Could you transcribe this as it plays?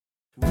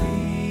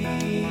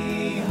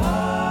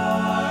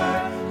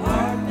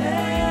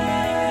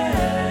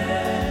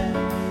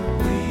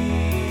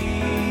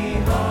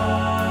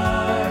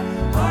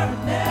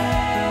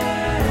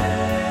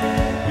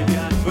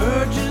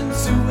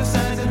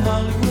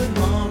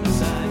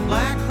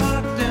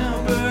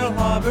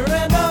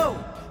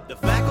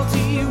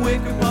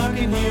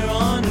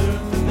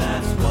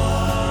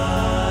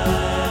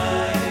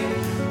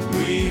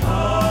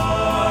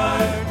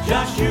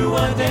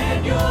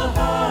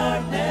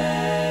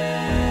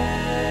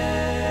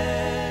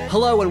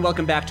Hello and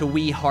welcome back to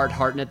We Heart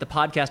Hartnett, the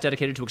podcast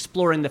dedicated to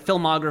exploring the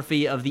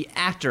filmography of the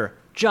actor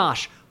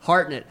Josh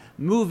Hartnett,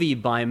 movie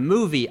by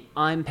movie.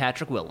 I'm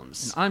Patrick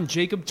Willems. And I'm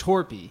Jacob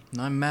Torpy.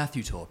 And I'm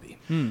Matthew Torpy.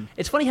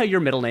 It's funny how your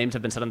middle names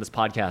have been said on this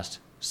podcast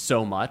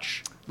so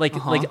much. Like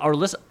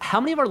how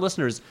many of our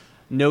listeners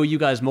know you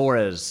guys more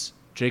as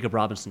Jacob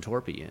Robinson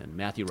Torpy and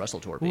Matthew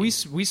Russell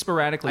Torpy? We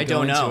sporadically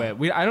go into it.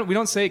 We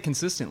don't say it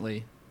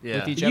consistently.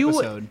 With each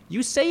episode.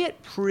 You say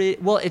it pretty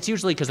well. It's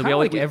usually because we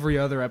always every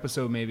other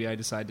episode. Maybe I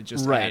decide to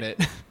just add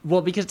it.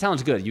 Well, because it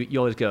sounds good. You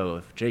always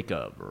go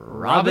Jacob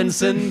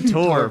Robinson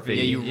Torpy.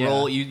 Yeah, you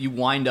roll. You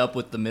wind up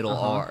with the middle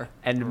R.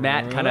 And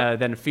Matt kind of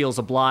then feels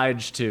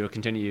obliged to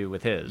continue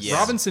with his. Yeah.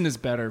 Robinson is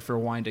better for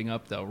winding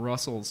up though.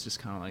 Russell's just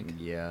kind of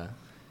like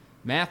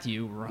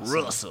Matthew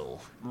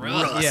Russell.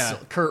 Yeah,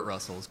 Kurt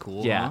Russell's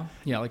cool. Yeah, huh?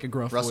 Yeah, like a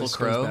gruff Russell voice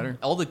Crowe. better.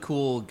 All the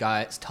cool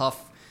guys,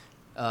 tough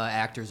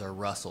actors are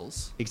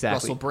Russells.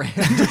 Exactly. Russell Brand.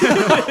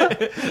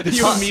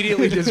 You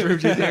immediately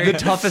disrobed you there. The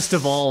toughest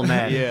of all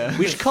men. Yeah.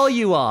 We should call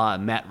you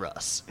Matt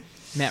Russ.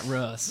 Matt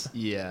Russ.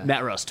 Yeah.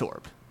 Matt Russ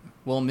Torp.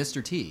 Well,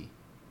 Mr. T.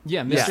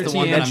 Yeah, Yeah, Mr. the T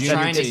one and that I'm Junior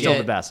trying to T. Still get.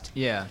 the best.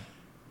 Yeah.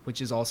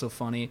 Which is also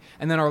funny.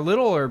 And then our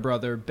littler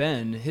brother,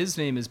 Ben, his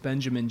name is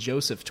Benjamin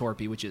Joseph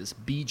Torpy, which is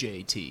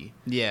BJT,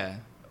 Yeah.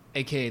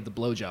 a.k.a. the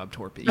blowjob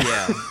Torpy.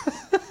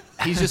 Yeah.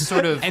 He's just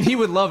sort of. And he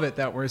would love it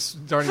that we're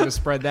starting to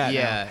spread that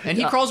Yeah, now. and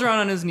he crawls around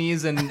on his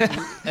knees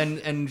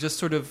and just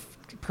sort of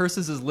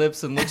purses his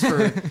lips and looks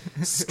for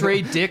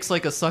stray dicks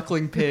like a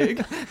suckling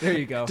pig. There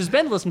you go. Does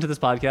Ben listen to this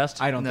podcast?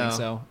 I don't No. think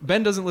so.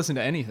 Ben doesn't listen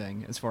to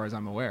anything, as far as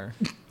I'm aware.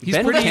 He's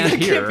Ben pretty. can't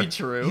hear. Can't be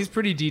true. He's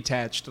pretty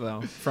detached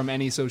though from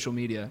any social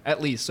media,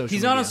 at least social.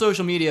 He's media. not on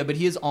social media, but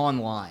he is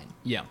online.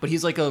 Yeah. But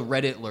he's like a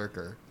Reddit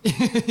lurker.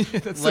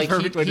 That's Like the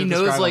perfect way he to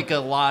knows describe like him.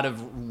 a lot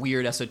of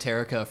weird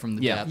esoterica from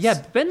the Yeah. depths.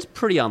 Yeah, Ben's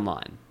pretty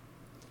online.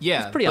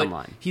 Yeah, he's pretty but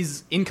online.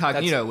 He's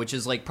incognito, which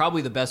is like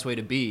probably the best way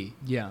to be.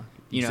 Yeah.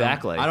 You know?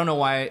 Exactly. I don't know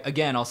why.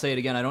 Again, I'll say it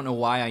again. I don't know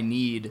why I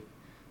need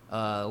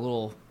a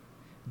little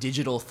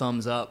digital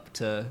thumbs up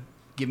to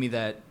give me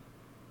that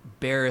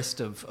barest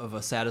of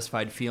a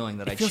satisfied feeling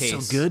that I Feels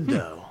chase. so good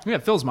though. Yeah,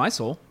 it fills my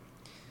soul.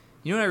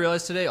 You know what I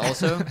realized today?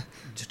 Also,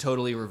 to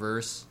totally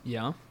reverse.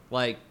 Yeah.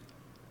 Like,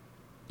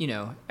 you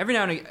know, every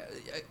now and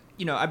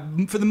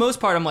again, for the most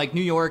part, I'm like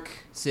New York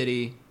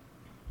City,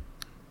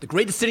 The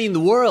greatest city in the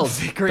world.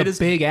 the greatest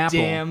Big Apple.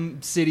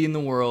 damn city in the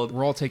world.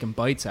 We're all taking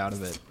bites out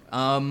of it.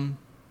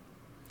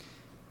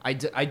 I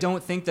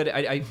don't think that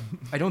I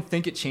don't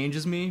think it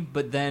changes me,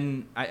 but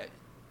then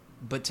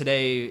but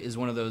today is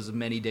one of those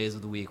many days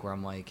of the week where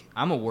I'm like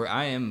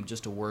I am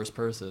just a worse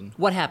person.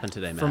 What happened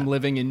today, Matt? From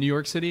living in New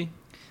York City?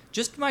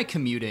 Just my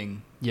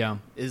commuting Yeah.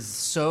 is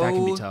so That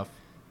can be tough.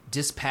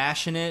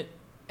 dispassionate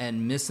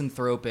and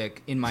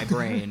misanthropic in my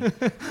brain.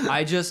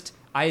 I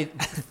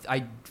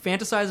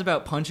fantasize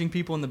about punching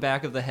people in the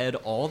back of the head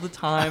all the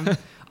time.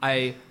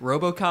 I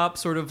RoboCop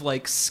sort of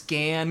like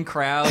scan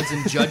crowds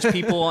and judge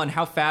people on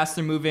how fast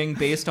they're moving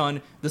based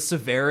on the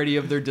severity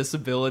of their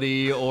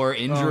disability or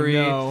injury,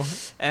 Oh, no.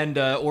 and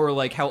or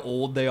like how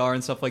old they are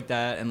and stuff like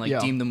that, and like Yeah.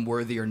 deem them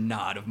worthy or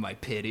not of my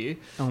pity.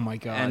 Oh my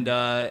god. And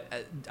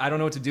I don't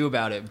know what to do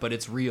about it, but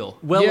it's real.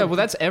 well,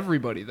 that's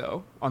everybody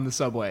though on the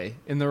subway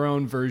in their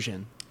own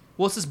version.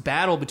 Well, it's this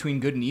battle between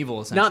good and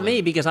evil, essentially. Not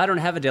me, because I don't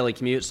have a daily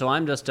commute, so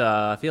I'm just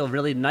feel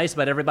really nice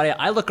about everybody.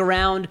 I look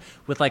around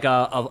with like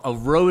a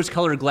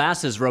rose-colored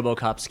glasses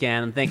RoboCop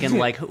scan and thinking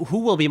like, who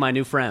will be my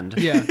new friend?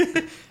 Yeah.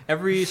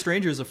 Every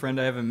stranger is a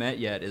friend I haven't met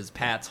yet is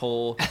Pat's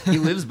whole... He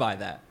lives by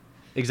that,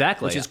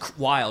 Exactly. which is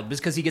wild,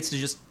 because he gets to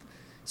just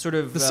sort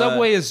of... The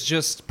subway is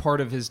just part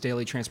of his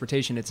daily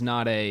transportation. It's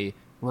not a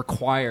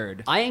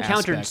required I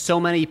encountered aspect. so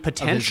many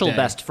potential day.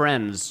 best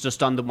friends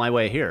just on my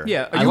way here.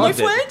 Yeah, I are you my loved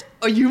it. friend?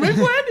 Are you my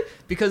friend?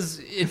 Because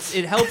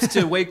it helps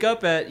to wake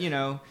up at,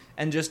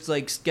 and just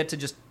like get to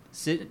just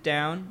sit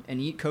down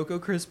and eat Cocoa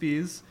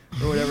Krispies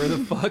or whatever the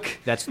fuck.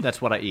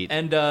 That's what I eat.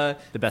 And the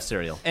best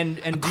cereal. and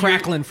A do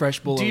crackling fresh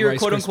bowl do of your Rice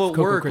quote unquote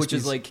Cocoa work, which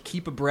is Krispies. like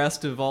keep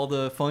abreast of all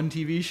the fun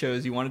TV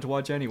shows you wanted to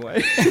watch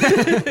anyway.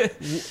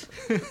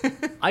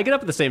 I get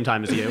up at the same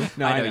time as you.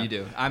 No, I know you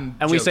do. And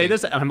we say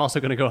this, and I'm also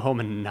going to go home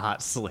and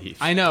not sleep.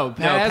 I know.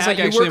 Pat has Pat, like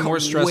you actually a work more way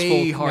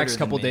stressful harder next than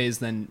couple me. days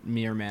than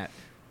me or Matt.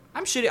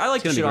 I'm shitty. I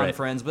like to gonna be shit on great.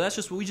 friends, but that's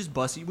just we're just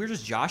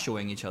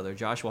Joshuaing each other,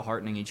 Joshua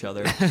Hartning each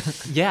other.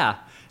 Yeah.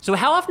 So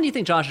how often do you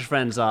think Josh's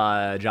friends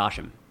josh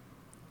him?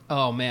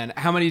 Oh man,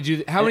 how many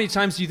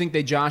times do you think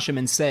they josh him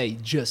and say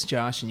just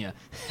joshing you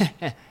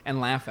and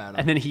laugh at him?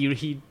 And then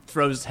he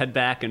throws his head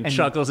back and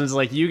chuckles and is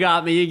like, "You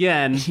got me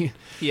again."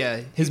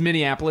 Yeah, His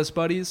Minneapolis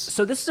buddies.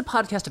 So this is a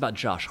podcast about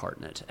Josh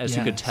Hartnett, as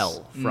you could Yes.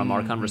 tell from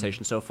our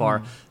conversation so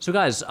far. So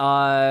guys,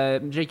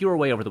 Jake, you were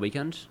away over the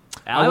weekend.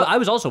 I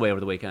was also away over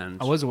the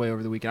weekend. I was away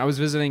over the weekend. I was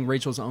visiting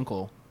Rachel's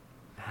uncle.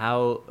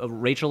 How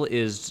Rachel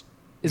is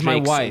my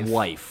Jake's wife.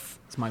 wife.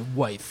 It's my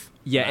wife.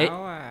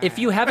 Yeah, if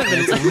you haven't been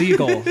It's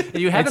legal. if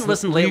you haven't It's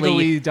listened lately,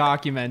 legally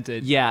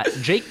documented. yeah,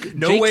 Jake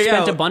No way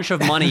spent a out. bunch of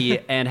money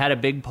and had a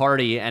big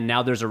party, and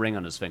now there's a ring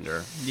on his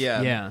finger.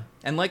 Yeah.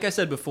 And like I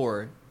said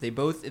before, they're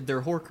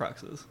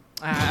Horcruxes.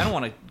 I don't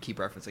want to keep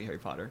referencing Harry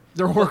Potter.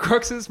 They're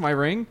Horcruxes, my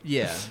ring?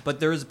 Yeah, but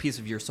there is a piece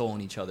of your soul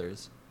in each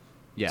other's.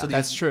 Yeah, So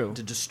That's these- true.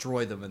 To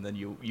destroy them, and then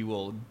you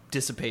will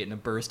dissipate in a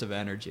burst of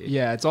energy.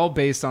 Yeah, it's all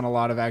based on a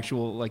lot of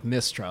actual like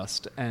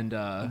mistrust and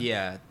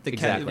Yeah,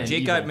 Exactly. Jake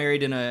And got evil.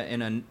 married in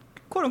a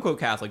quote unquote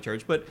Catholic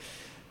church, but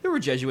there were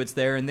Jesuits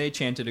there, and they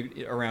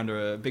chanted around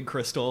a big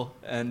crystal,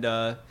 and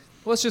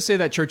let's just say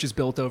that church is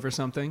built over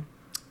something.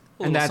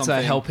 And that's a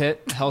something. hell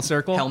pit, hell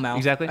circle. Hell mouth,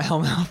 exactly. Hell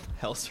mouth.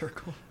 hell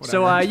circle.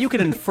 So you can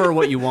infer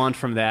what you want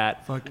from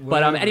that. Fuck, But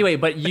whatever. anyway,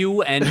 but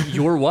you and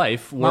your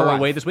wife were wife.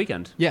 away this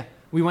weekend. Yeah,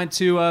 we went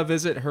to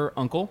visit her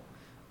uncle,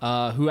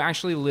 who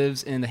actually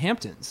lives in the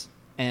Hamptons,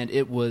 and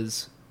it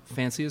was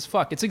fancy as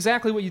fuck. It's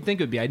exactly what you'd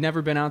think it would be. I'd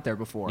never been out there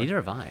before. Neither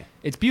have I.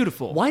 It's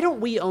beautiful. Why don't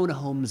we own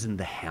homes in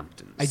the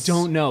Hamptons? I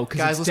don't know because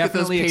Guys, it's let's get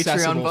those definitely Patreon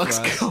accessible bucks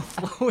for us. go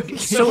flowing.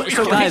 So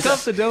guys, up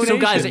the so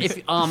guys,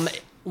 donations.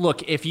 if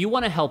look, if you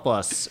want to help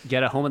us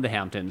get a home in the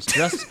Hamptons,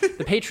 just the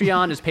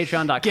Patreon is Get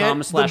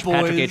patreon.com/Patrick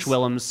the boys H.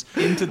 Willems.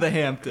 into the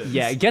Hamptons.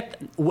 Yeah,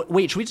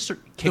 wait, should we just the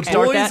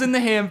kickstart boys that? in the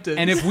Hamptons.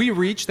 And if we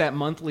reach that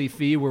monthly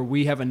fee where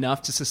we have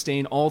enough to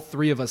sustain all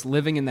three of us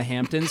living in the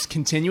Hamptons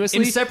continuously,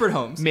 in separate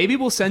homes, maybe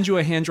we'll send you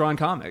a hand-drawn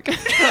comic.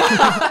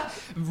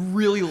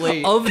 really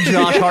late, of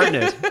Josh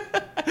Hartnett.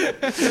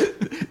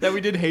 that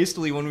we did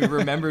hastily when we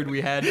remembered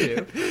we had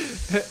to.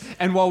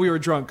 And while we were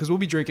drunk, because we'll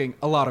be drinking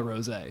a lot of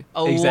rosé.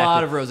 A Exactly.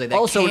 lot of rosé. That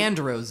Also- canned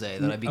rosé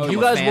that I became You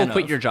a guys fan will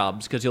quit of. your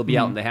jobs because you'll be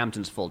out in the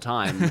Hamptons full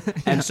time,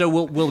 and so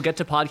we'll get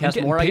to podcast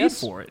Getting more. I paid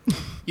guess. for it.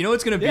 You know what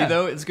it's gonna be Yeah.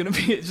 though? It's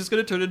just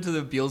gonna turn into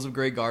the Beals of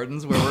Grey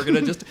Gardens, where we're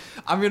gonna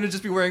I'm gonna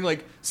just be wearing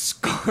like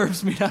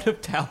scarves made out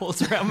of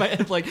towels around my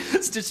head, like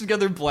stitched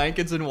together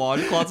blankets and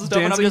washcloths and stuff.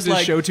 And I'm Dancing just to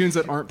like, show tunes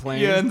that aren't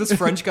playing. yeah. And this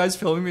French guy's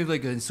filming me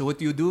like, so what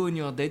do you do in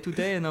your day to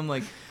day? And I'm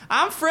like,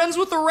 I'm friends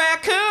with a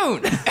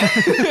raccoon.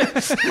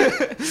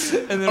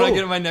 And then I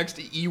get my next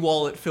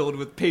e-wallet filled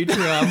with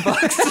Patreon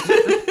bucks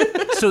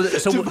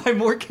So to buy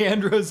more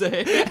canned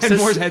rosé. and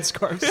more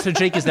headscarves. so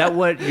Jake, is that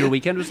what your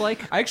weekend was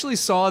like? I actually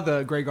saw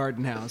the Grey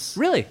Garden House.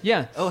 Really?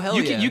 Yeah. Oh, hell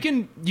you yeah.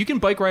 You can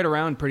bike right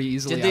around pretty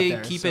easily. Did they out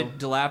there, keep so- it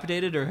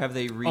dilapidated or have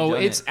they redone Oh,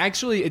 it? it's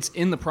actually it's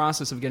in the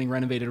process of getting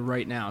renovated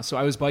right now. So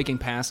I was biking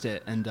past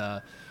it, and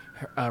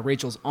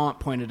Rachel's aunt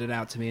pointed it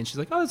out to me, and she's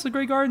like, "Oh, it's the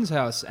Grey Gardens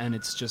house," and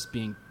it's just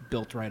being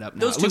built right up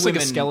now. Those it two looks like a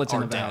women skeleton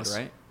are of a dead, house,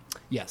 right?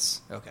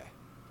 Yes, Okay.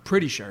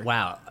 pretty sure.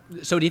 Wow.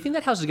 So do you think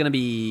that house is going to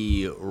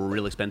be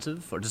real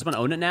expensive, or does someone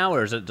own it now,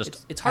 or is it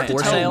just It's hard to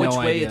for tell sale? which No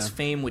way idea. its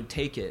fame would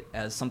take it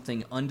as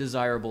something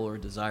undesirable or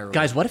desirable.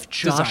 Guys, what if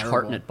Josh Desirable.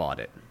 Hartnett bought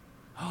it?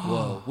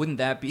 Whoa, wouldn't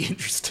that be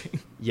interesting?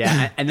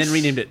 Yeah, and then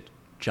renamed it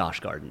Josh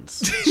Gardens.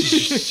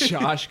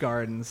 Josh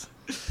Gardens.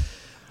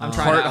 I'm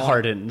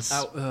Hardens.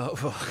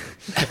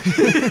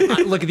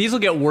 Look, these will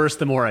get worse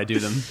the more I do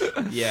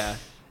them. Yeah.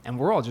 And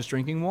we're all just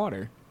drinking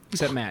water.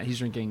 Except Matt, he's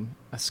drinking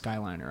a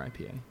Skyliner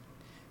IPA.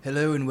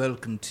 Hello and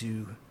welcome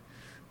to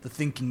the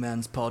Thinking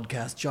Man's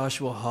podcast,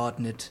 Joshua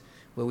Hartnett,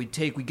 where we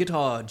get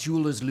our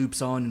jeweler's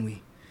loops on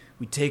and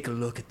we take a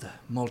look at the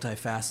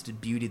multifaceted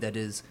beauty that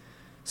is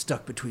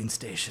stuck between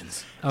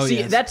stations. Oh, See,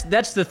 yes.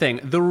 that's the thing.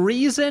 The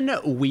reason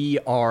we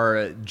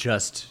are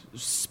just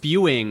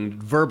spewing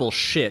verbal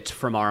shit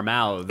from our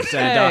mouths,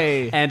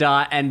 Hey. and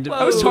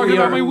I was talking we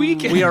about are- my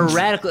weekend. We are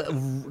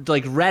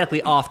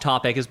radically off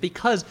topic, is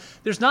because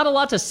there's not a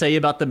lot to say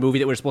about the movie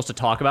that we're supposed to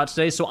talk about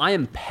today. So I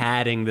am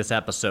padding this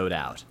episode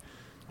out.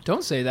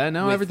 Don't say that.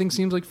 Now With- everything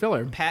seems like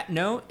filler. Pat,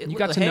 no. You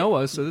got to know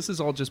us, so this is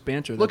all just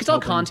banter. Look, that's it's all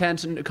helping.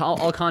 content, and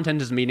all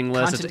content is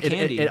meaningless. Content It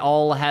candy.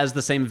 all has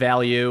the same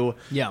value.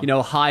 Yeah. You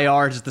know, high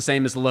art is the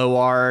same as low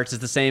art. Is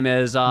the same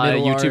as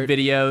Middle YouTube art.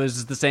 videos.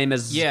 Is the same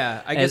as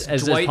Yeah, I guess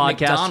as Dwight this podcast.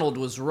 McDonald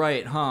was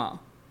right, huh?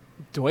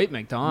 Dwight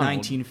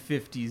McDonald.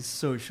 1950s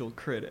social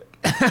critic.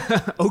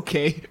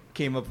 Okay.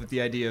 Came up with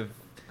the idea of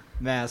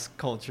mass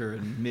culture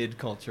and mid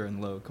culture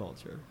and low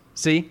culture.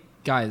 See,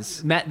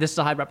 Guys, Matt, this is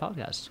a highbrow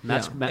podcast.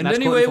 Matt's, Yeah. Matt, And Matt's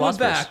anyway, quoting we're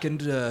philosophers. back,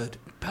 and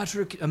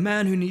Patrick, a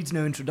man who needs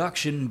no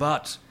introduction,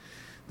 but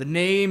the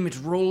name, it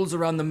rolls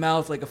around the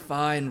mouth like a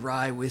fine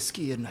rye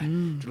whiskey, and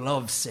I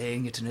love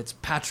saying it, and it's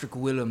Patrick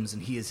Willems,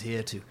 and he is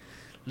here to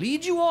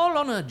lead you all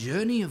on a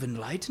journey of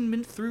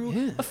enlightenment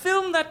through a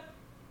film that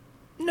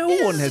no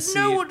one has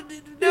seen. no one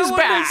has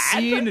bad.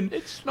 seen, and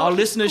It's our not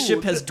listenership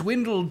good. has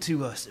dwindled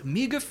to a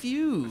meager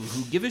few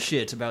who give a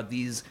shit about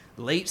these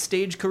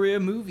late-stage career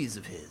movies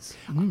of his.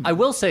 I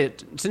will say,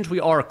 it, since we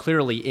are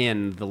clearly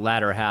in the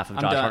latter half of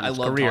Josh I Hartnett's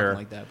love career, talking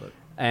like that, but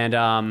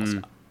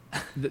and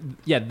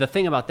the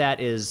thing about that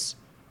is,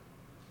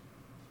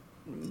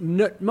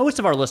 most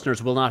of our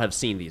listeners will not have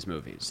seen these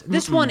movies.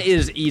 This one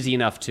is easy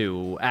enough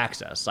to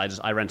access.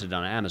 I rented it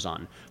on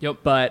Amazon. Yep.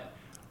 But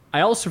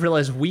I also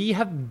realize we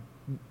have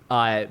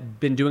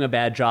been doing a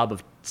bad job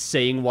of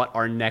saying what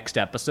our next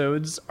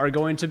episodes are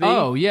going to be.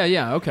 Oh,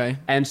 yeah, okay.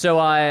 And so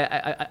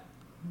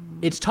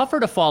It's tougher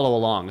to follow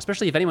along,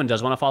 especially if anyone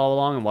does want to follow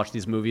along and watch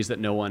these movies that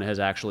no one has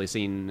actually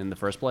seen in the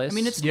first place. I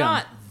mean, it's Yeah.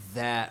 not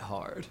that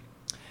hard.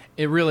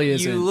 It really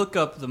isn't. You look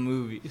up the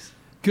movies.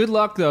 Good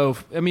luck, though.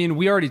 I mean,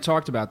 we already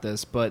talked about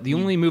this, but the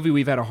only movie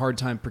we've had a hard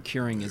time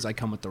procuring is I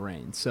Come With the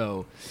Rain.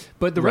 So,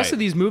 but the rest Right. of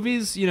these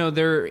movies, you know,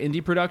 they're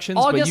indie productions,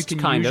 but you August, can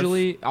kind of.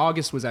 usually...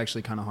 August was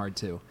actually kind of hard,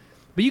 too.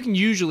 But you can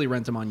usually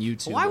rent them on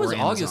YouTube Why was or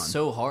Amazon. August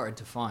so hard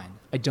to find?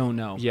 I don't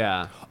know.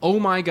 yeah. Oh,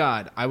 my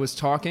God. I was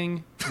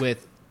talking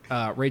with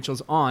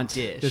Rachel's aunt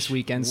Dish. this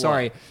weekend. What?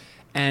 Sorry.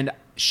 And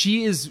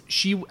she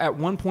at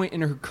one point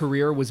in her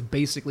career was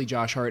basically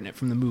Josh Hartnett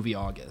from the movie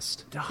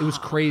August. It was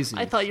crazy.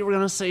 I thought you were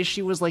going to say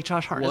she was like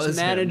Josh Hartnett's Was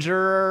him. manager,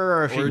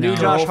 or if she Or knew no.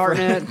 Josh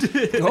girlfriend.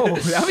 Hartnett. Oh,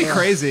 that'd be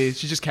crazy.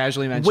 She just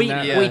casually mentioned Wait,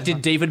 that. Yeah. wait,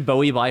 did David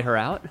Bowie buy her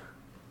out?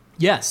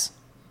 Yes.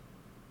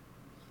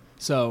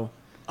 So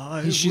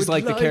she's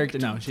like the character.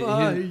 No,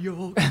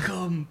 your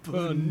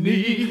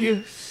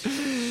company.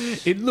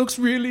 it looks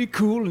really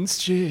cool and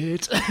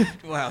shit.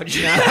 Wow.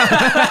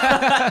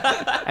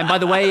 And by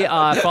the way,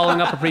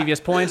 following up a previous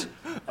point,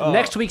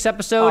 next week's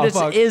episode Oh,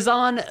 fuck. is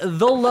on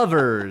The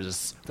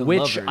Lovers, which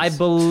Lovers. I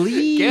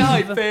believe Get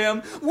hype,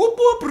 fam. Whoop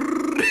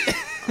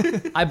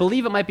whoop. I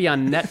believe it might be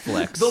on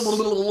Netflix.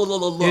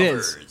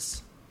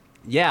 Lovers.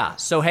 Yeah.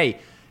 So hey,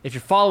 if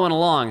you're following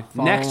along,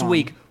 next along.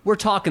 week we're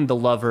talking The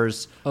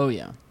Lovers. Oh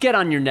yeah. Get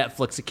on your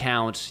Netflix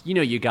account. You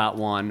know you got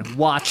one.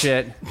 Watch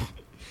it.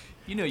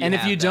 You know, And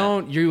if you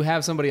don't, you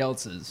have somebody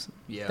else's.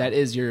 Yeah. That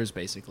is yours,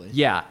 basically.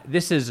 Yeah,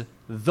 this is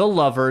The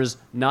Lovers,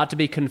 not to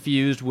be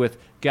confused with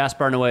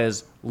Gaspar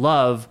Noé's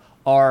Love,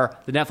 or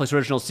the Netflix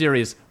original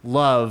series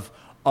Love,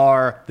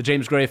 or the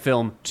James Gray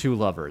film Two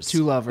Lovers.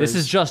 Two Lovers. This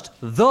is just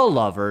The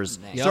Lovers,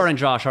 Nice. starring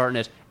Josh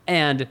Hartnett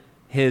and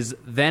his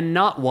then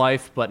not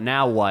wife, but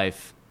now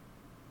wife,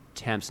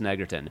 Tamsin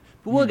Egerton.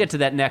 But we'll get to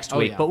that next Oh,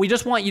 week. yeah. But we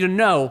just want you to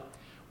know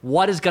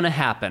what is going to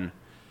happen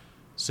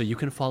so you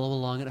can follow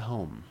along at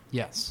home.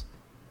 Yes.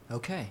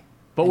 Okay.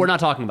 But we're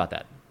not talking about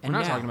that. We're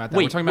not now- talking about that.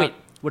 Wait, We're talking about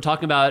We're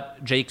talking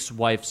about Jake's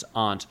wife's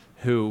aunt,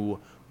 who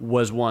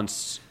was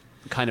once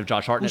kind of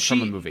Josh Hartnett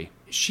from a movie.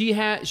 She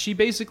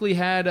basically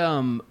had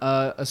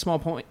a small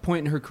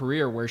point in her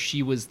career where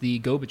she was the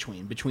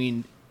go-between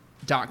between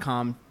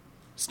 .com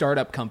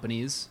startup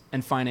companies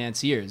and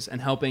financiers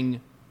and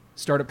helping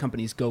startup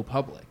companies go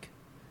public.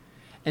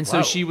 And so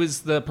Wow. she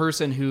was the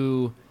person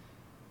who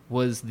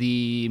was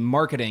the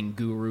marketing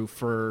guru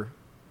for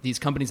these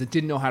companies that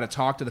didn't know how to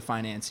talk to the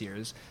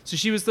financiers. So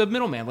she was the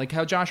middleman, like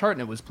how Josh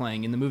Hartnett was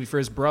playing in the movie for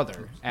his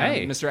brother,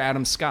 Hey. Mr.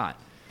 Adam Scott.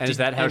 And is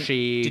that how and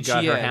she did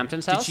got she, her uh,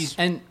 Hamptons did house? she-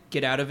 And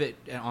Get out of it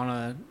on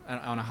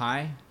a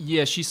high.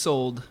 yeah, she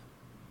sold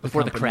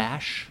Before the company.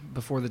 crash?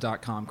 Before the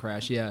 .com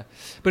crash, yeah.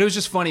 But it was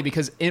just funny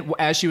because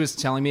as she was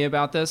telling me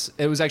about this,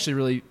 it was actually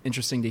really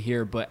interesting to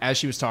hear. But as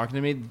she was talking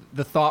to me,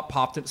 the thought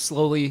popped, it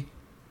slowly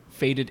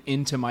faded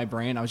into my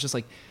brain. I was just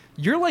like,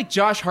 "You're like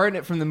Josh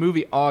Hartnett from the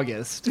movie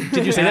August."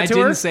 Did you say and that I to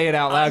didn't her? say it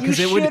out loud because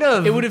You it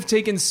should've. would have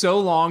taken so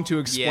long to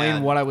explain Yeah.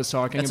 what I was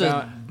talking That's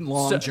about. a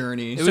long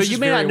journey. It So was you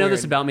just may not very know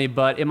this weird. about me,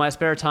 but in my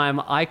spare time,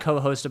 I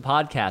co-host a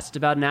podcast. It's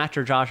about an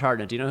actor, Josh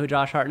Hartnett. Do you know who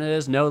Josh Hartnett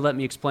is? No, let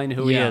me explain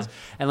who he Yeah. is.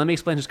 And let me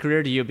explain his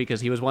career to you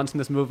because he was once in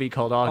this movie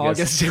called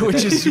August. August,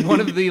 which is one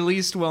of the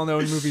least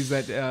well-known movies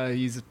that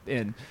he's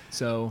in.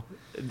 So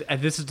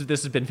And this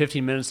has been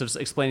 15 minutes of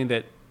explaining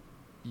that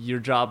your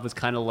job was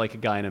kind of like a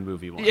guy in a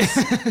movie once.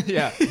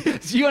 yeah,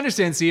 so you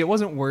understand. See, it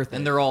wasn't worth it.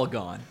 And they're all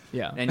gone.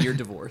 Yeah. And you're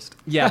divorced.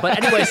 Yeah,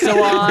 but anyway,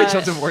 so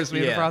Rachel divorced me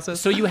in the Yeah. process.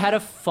 so you had a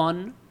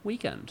fun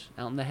weekend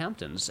out in the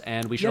Hamptons,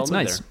 and we should Yeah, all it's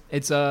move nice. there.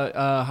 It's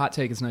a hot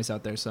take. It's nice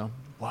out there. So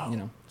you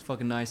know, It's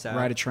fucking nice out.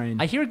 ride a train.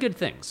 I hear good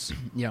things.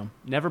 yeah,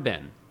 Never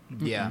been.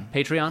 Yeah.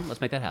 Patreon,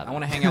 let's make that happen. I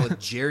want to hang out with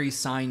Jerry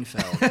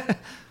Seinfeld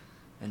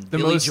and the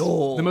Billy most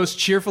Joel. the most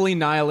cheerfully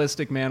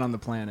nihilistic man on the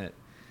planet.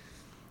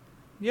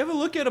 You ever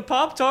look at a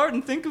Pop Tart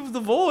and think of the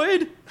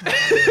void?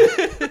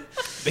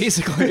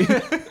 Basically,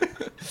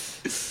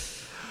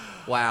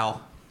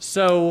 Wow.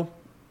 So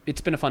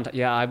it's been a fun time.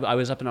 Yeah, I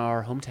was up in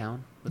our hometown.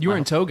 with you were my-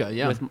 in Toga.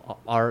 Yeah, With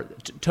our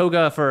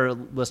Toga for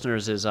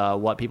listeners is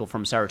what people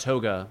from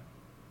Saratoga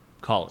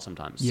call it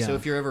sometimes. Yeah. So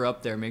if you're ever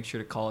up there, make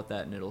sure to call it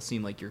that, and it'll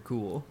seem like you're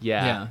cool.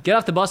 Yeah. Yeah. Get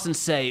off the bus and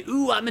say,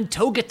 "Ooh, I'm in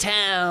Toga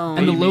Town."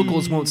 and the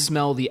locals won't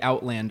smell the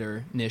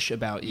Outlander niche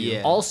about you.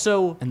 Yeah.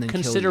 also and then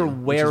kill consider you, which is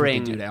what they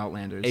wearing do to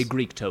Outlanders. a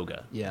Greek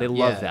toga. Yeah. They Yeah,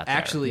 love that. there.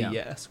 Actually, Yeah.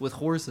 yes, with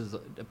horses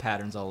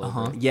patterns all over.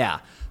 Uh-huh. it. Yeah.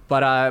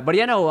 But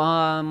yeah, no,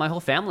 my whole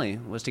family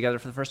was together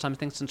for the first time, I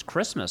think, since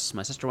Christmas.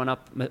 My sister went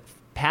up,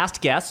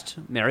 past guest,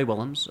 Mary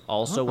Willems,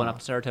 also went up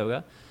to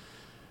Saratoga.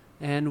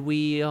 And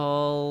we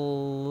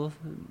all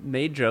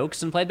made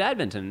jokes and played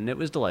badminton. It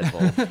was delightful.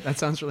 That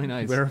sounds really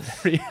nice. We're a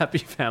very happy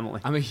family.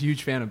 I'm a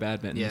huge fan of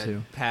badminton Yeah,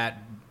 too. Pat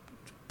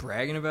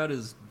bragging about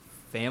his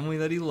family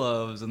that he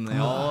loves, and they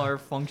all are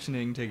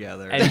functioning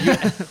together. And you,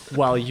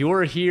 while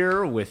you're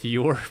here with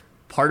your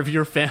part of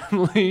your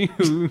family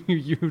who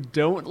you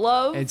don't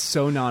love? It's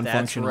so That's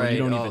non-functional. right. You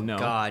don't oh, even know.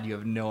 God, you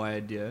have no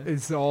idea.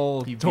 It's all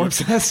You beat-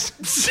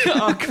 Torpsest.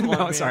 Oh, come on,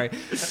 No, man. sorry.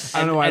 I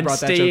don't know why I brought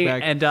that joke staying,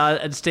 back.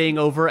 And staying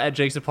over at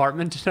Jake's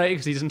apartment tonight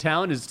because he's in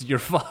town is your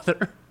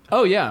father.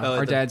 Oh yeah, Oh,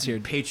 our the dad's here.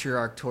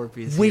 Patriarch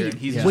Torpy's Wait, here, and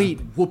he's yeah.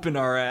 just whooping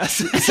our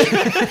asses.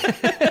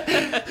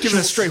 Giving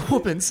us straight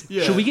whoopings.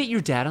 Yeah. Should we get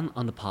your dad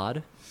on the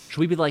pod? Should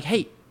we be like,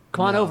 hey,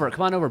 come on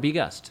over, be a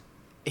guest?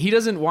 He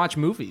doesn't watch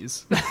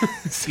movies.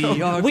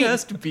 Be our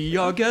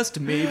guest.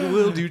 Maybe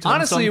we'll do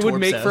Honestly, it would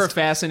make for a Torpsest.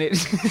 fascinating.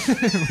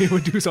 We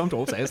would do some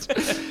Torpsest.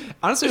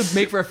 Honestly, it would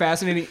make for a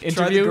fascinating Try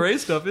the interview. gray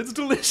stuff. It's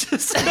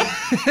delicious.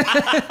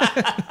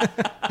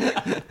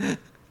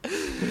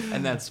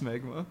 And that's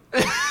smegma.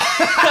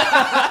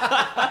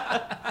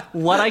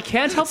 What I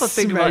can't help but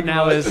think about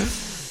now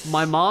is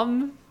my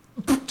mom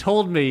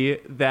told me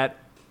that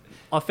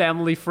a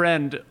family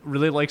friend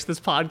really likes this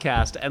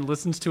podcast and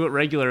listens to it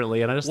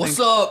regularly, and I just What's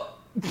think, up?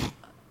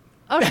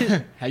 oh,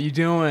 shit. How you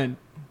doing?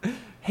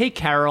 Hey,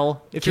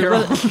 Carol, if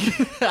Carol.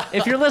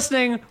 if you're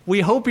listening,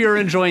 we hope you're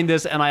enjoying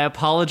this, and I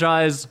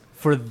apologize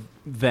for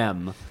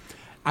them.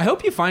 I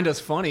hope you find us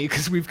funny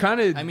because we've kind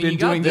of I mean, been you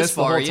got doing this this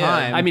the far, whole yeah.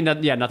 time. I mean,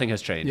 nothing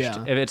has changed.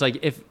 Yeah. If it's like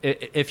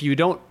if you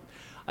don't,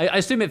 I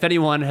assume if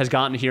anyone has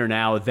gotten here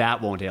now,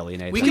 that won't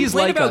alienate We them. Please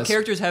complain like about us.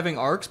 characters having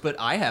arcs, but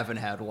I haven't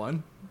had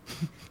one.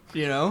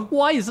 You know?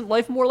 Why isn't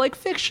life more like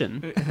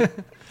fiction?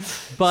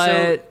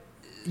 But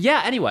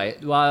yeah, anyway,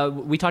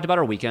 we talked about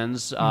our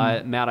weekends.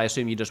 Matt, I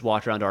assume you just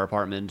walked around our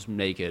apartment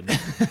naked.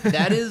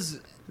 That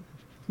is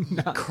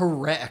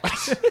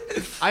correct.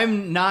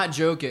 I'm not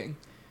joking.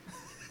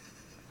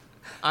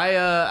 I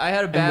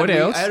had a bad what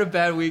else? I had a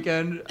bad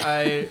weekend.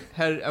 I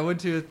went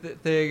to a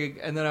thing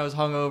and then I was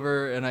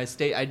hungover and I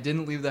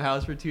didn't leave the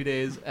house for 2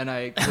 days and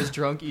I was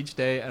drunk each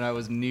day and I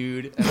was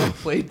nude and I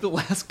played The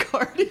Last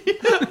Guardian.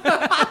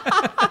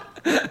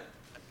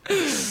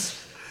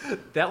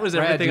 That was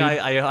Rad, everything dude.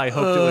 I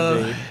hoped it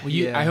would be. Well,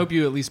 Yeah. I hope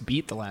you at least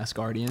beat The Last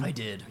Guardian.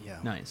 did. Yeah.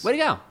 Nice. Way to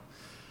go.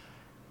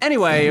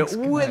 Anyway, Thanks,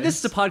 guys. this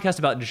is a podcast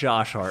about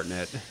Josh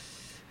Hartnett.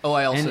 Oh,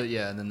 I also And-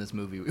 and then this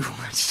movie we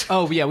watched.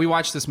 Oh yeah, we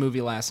watched this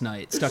movie last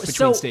night. Stuck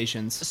Between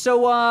Stations.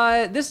 So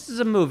this is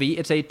a movie.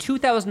 It's a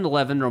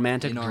 2011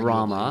 romantic Inarguably,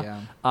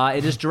 drama.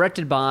 It is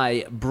directed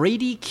by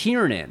Brady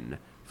Kiernan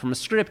from a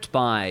script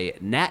by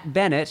Nat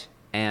Bennett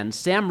and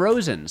Sam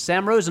Rosen.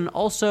 Sam Rosen,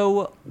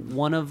 also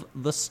one of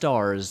the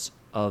stars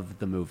of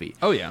the movie.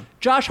 Oh yeah,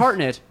 Josh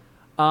Hartnett,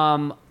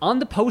 on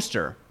the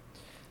poster,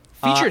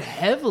 featured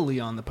heavily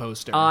on the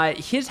poster.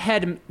 his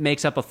head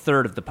makes up a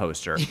third of the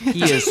poster.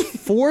 He is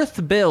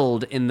fourth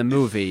billed in the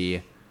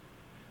movie.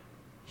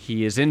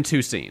 He is in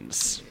 2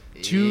 scenes.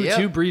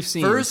 two brief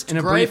scenes First in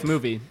a gripe brief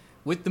movie.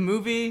 with the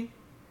movie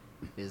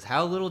is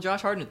how little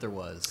Josh Hartnett there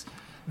was.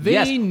 They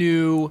Yes.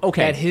 knew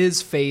Okay. that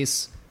his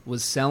face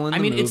was selling. I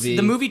mean, movie.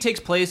 the movie takes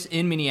place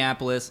in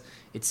Minneapolis.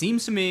 It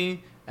seems to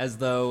me as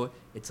though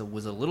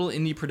was a little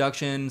indie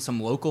production,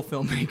 some local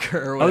filmmaker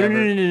or Oh, whatever.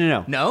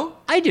 no. No?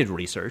 I did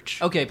research.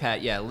 Okay,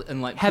 Pat. Yeah,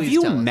 and Have please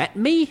you tell us. met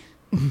me?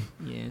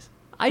 Yes.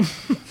 I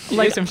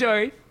like. I'm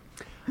sorry.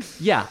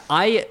 Yeah,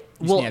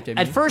 well, snapped at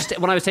at me. first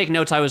when I was taking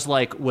notes, I was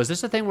like, "Was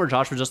this a thing where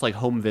Josh was just like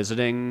home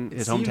visiting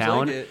his seems hometown?"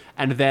 like it.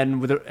 And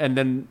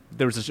then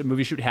there was a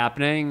movie shoot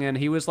happening, and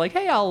he was like,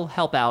 "Hey, I'll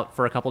help out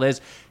for a couple days."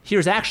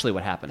 Here's actually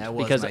what happened. That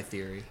was because my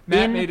theory.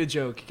 Matt In- made a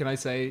joke. Can I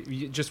say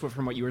just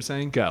from what you were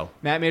saying? Go.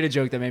 Matt made a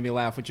joke that made me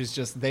laugh, which is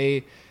just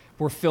they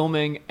were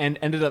filming and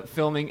ended up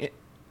filming it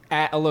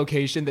at a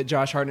location that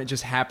Josh Hartnett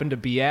just happened to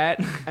be at,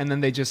 and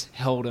then they just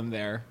held him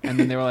there. And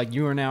then they were like,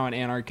 "You are now an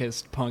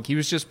anarchist punk." He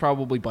was just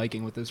probably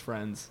biking with his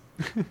friends,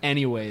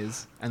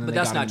 anyways. And then But they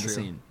that's got him not in the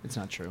true. scene. It's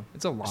not true.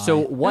 It's a lie. So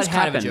It what was kind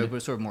happened? of a joke, but it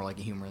was sort of more like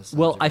a humorous.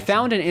 Well, I observation.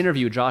 found an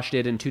interview Josh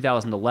did in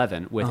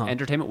 2011 with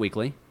Entertainment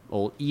Weekly,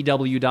 old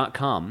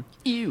EW.com.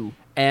 Ew.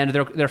 And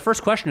their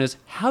first question is,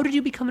 how did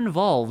you become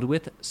involved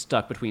with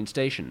Stuck Between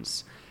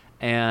Stations?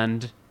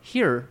 And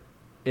here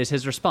is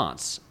his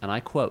response, and I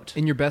quote,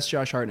 In your best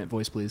Josh Hartnett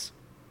voice, please.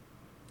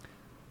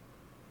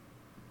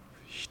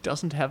 he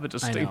doesn't have a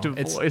distinctive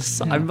It's- voice.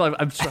 yeah.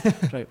 I'm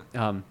sorry.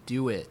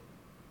 Do it.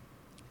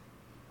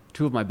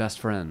 2 of my best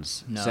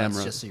friends, No, Sam it's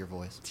Ro- just your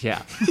voice.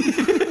 Yeah.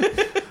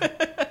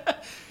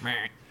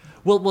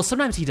 well,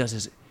 sometimes he'll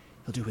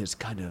do his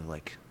kind of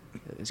like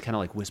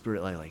whisper,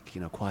 like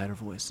quieter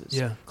voices.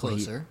 Yeah. where he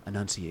Closer.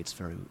 enunciates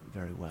very,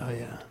 very well.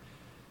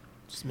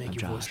 Just make I'm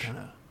your voice Josh. kind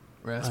of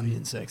raspy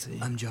and sexy.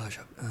 I'm Josh.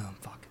 Oh,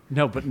 fuck.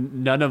 No, but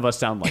none of us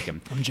sound like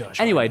him. I'm Josh.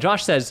 Anyway,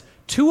 Josh says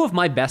 2 of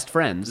my best This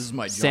friends, is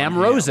my John Sam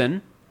Hale.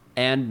 Rosen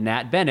and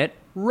Nat Bennett,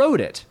 wrote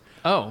it.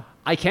 Oh.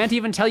 I can't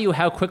even tell you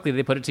how quickly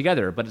they put it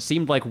together, but it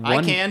seemed like one.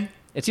 I can.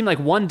 It seemed like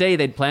one day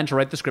they'd planned to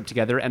write the script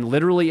together, and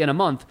literally in a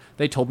month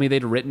they told me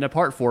they'd written a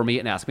part for me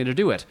and asked me to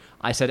do it.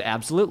 I said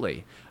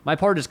absolutely. My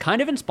part is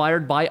kind of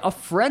inspired by a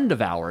friend of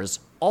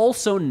ours,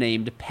 also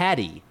named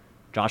Patty.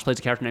 Josh plays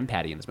a character named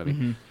Patty in this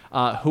movie,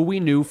 who we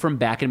knew from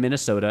back in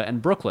Minnesota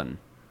and Brooklyn.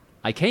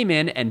 I came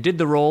in and did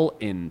the role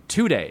in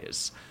 2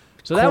 days.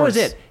 So that was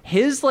Course. it.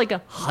 His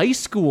high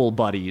school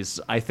buddies,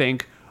 I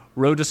think,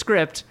 wrote a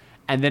script.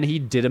 and then he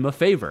did him a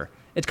favor.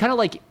 It's kind of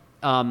like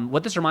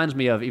what this reminds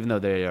me of, even though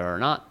they are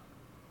not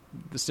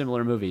the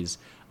similar movies.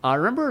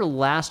 Remember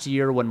last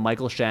year when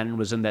Michael Shannon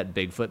was in that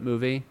Bigfoot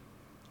movie?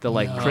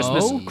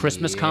 The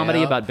Christmas comedy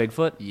Yeah. about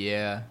Bigfoot?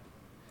 Yeah.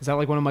 Is that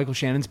like one of Michael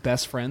Shannon's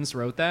best friends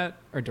wrote that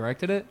or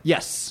directed it?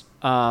 Yes.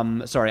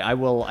 Sorry,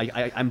 I'm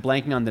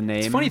blanking on the name.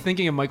 It's funny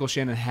thinking of Michael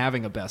Shannon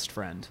having a best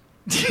friend.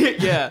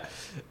 Yeah,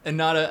 and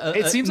not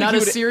It seems not like he a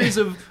would- series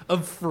of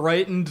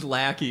frightened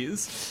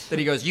lackeys that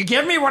he goes, "You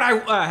give me what I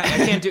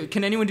can't do."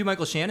 Can anyone do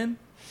Michael Shannon?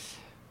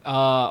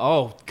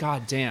 Oh,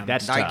 god damn.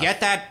 That's I tough.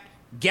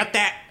 get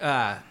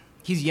that.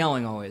 He's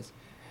yelling always.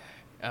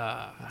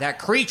 That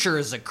creature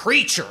is a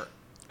creature.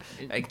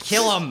 I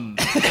kill him.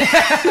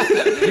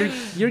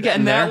 You're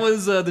getting And there. that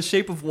was The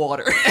Shape of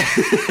Water.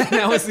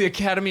 that was the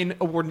Academy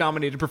Award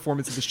nominated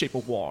performance of The Shape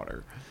of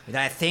Water.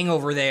 That thing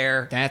over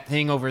there. That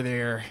thing over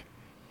there.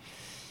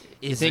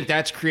 You think it-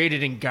 that's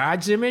created in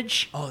God's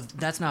image? Oh,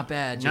 that's not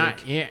bad, Jake.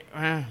 Not yet.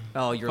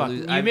 Oh, you're Fuck.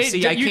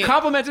 losing. You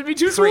complimented me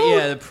too soon.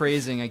 Yeah, the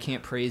praising. I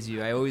can't praise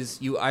you. I always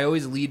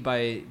lead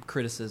by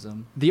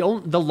criticism. the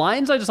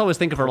lines I just always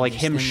think of are like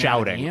This him thing on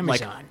shouting,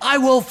 like Amazon. "I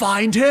will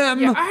find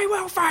him." Yeah, I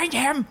will find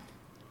him.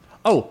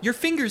 Oh, Your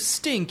fingers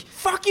stink.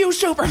 Fuck you,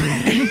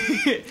 Superman.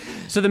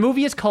 so the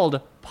movie is called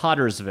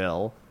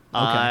Pottersville.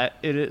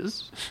 It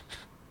is.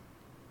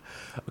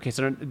 Okay,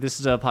 so this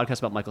is a podcast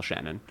about Michael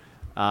Shannon.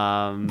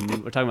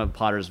 We're talking about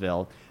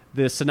Pottersville.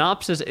 The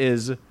synopsis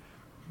is: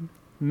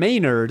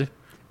 Maynard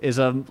is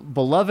a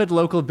beloved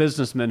local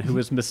businessman who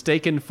is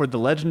mistaken for the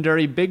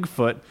legendary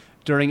Bigfoot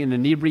during an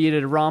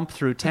inebriated romp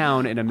through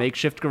town in a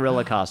makeshift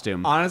gorilla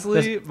costume.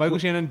 Honestly, Michael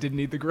Shannon didn't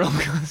need the gorilla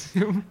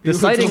costume. The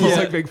sighting,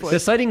 like Bigfoot. the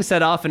sighting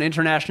set off an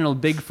international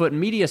Bigfoot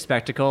media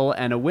spectacle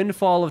and a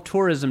windfall of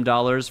tourism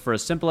dollars for a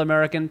simple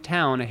American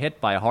town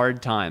hit by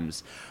hard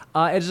times.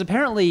 It is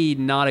apparently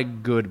not a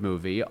good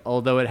movie,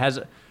 although it has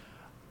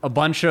a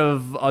bunch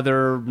of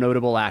other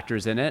notable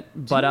actors in it.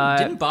 But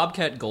Didn't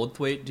Bobcat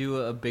Goldthwait do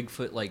a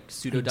Bigfoot like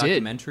pseudo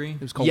documentary?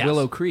 It was called Yes.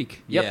 Willow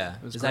Creek. Yep. Yeah.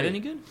 It was Is that great. any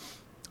good?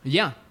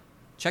 Yeah.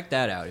 Check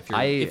that out if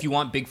if you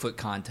want Bigfoot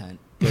content.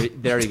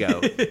 there you go.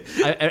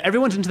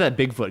 Everyone's into that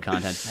Bigfoot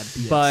content.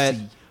 But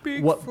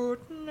what,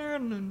 no,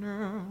 no,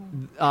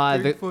 no.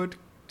 the- Bigfoot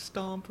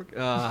stomp.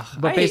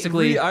 But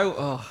basically-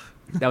 that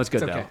that was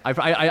good, It's okay. though.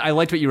 I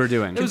liked what you were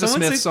doing. It was a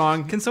Smith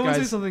song. Can someone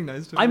say guys. something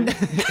nice to me?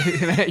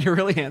 I'm, You're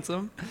really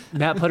handsome.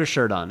 Matt, put a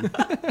shirt on.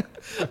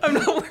 I'm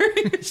not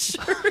wearing a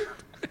shirt.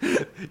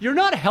 You're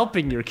not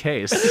helping your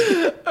case.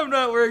 I'm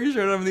not wearing a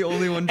shirt. I'm the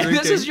only one drinking.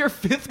 This is your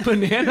 5th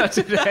banana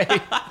today.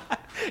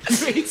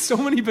 You ate so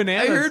many I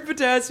bananas. heard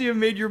potassium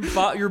made your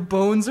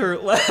bones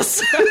hurt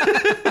less.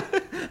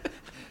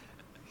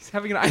 He's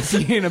having an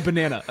IPA and a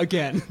banana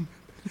again.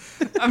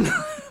 I'm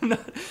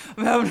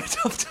having a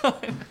tough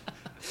time.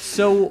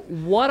 So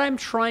what I'm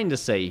trying to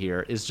say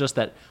here is just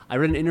that I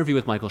read an interview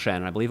with Michael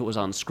Shannon. I believe it was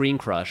on Screen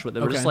Crush. Where they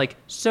were just Okay. like,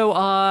 so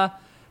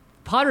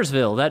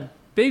Pottersville, that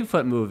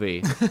Bigfoot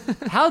movie,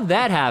 how'd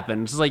that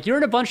happen? It's like, you're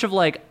in a bunch of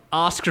like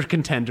Oscar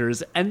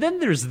contenders, and then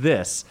there's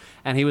this.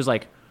 And he was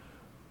like,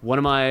 one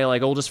of my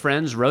like oldest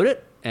friends wrote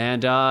it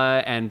and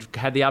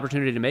had the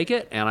opportunity to make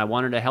it, and I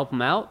wanted to help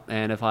him out,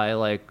 and if I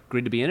like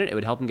agreed to be in it, it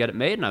would help him get it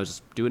made, and I was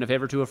just doing a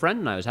favor to a friend,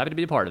 and I was happy to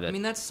be a part of it. I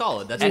mean, that's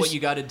solid. That's And- what you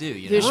got to do.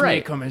 You know, This may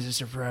Right. come as a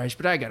surprise,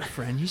 but I got a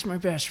friend. He's my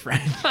best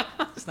friend.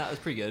 that's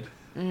pretty good.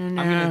 And,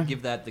 I'm gonna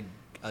give that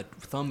a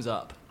thumbs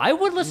up. I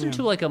would listen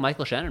to like a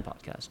Michael Shannon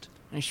podcast.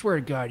 I swear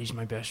to God, he's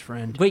my best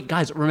friend. Wait,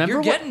 guys, remember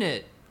You're what- getting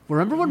it.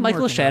 Remember when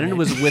Michael working on Shannon it.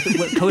 was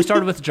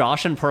co-starred with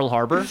Josh in Pearl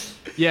Harbor?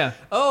 Yeah.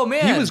 Oh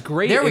man, He was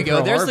great There we in go.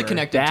 Pearl There's the Harbor.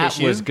 connective That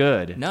tissue. was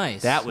good.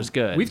 Nice. That was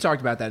good. We've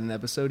talked about that in an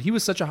episode. He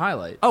was such a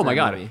highlight. oh for my that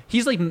god, movie.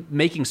 he's like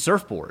making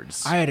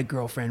surfboards. I had a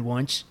girlfriend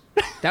once.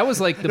 That was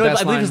like the No,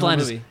 best I believe line his in the line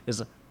movie.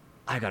 is,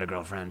 "I got a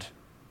girlfriend."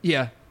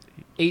 Yeah.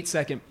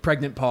 8-second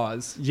pregnant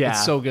pause. Yeah.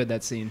 It's so good,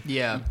 that scene.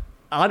 Yeah.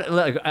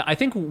 I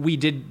think we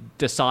did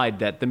decide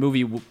that the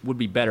movie would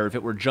be better if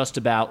it were just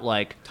about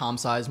like Tom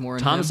Sizemore.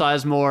 And Tom him.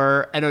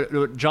 Sizemore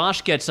and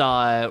Josh gets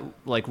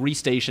like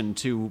restationed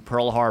to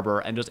Pearl Harbor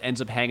and just ends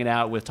up hanging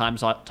out with Tom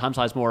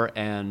Sizemore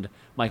and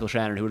Michael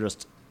Shannon, who are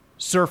just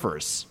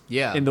surfers.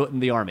 Yeah. in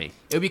the army.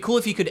 It would be cool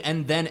if he could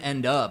then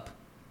end up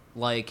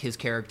like his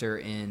character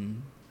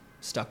in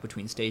Stuck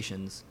Between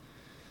Stations.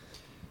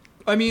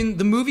 I mean,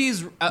 the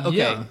movie's okay.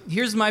 Yeah.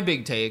 Here's my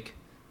big take: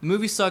 the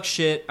movie sucks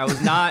shit. I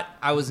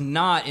was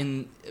not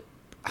in.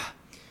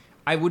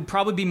 I would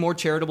probably be more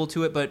charitable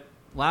to it, but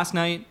last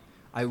night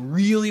I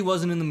really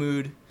wasn't in the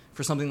mood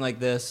for something like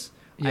this,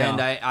 Yeah.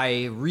 and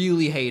I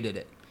really hated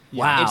it.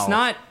 Wow. It's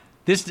not.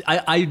 This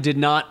I did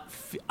not.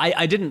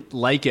 I didn't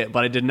like it,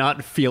 but I did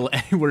not feel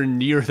anywhere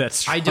near that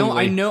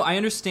strongly. I know. I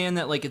understand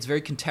that like it's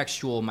very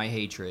contextual, my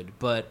hatred,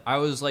 but I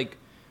was like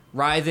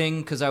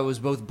writhing because I was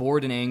both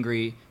bored and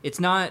angry. It's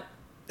not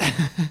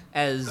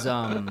as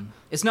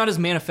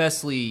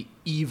manifestly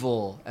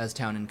evil as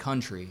Town and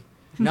Country.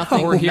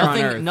 Nothing. Or Here on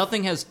Earth.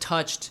 Nothing has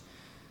touched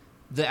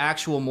the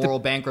actual moral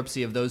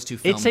bankruptcy of those two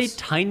films. It's a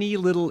tiny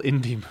little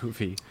indie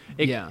movie.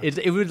 Yeah.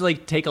 It would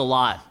like take a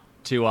lot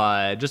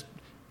to just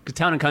 'Cause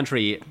Town and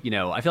Country,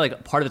 I feel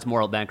like part of its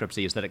moral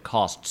bankruptcy is that it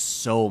costs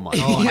so much.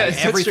 Oh, Yes,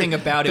 that's everything true.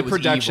 about it the was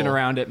production evil.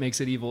 around it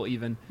makes it evil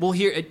even. Well,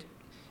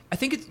 I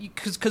think it's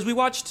because we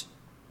watched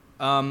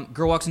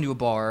Girl Walks Into a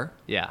Bar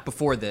Yeah.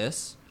 before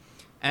this,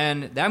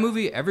 and that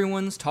movie,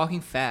 everyone's talking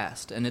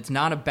fast, and it's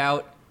not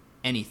about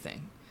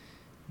anything.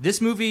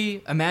 This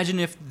movie, imagine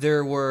if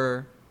there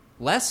were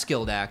less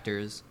skilled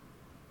actors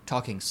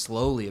talking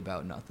slowly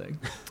about nothing.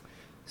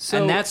 So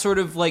And that's sort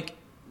of like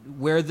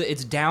where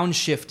it's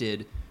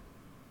downshifted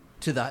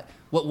to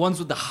what ones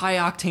with the high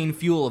octane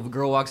fuel of A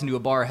Girl Walks Into a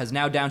Bar has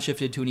now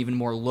downshifted to an even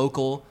more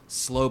local,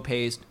 slow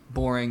paced,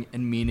 boring,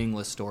 and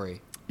meaningless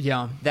story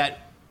yeah.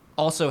 that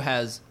also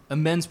has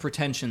immense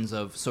pretensions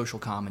of social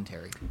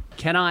commentary.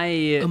 Can I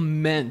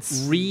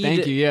Immense. Read-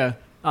 Thank you. Yeah.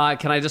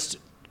 can I just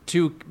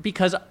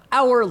because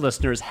our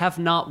listeners have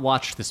not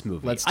watched this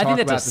movie. Let's I think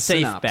talk that's about a the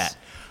safe synopsis.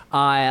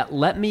 bet.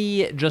 Let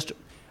me just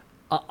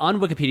on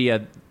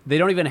Wikipedia, they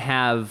don't even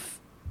have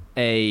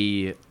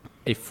a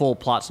full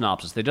plot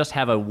synopsis. They just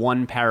have a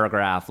one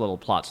paragraph little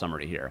plot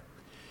summary here.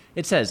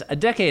 It says, a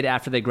decade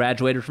after they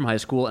graduated from high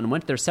school and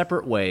went their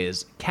separate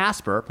ways,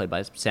 Casper, played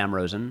by Sam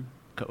Rosen,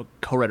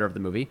 co-writer of the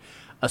movie,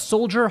 a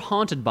soldier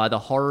haunted by the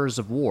horrors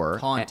of war.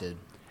 Haunted.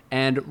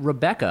 And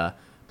Rebecca,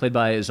 played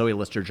by Zoe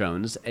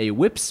Lister-Jones, a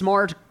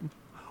whip-smart...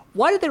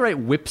 Why did they write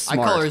whip-smart?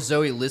 I call her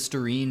Zoe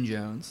Listerine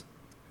Jones.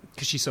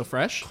 Because she's so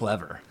fresh.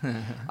 Clever.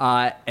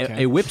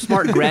 A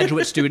whip-smart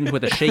graduate student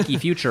with a shaky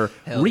future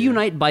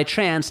reunite by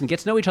chance and get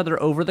to know each other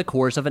over the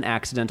course of an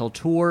accidental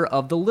tour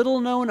of the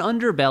little-known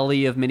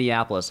underbelly of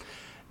Minneapolis.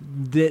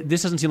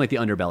 This doesn't seem like the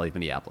underbelly of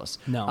Minneapolis.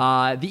 No.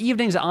 The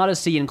evening's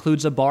odyssey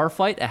includes a bar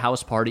fight, a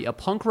house party, a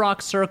punk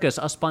rock circus,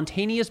 a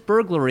spontaneous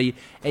burglary,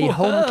 a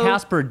home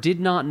Casper did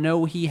not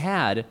know he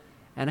had,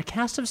 and a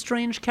cast of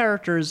strange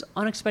characters,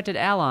 unexpected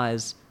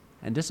allies,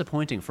 and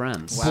disappointing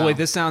friends. Wow. Boy,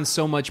 this sounds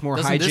so much more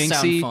Doesn't this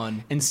sound hijinksy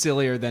fun? and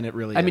sillier than it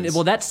really I is. mean,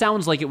 well, that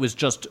sounds like it was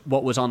just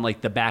what was on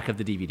like the back of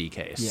the DVD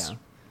case. yeah.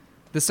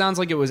 This sounds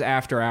like it was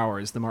After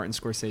Hours, the Martin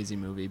Scorsese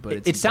movie, but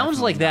it's It sounds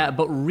definitely like that, not.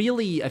 but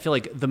really, I feel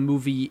like the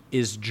movie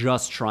is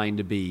just trying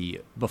to be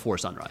Before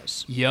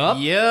Sunrise. Yep.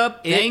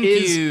 Yep, It thank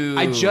is- you.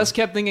 I just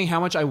kept thinking how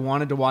much I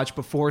wanted to watch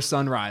Before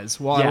Sunrise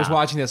while I was Yeah.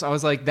 watching this. I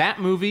was like, that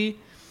movie,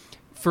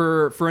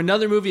 for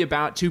another movie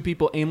about two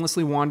people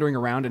aimlessly wandering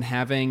around and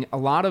having a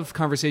lot of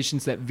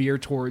conversations that veer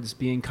towards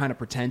being kind of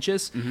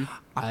pretentious,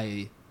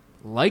 I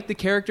like the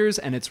characters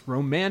and it's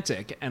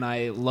romantic, and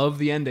I love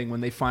the ending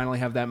when they finally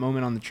have that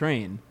moment on the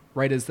train,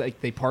 right as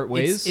they part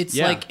ways.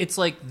 Yeah. It's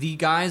like the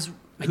guys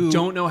I who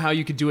don't know how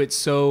you could do it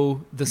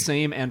so the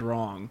same and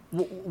wrong.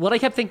 What I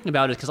kept thinking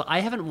about is because I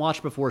haven't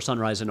watched Before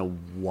Sunrise in a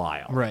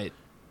while. Right.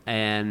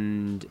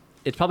 And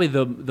it's probably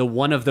the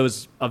one of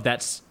those of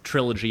that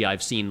trilogy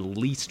I've seen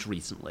least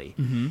recently.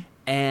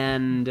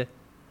 And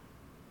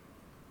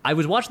I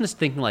was watching this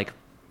thinking like,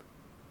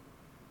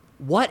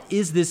 what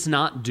is this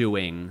not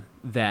doing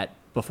that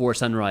Before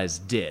Sunrise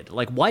did?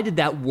 Like, why did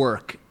that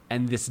work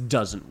and this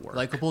doesn't work?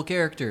 likable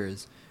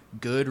characters,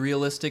 good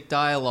realistic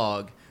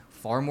dialogue,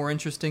 far more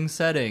interesting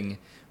setting,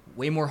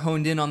 way more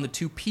honed in on the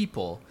two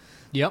people.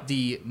 Yep.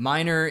 The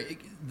minor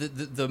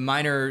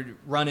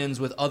run-ins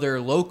with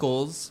other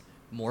locals,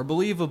 more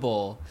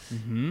believable.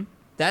 Mm-hmm.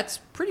 That's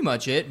pretty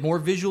much it. More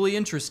visually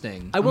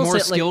interesting. I will More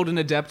say, like, skilled and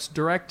adept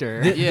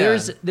director. Yeah.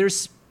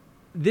 There's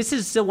this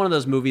is still one of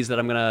those movies that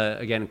I'm gonna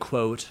again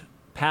quote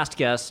past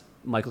guest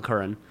Michael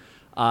Curran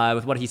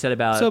with what he said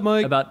What's up,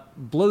 Mike? about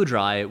Blow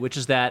Dry, which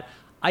is that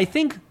I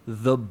think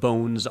the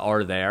bones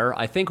are there.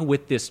 I think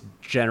with this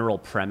general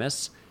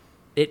premise,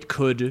 it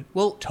could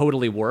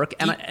totally work.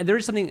 And, and there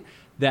is something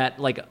that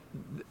like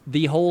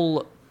the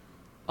whole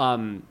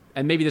and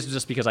maybe this is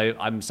just because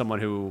I'm someone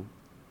who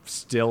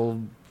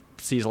still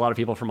sees a lot of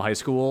people from high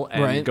school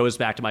and Right. goes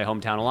back to my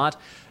hometown a lot.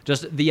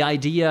 Just the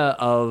idea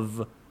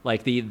of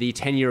like the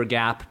 10-year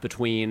gap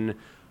between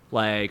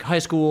like high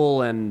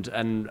school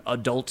and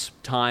adult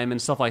time and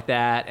stuff like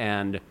that,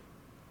 and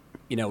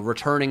you know,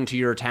 returning to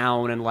your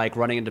town and like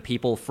running into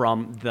people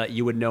from that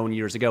you had known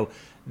years ago.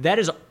 That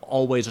is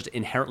always just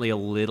inherently a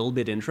little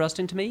bit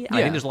interesting to me. I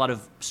Yeah. think there's a lot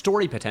of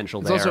story potential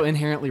It's there. also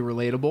inherently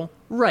relatable.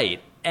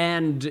 Right.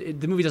 And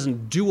the movie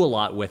doesn't do a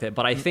lot with it,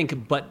 but I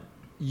think, but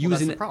using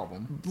that's the it-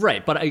 problem.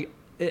 Right. But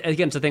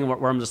again, it's a thing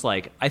where I'm just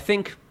like, I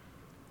think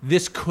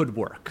this could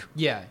work.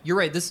 Yeah, you're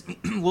right. This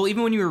well,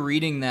 even when you were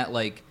reading that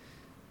like,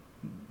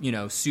 you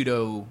know,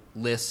 pseudo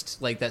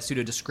list, like that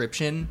pseudo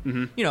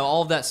description, you know,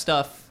 all of that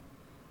stuff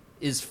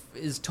is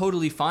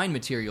totally fine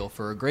material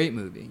for a great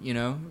movie. You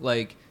know,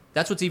 like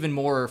that's what's even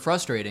more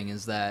frustrating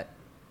is that,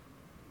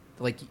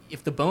 like,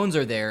 if the bones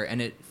are there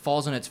and it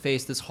falls on its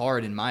face this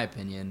hard, in my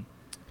opinion,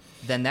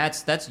 then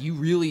that's you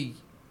really.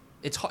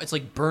 It's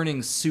like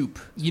burning soup.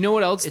 You know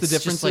what else It's the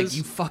difference just like is?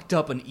 you fucked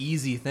up an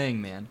easy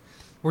thing, man.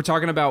 We're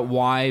talking about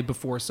why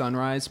Before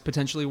Sunrise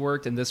potentially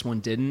worked and this one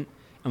didn't.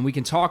 And we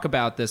can talk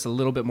about this a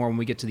little bit more when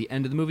we get to the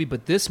end of the movie.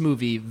 But this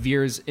movie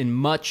veers in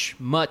much,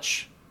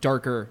 much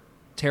darker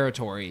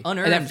territory.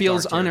 Unearned and that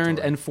feels dark unearned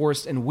territory. and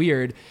forced and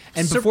weird.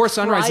 And Before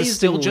Sunrise is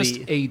still just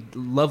Surprisingly- a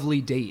lovely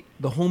date.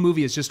 The whole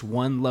movie is just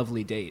one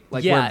lovely date.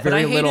 Like Yeah, where but But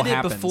very I little hated it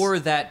happens. before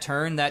that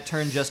turn. That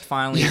turn just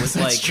finally was that's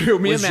like true.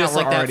 Me was and Matt just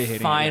were like already that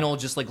hating it, final,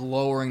 just like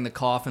lowering the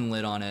coffin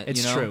lid on it.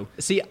 It's you know? true.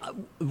 See,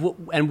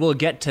 and we'll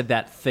get to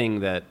that thing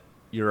that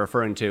you're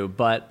referring to,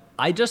 but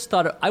I just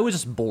thought I was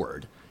just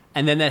bored,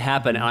 and then that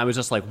happened, and I was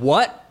just like,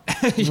 "What?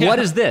 What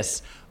is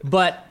this?"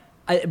 But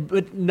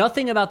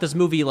nothing about this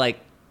movie, like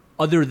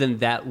other than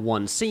that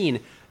one scene,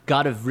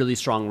 got a really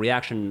strong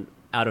reaction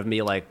out of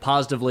me, like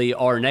positively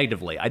or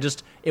negatively. I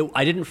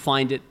didn't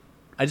find it.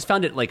 I just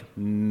found it like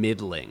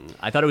middling.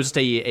 I thought it was just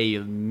a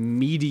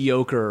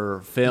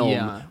mediocre film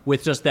Yeah.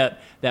 with just that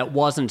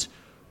wasn't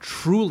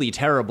truly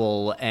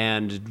terrible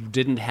and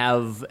didn't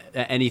have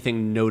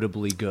anything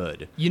notably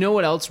good. You know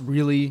what else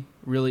really,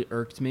 really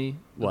irked me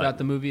What? about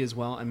the movie as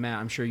well? And Matt,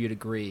 I'm sure you'd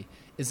agree,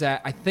 is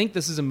that I think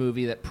this is a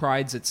movie that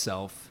prides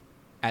itself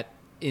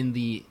in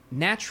the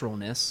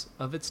naturalness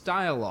of its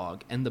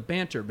dialogue and the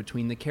banter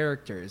between the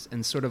characters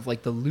and sort of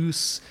like the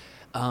loose,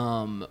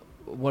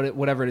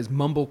 whatever it is,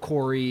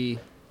 mumblecore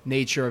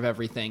nature of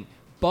everything.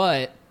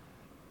 But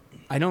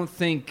I don't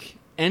think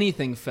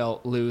anything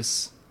felt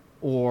loose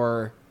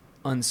or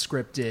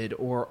unscripted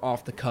or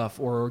off the cuff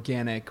or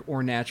organic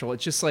or natural.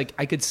 It's just like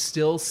I could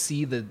still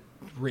see the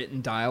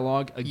written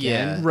dialogue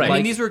again. Yeah, Right. I mean,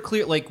 Like- these were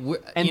clear. Like,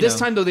 and this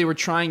time, though, they were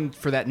trying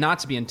for that not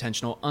to be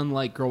intentional,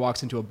 unlike Girl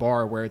Walks Into a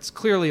Bar, where it's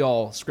clearly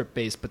all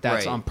script-based, but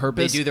that's on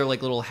purpose. They do their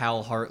like little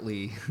Hal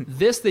Hartley.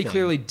 This, they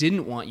clearly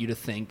didn't want you to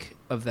think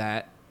of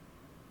that,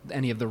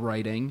 any of the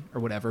writing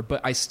or whatever,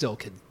 but I still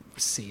could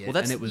see it. Well,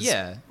 that's- and it was,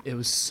 yeah. it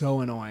was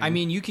so annoying. I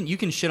mean, you can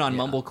shit on Yeah.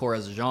 mumblecore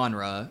as a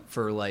genre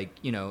for like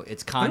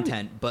its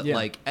content, but Yeah.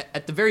 like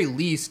at the very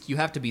least, you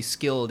have to be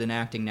skilled in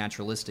acting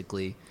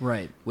naturalistically,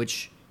 Right.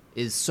 Which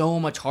is so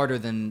much harder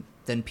than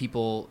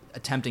people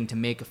attempting to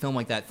make a film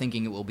like that,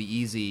 thinking it will be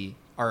easy,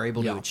 are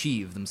able Yeah. to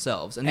achieve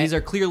themselves. And these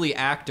are clearly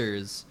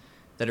actors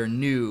that are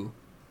new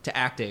to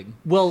acting.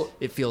 Well,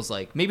 It feels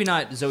like maybe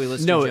not Zoe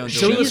Lister-Jones. No, or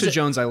Zoe she's-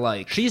 Lister-Jones I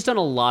like. she's done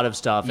a lot of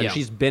stuff, and Yeah.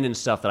 she's been in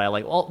stuff that I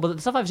like. But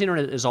the stuff I've seen her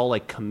in is all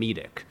like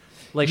comedic.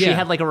 Like she Yeah.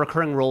 had like a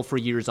recurring role for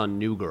years on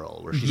New Girl,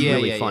 where she's Yeah,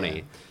 really yeah,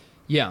 funny.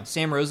 Yeah.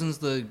 Sam Rosen's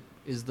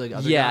is the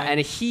other Yeah, guy. and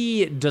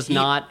he does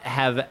not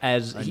have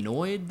as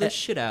Annoyed the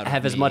shit out of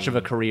have as much me. of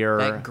a career.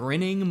 That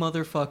grinning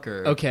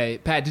motherfucker. Okay,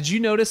 Pat, did you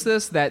notice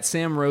this? That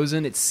Sam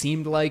Rosen, it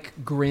seemed like,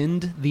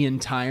 grinned the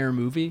entire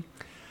movie.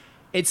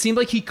 It seemed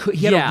like he had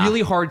Yeah. a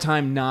really hard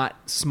time not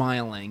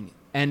smiling.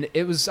 And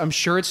it was, I'm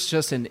sure it's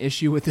just an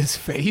issue with his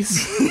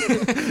face,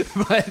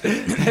 but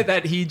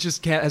that he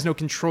just has no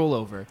control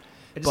over.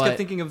 I just kept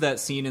thinking of that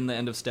scene in the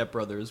end of Step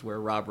Brothers where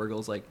Rob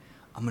Riggle's like,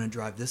 I'm going to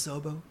drive this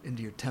elbow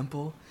into your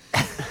temple.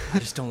 I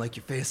just don't like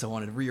your face. I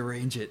want to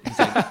rearrange it. He's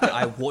like,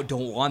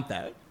 don't want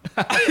that.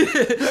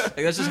 Like,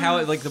 that's just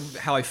how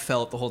how I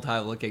felt the whole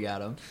time looking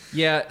at him.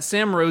 Yeah,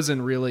 Sam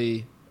Rosen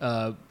really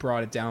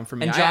brought it down for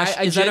me. And Josh,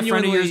 I is that a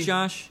friend of genuinely- yours,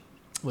 Josh?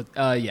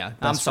 Yeah.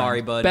 I'm best sorry,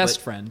 friend. bud, Best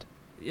but- friend.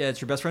 Yeah,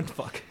 it's your best friend.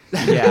 Fuck.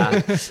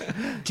 Yeah,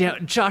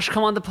 Damn, Josh,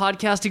 come on the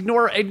podcast.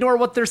 Ignore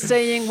what they're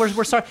saying.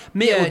 We're sorry.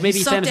 Maybe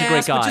Sam's a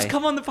great guy. Just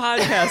come on the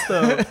podcast,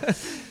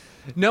 though.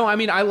 No, I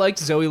mean, I liked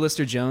Zoe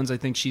Lister-Jones. I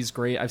think she's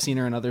great. I've seen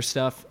her in other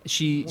stuff.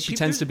 She people-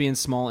 tends to be in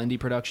small indie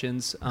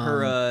productions.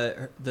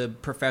 The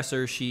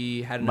professor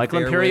she had an Michael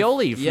affair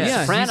Imperioli with. from Yeah,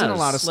 yeah, Sopranos. he's in a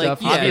lot of Like,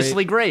 stuff. yeah,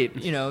 Obviously great.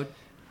 you know.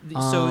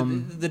 So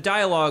the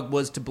dialogue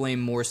was to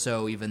blame more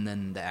so even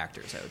than the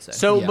actors, I would say.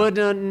 So, Yeah. but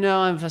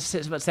no,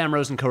 but Sam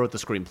Rosen co-wrote the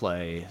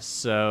screenplay,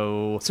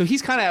 so So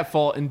he's kind of at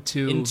fault in in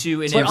but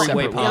every separate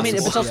way ways. possible. I mean,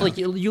 it's also Yeah. like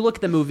you look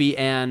at the movie,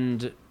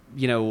 and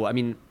I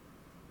mean,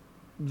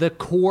 the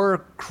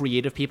core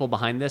creative people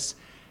behind this,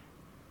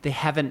 they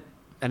haven't,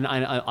 and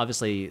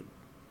obviously,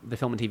 the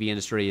film and TV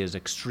industry is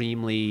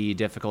extremely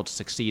difficult to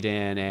succeed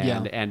in,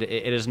 and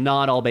it is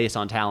not all based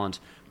on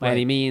talent by Right.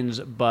 any means,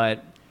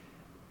 but.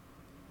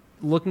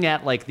 Looking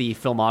at like the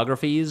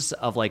filmographies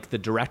of like the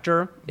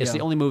director, it's Yeah.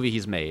 the only movie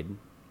he's made.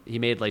 He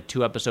made like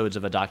 2 episodes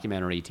of a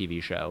documentary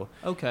TV show.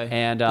 Okay.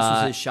 And this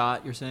was his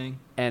shot, you're saying?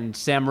 and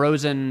Sam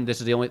Rosen,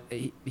 this is the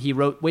only he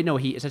wrote. Wait, no,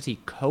 it says he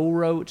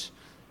co-wrote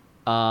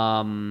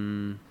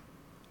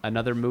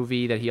another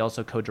movie that he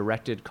also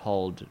co-directed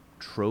called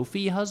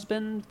Trophy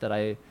Husband. That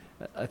I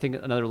think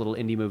another little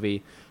indie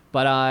movie,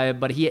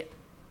 but he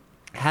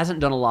hasn't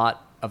done a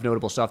lot of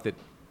notable stuff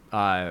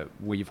that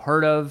we've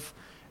heard of,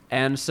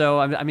 and so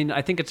I mean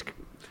I think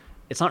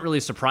it's not really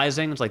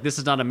surprising. It's like this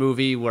is not a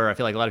movie where I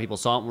feel like a lot of people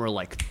saw it and were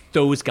like,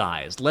 those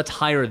guys, let's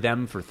hire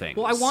them for things.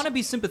 Well, I want to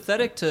be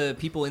sympathetic to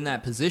people in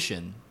that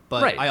position,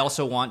 but Right. I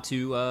also want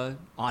to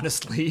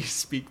honestly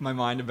speak my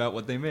mind about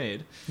what they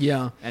made.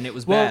 Yeah. And it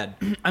was Well,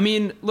 bad. I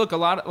mean, look, a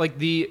lot of like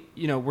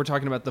we're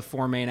talking about the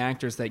 4 main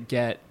actors that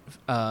get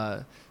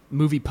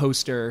movie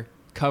poster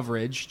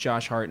coverage: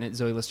 Josh Hartnett,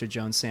 Zoe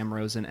Lister-Jones, Sam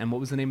Rosen, and what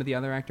was the name of the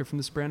other actor from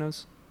The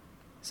Sopranos?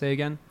 Say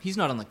again. He's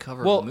not on the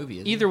cover Well, of the movie,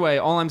 is he? either way,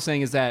 all I'm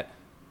saying is that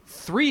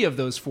 3 of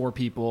those 4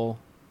 people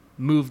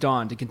moved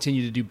on to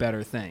continue to do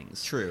better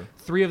things. True.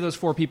 3 of those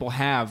 4 people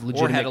have Or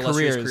legitimate had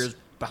illustrious careers.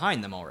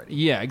 behind them already.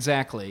 Yeah,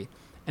 exactly.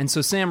 And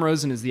so Sam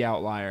Rosen is the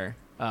outlier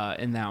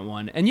in that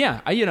one. And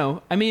yeah, maybe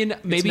he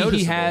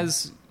noticeable.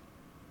 has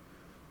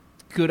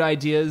good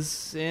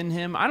ideas in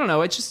him. I don't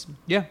know. It's just,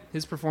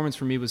 his performance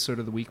for me was sort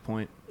of the weak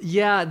point.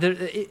 Yeah,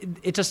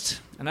 it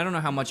just... And I don't know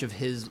how much of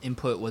his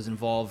input was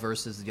involved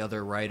versus the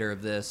other writer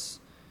of this.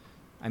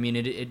 I mean,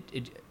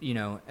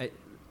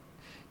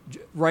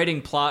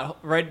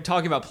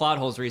 talking about plot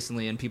holes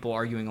recently, and people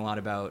arguing a lot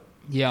about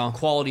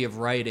quality of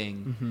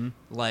writing.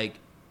 Like,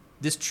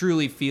 this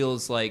truly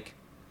feels like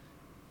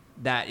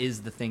that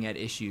is the thing at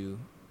issue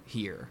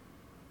here.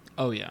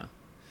 Oh, yeah.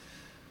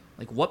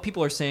 Like, what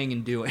people are saying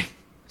and doing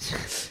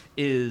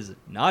is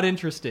not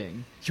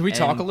interesting. Can we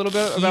talk a little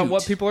bit about cute.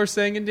 what people are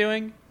saying and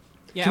doing?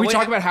 Yeah, Can we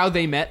talk about how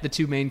they met the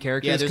two main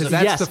characters? there's Because a-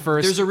 that's yes, the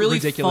first There's a really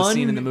ridiculous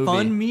scene in the movie.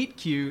 fun meet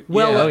cute.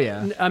 Well,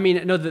 Yeah. I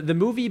mean, no, the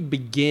movie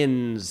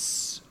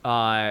begins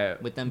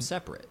With them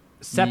separate.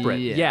 separate.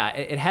 Yeah. Yeah,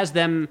 it has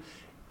them,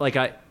 like,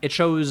 it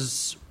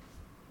shows...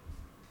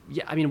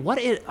 Yeah, I mean, Why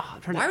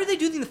are they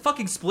doing the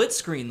fucking split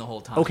screen the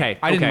whole time? Okay,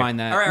 I didn't okay. mind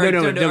that. All right,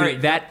 No, all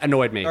right. that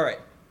annoyed me. All right.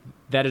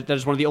 That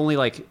is one of the only,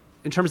 like,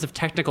 in terms of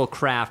technical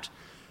craft,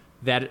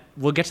 that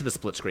we'll get to the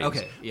split screens.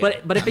 Okay, yeah.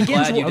 But it I'm begins.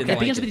 glad you didn't It like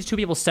begins it. with these two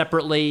people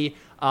separately.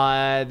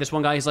 This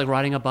one guy, he's like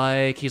riding a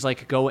bike. He's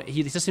like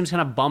He just seems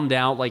kind of bummed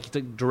out, like he's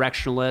like,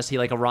 directionless. He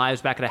like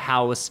arrives back at a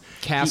house.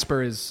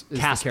 Casper is the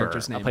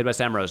character's name. Played by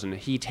Sam Rosen.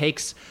 He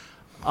takes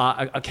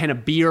a can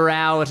of beer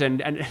out,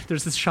 and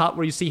there's this shot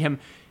where you see him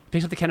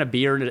picks up the can of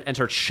beer and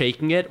starts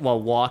shaking it while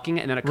walking,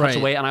 and then it cuts Right.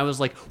 away, and I was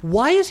like,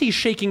 why is he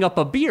shaking up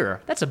a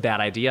beer? That's a bad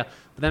idea.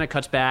 But then it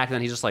cuts back, and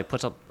then he just like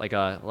puts up like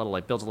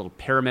builds a little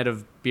pyramid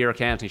of beer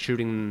cans, and he's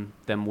shooting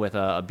them with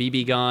a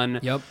BB gun.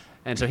 Yep.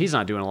 And so he's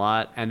not doing a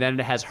lot. And then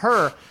it has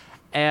her,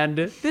 and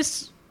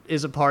this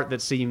is a part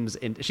that seems...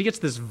 she gets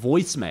this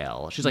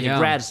voicemail. She's like a Yeah.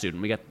 grad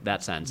student. We get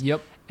that sense. Yep.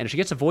 And she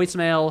gets a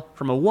voicemail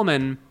from a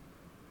woman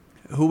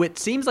who it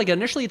seems like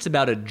initially it's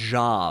about a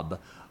job,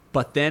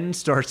 but then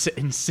starts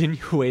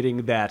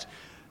insinuating that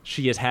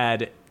she has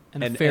had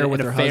An affair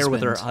with her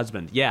husband.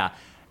 husband. Yeah.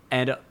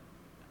 And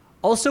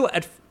also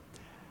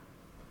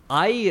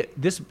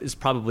this is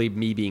probably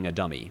me being a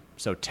dummy,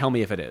 so tell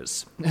me if it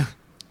is.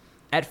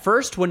 At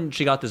first, when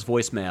she got this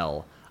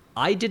voicemail,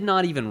 I did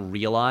not even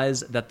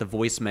realize that the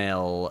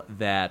voicemail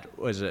that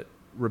was it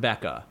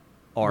Rebecca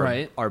or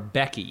Right.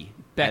 Becky,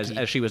 Becky.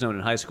 As she was known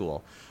in high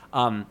school,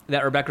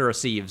 that Rebecca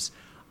receives,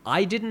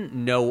 I didn't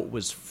know it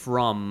was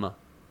from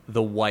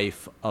the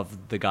wife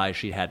of the guy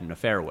she had an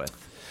affair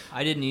with.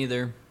 I didn't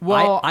either.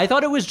 Well, I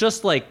thought it was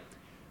just like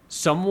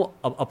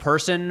a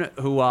person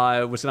who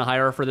was going to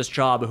hire her for this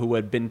job who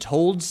had been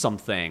told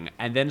something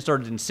and then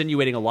started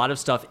insinuating a lot of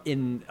stuff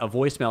in a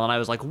voicemail, and I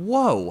was like,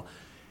 whoa,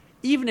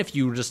 even if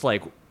you just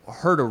like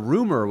heard a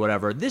rumor or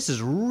whatever, this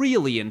is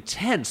really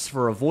intense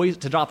for a voice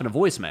to drop in a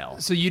voicemail.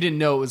 so you didn't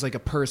know it was like a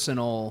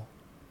personal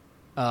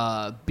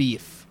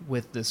beef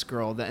with this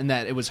girl, and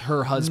that it was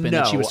her husband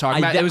that she No, was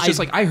talking about. It was just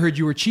I- like, I heard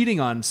you were cheating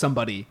on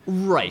somebody.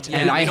 Right.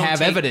 And I we don't have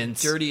take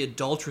evidence. Dirty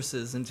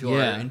adulteresses into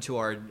Yeah.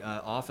 our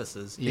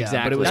offices. Yeah,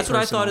 Exactly. but it was That's what I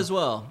thought personal. as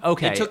well.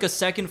 Okay. It took a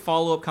second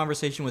follow-up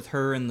conversation with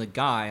her and the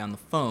guy on the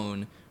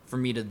phone for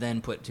me to then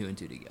put two and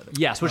two together.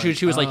 Yes, where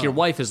she was like, your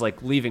wife is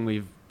like leaving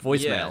me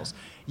voicemails.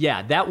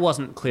 Yeah, that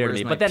wasn't clear Where's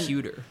to me. my But then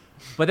pewter?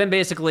 But then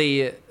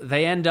basically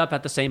they end up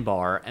at the same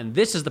bar, and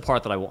this is the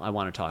part that I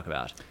want to talk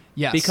about.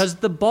 Yes. Because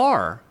the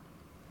bar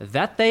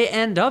that they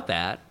end up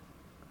at,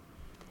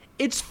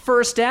 it's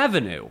First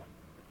Avenue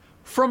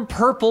from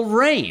Purple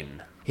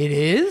Rain. It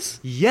is?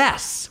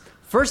 Yes.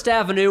 First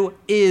Avenue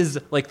is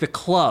like the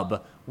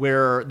club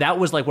where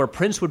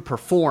Prince would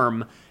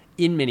perform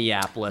in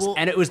Minneapolis, Well-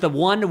 and it was the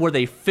one where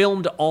they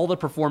filmed all the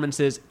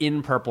performances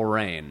in Purple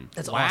Rain.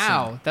 That's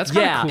Wow. awesome. That's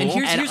kind of Yeah, cool. And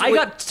here's I what-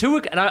 got to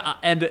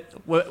and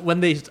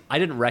when I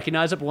didn't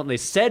recognize it, but when they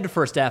said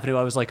First Avenue,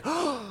 I was like,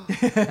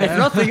 if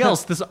nothing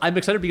else, I'm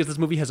excited because this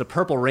movie has a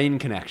Purple Rain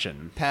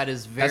connection. Pat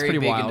is very pretty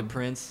big wild. into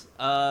Prince.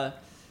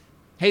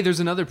 Hey,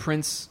 there's another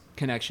Prince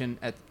connection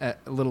at a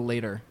little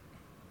later,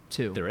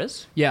 too. There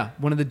is. Yeah,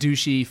 one of the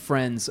douchey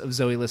friends of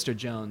Zoe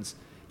Lister-Jones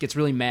gets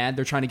really mad.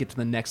 They're trying to get to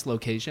the next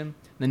location.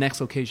 The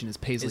next location is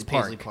Paisley Is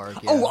Park. Paisley Park.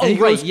 Yeah. Oh, And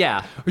he right, goes,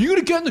 yeah. Are you going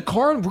to get in the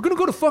car? We're going to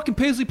go to fucking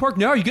Paisley Park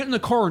now. Are you getting in the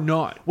car or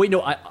not? Wait,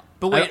 no,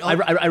 But wait,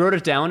 I wrote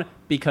it down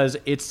because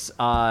it's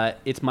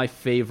my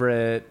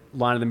favorite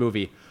line of the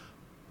movie.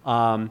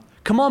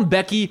 Come on,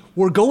 Becky,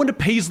 we're going to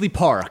Paisley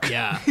Park.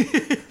 Yeah.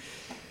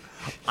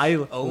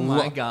 Oh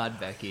my God,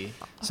 Becky.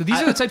 So these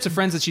are the types of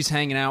friends that she's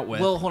hanging out with.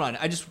 Well, hold on.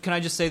 Can I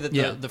just say that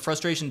Yeah. the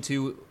frustration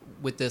too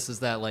with this is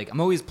that like I'm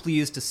always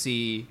pleased to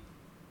see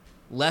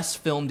less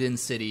filmed in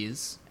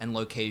cities and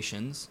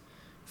locations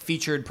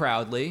featured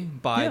proudly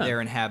by Yeah.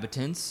 their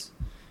inhabitants.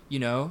 You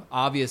know,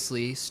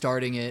 obviously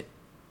starting it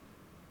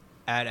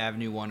at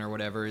Avenue 1 or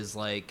whatever is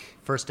like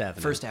First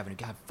Avenue. First Avenue.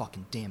 God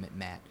fucking damn it,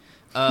 Matt.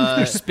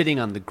 They're spitting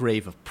on the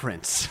grave of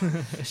Prince.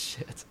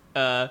 Shit.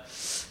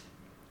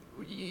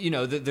 You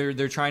know,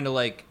 they're trying to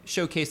like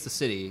showcase the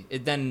city.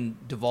 It then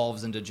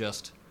devolves into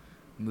just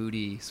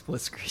moody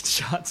split screen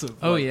shots of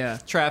Oh, yeah.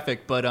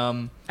 traffic. But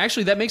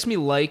Actually, that makes me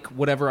like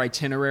whatever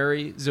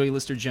itinerary Zoe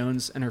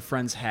Lister-Jones and her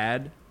friends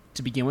had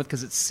to begin with,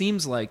 because it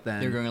seems like then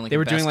They're going like they a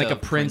were doing best like a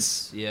of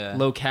Prince yeah.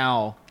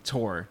 locale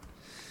tour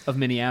of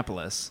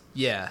Minneapolis.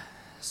 yeah.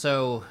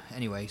 So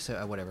anyway,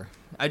 whatever.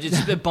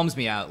 It bums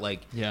me out.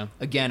 Like Yeah.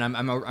 again,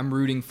 I'm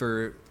rooting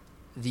for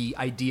the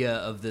idea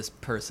of this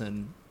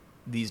person,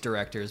 these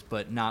directors,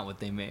 but not what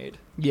they made.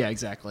 Yeah,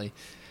 exactly.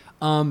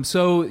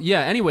 So yeah.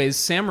 Anyways,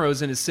 Sam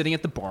Rosen is sitting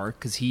at the bar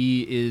because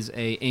he is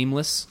a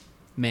aimless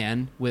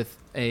man with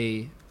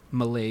a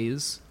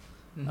malaise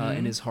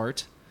in his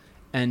heart,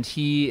 and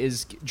he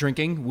is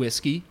drinking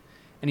whiskey,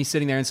 and he's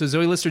sitting there. And so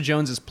Zoe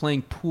Lister-Jones is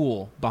playing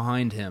pool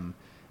behind him,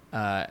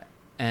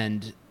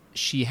 and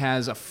she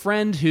has a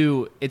friend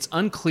who it's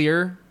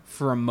unclear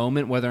for a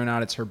moment whether or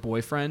not it's her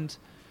boyfriend.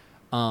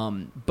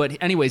 But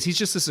anyways, he's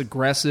just this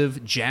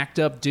aggressive, jacked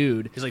up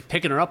dude. He's like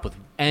picking her up with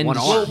And one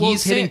arm.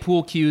 he's hitting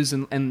pool cues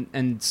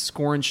and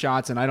scoring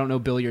shots, and I don't know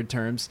billiard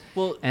terms.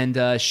 Well-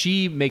 and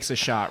she makes a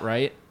shot,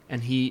 right?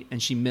 And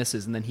she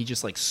misses, and then he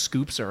just like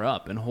scoops her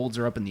up and holds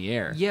her up in the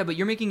air. Yeah, but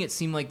you're making it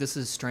seem like this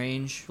is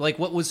strange. Like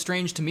what was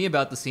strange to me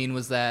about the scene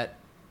was that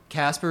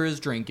Casper is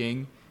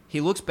drinking. He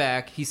looks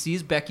back. He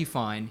sees Becky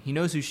Fine. He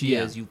knows who she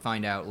Yeah. is. You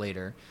find out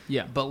later.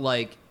 Yeah. But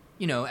like,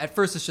 at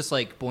first it's just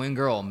like boy and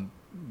girl,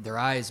 their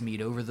eyes meet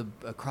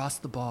across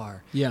the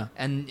bar. Yeah.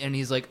 And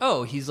he's like,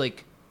 oh, he's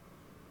like,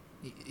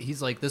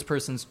 this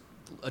person's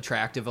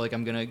attractive. Like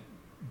I'm gonna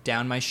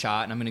down my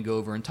shot and I'm gonna go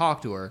over and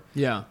talk to her.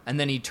 Yeah. And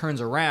then he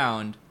turns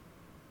around,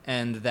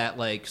 and that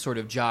like sort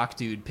of jock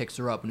dude picks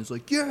her up and is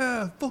like,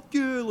 yeah, fuck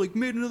yeah, like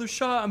made another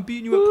shot. I'm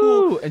beating you at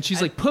Woo! pool. And she's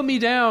like, put me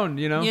down,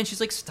 Yeah, and she's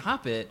like,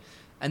 stop it.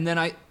 And then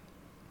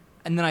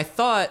I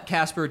thought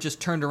Casper just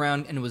turned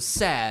around and was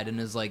sad and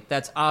is like,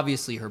 that's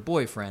obviously her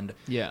boyfriend.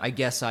 Yeah. I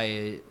guess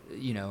I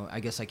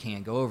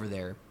can't go over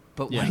there.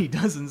 But Yeah. what he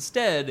does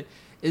instead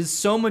is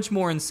so much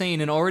more insane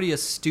and already a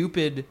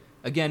stupid,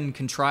 again,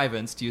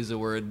 contrivance, to use a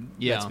word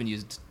Yeah. that's been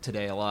used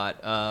today a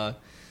lot.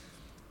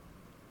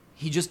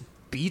 He just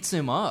beats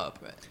him up.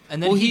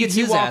 And then well, he he gets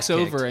his walks ass kicked.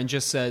 over and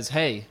just says,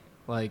 hey,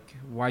 like,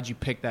 why'd you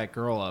pick that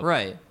girl up?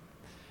 Right.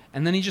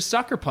 And then he just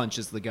sucker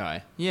punches the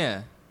guy.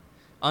 Yeah.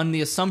 On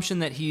the assumption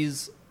that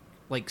he's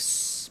like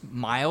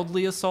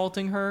mildly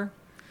assaulting her.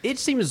 It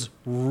seems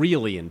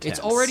really intense.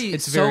 It's already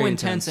It's so very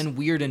intense intense. and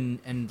weird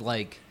and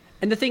like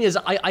And the thing is,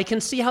 I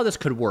can see how this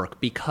could work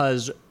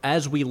because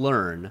as we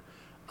learn,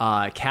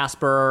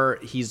 Casper,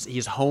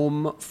 he's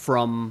home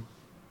from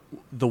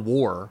the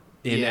war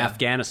in Yeah.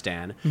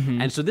 Afghanistan.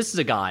 And so this is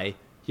a guy,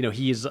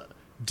 he's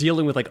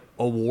dealing with like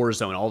a war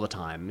zone all the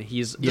time.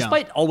 He's, Yeah.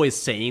 despite always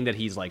saying that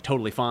he's like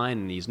totally fine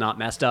and he's not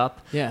messed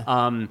up. Yeah.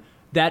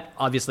 That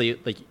obviously,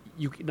 like,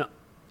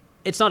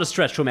 it's not a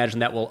stretch to imagine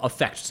that will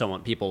affect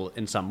people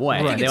in some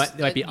way. Right.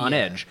 They might be on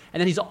edge. And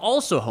then he's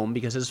also home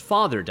because his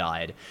father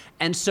died.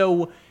 And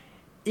so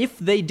if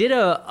they did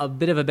a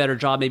bit of a better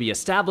job maybe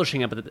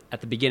establishing it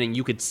at the beginning,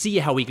 you could see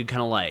how he could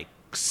kind of like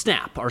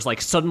snap or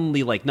like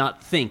suddenly like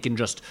not think and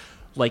just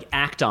like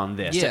act on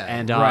this Yeah,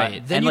 and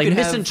right. Then and you like could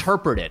have,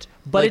 misinterpret it.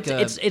 But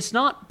like, it's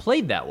not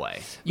played that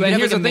way. you But can have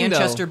here's like a the thing, though.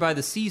 Manchester by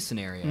the Sea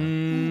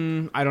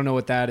scenario. I don't know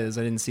what that is.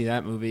 I didn't see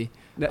that movie.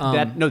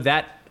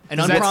 An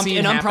Does that scene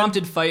An happen?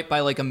 unprompted fight by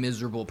like a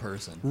miserable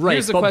person. Right,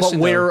 Here's the but question,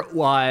 where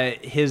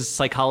his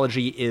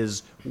psychology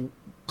is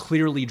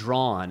clearly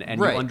drawn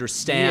and Right, you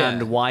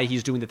understand yeah. why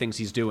he's doing the things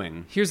he's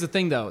doing. Here's the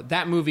thing, though.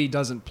 That movie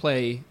doesn't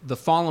play the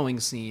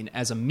following scene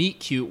as a meet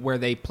cute where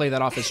they play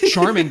that off as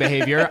charming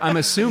behavior. I'm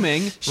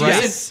assuming. She's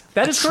Yes,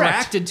 that is correct.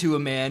 attracted to a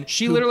man.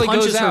 She who literally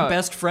punches goes her out.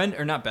 best friend,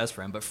 or not best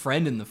friend, but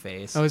friend in the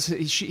face. Oh,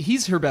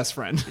 he's her best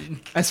friend,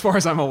 as far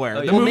as I'm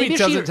aware. The Well, movie maybe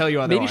doesn't she, tell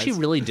you otherwise. Maybe she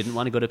really didn't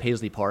want to go to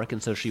Paisley Park,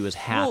 and so she was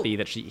happy Well,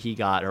 that he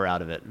got her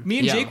out of it. Me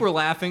and Yeah. Jake were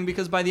laughing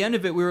because by the end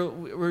of it, we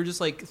were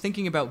just like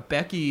thinking about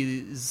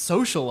Becky's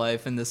social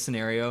life in this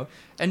scenario,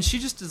 and she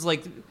just is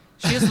like,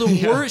 she has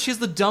the worst, she has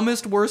the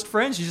dumbest, worst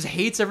friend. She just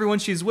hates everyone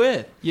she's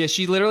with. Yeah,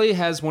 she literally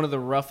has one of the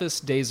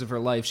roughest days of her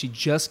life. She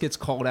just gets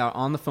called out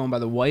on the phone by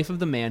the wife of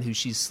the man who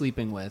she's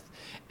sleeping with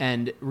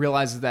and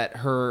realizes that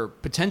her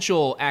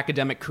potential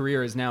academic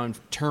career is now in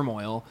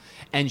turmoil.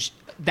 And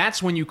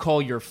that's when you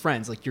call your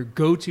friends, like your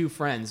go-to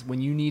friends,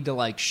 when you need to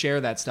like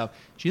share that stuff.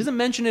 She doesn't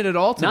mention it at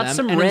all to Not them.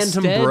 some and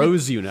random instead-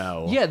 bros you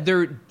know. Yeah,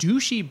 they're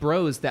douchey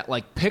bros that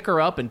like pick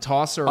her up and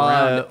toss her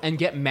around and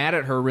get mad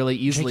at her really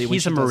easily. when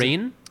He's she a doesn't-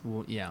 Marine?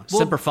 Well, yeah.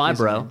 Semper Fi, He's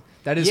a bro. Marine.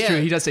 That is Yeah.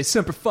 true. He does say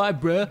Semper Fi,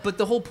 bro. But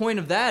the whole point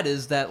of that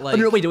is that like,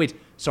 Oh, no, wait.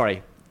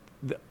 Sorry.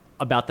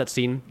 About that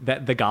scene,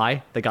 that the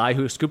guy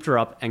who scooped her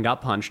up and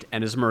got punched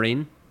and is a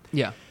Marine,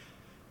 Yeah.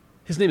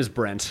 his name is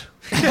Brent.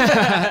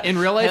 In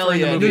real life Hell or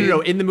in the yeah, movie? No.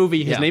 In the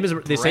movie, his Yeah. name is.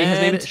 They say his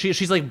name. Brent.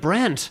 She's like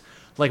Brent,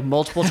 like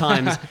multiple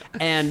times.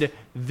 And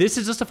this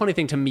is just a funny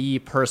thing to me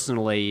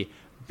personally,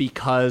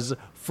 because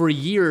for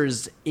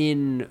years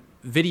in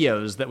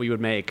videos that we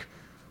would make,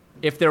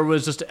 if there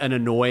was just an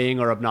annoying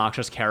or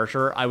obnoxious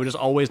character, I would just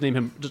always name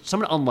him just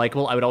someone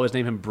unlikable. I would always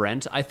name him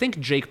Brent. I think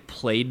Jake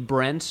played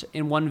Brent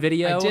in one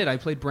video. I did. I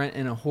played Brent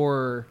in a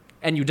horror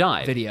and you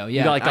died. Video, You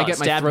yeah. got, like, I get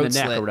my stabbed in the throat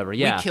neck slit. or whatever.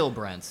 Yeah. We kill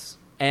Brents.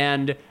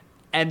 And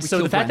so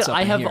kill the fact Brents that up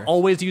I in have here.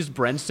 always used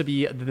Brents to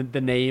be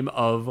the name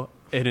of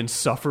an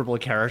insufferable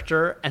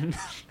character, and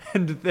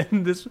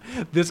then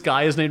this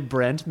guy is named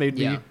Brent made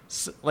me Yeah.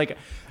 like,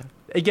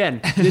 again,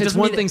 it It's doesn't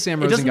one mean, thing Sam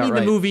it doesn't Rosen got mean right.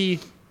 the movie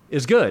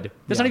is good.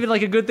 It's not Yeah. even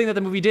like a good thing that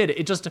the movie did.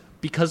 It just,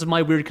 because of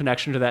my weird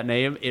connection to that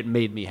name, it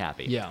made me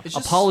happy. Yeah. It's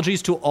just-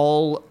 Apologies to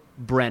all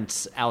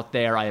Brents out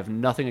there. I have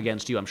nothing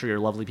against you. I'm sure you're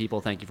lovely people.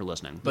 Thank you for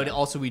listening. But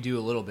also we do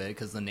a little bit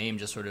because the name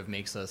just sort of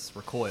makes us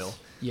recoil.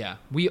 Yeah,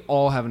 we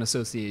all have an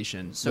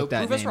association So with that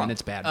prove us name, wrong. and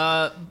it's bad.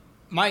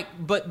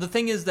 But the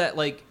thing is that,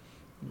 like,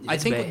 I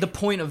It's think vague. the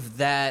point of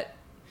that,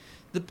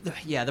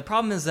 the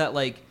problem is that,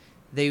 like,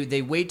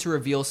 they wait to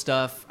reveal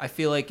stuff. I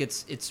feel like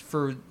it's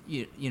for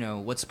you know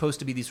what's supposed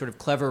to be these sort of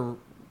clever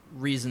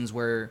reasons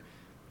where,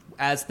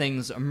 as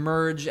things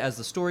emerge, as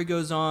the story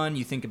goes on,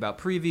 you think about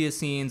previous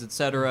scenes,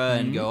 etc.,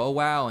 and go, oh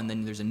wow, and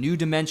then there's a new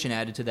dimension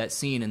added to that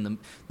scene, and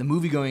the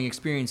movie going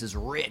experience is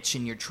rich,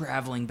 and you're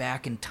traveling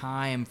back in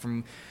time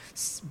from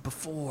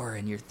before,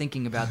 and you're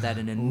thinking about that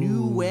in a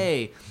new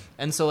way.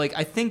 And so, like,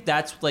 I think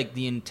that's like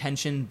the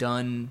intention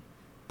done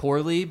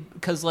poorly,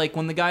 because, like,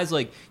 when the guy's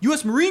like,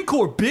 U.S. Marine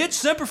Corps, bitch,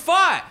 Semper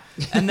Fi,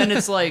 and then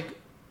it's like,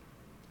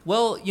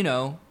 well, you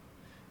know,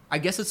 I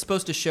guess it's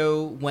supposed to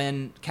show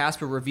when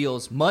Casper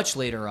reveals much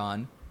later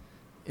on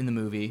in the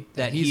movie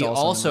that he's he also in the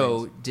also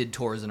Marines. did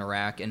tours in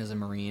Iraq and is a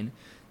Marine,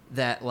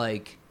 that,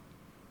 like,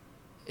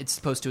 it's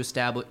supposed to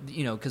establish,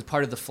 you know, because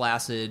part of the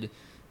flaccid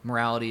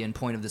morality and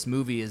point of this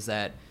movie is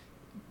that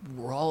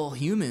we're all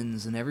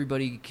humans and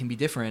everybody can be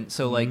different.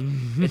 So, like,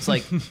 it's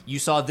like you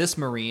saw this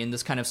Marine,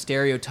 this kind of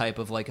stereotype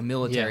of, like, a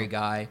military Yeah.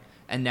 guy,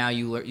 and now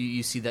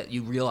you see that,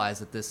 you realize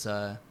that this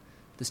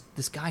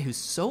guy who's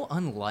so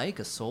unlike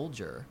a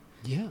soldier,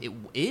 Yeah. it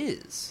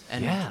is,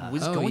 and Yeah.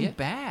 was Oh, going yeah.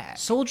 bad.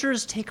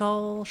 Soldiers take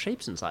all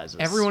shapes and sizes.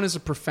 Everyone is a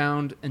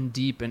profound and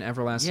deep and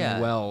everlasting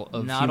well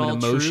of not human all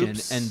emotion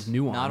troops, and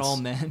nuance. Not all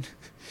men.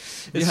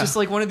 It's Yeah. just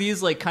like one of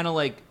these, like, kind of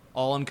like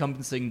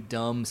all-encompassing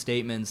dumb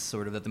statements,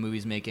 sort of, that the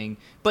movie's making.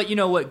 But you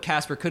know what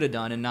Casper could have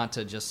done, and not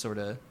to just sort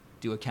of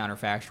do a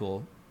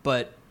counterfactual,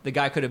 but the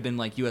guy could have been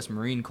like U.S.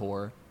 Marine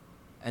Corps,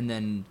 and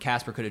then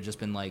Casper could have just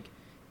been like,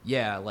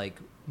 yeah, like,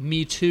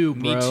 Me too,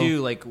 bro. me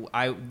too, like,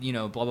 I, you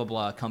know, blah blah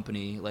blah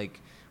company,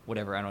 like,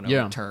 whatever, I don't know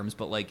Yeah. terms,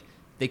 but, like,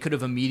 they could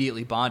have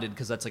immediately bonded,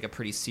 because that's, like, a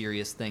pretty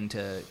serious thing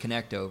to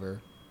connect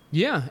over.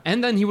 Yeah,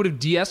 and then he would have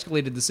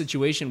de-escalated the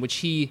situation, which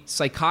he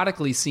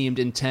psychotically seemed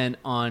intent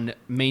on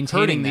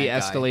maintaining Hurting the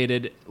that guy.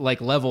 escalated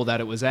like level that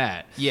it was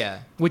at.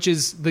 Yeah. Which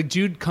is the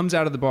dude comes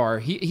out of the bar.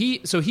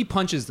 So he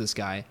punches this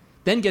guy,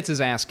 then gets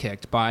his ass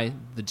kicked by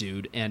the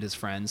dude and his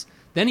friends.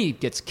 Then he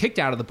gets kicked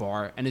out of the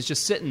bar and is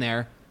just sitting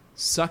there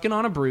sucking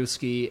on a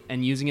brewski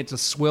and using it to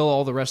swill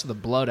all the rest of the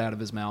blood out of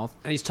his mouth.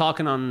 And he's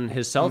talking on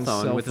his cell On his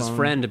phone cell with his phone.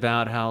 friend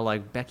about how,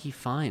 like, Becky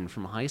Fine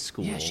from high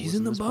school. Yeah, she's was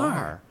in the this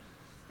bar.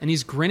 And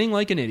he's grinning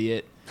like an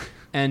idiot.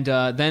 And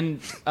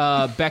then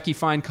Becky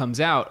Fine comes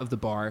out of the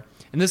bar.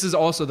 And this is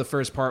also the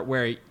first part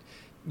where,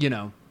 you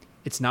know,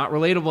 it's not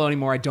relatable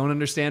anymore. I don't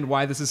understand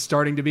why this is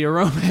starting to be a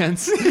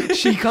romance.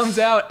 She comes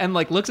out and,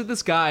 like, looks at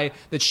this guy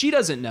that she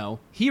doesn't know.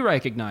 He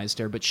recognized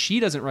her, but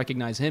she doesn't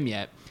recognize him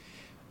yet.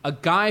 A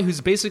guy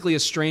who's basically a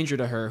stranger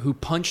to her, who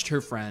punched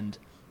her friend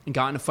and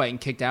got in a fight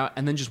and kicked out,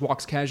 and then just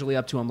walks casually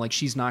up to him like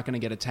she's not going to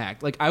get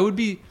attacked. Like, I would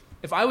be,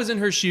 if I was in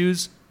her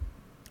shoes,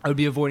 I would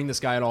be avoiding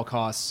this guy at all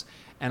costs,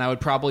 and I would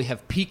probably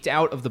have peeked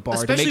out of the bar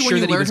Especially to make when sure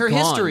you that he learn was her gone.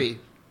 history.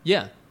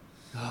 Yeah.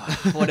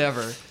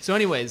 Whatever. So,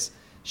 anyways,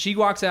 she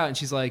walks out and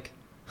she's like,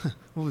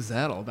 "What was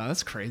that all about?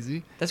 That's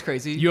crazy. That's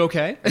crazy. You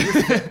okay?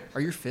 Are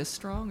your fists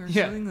strong or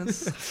Yeah. something?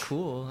 That's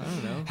cool. I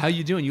don't know. How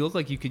you doing? You look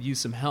like you could use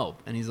some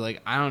help." And he's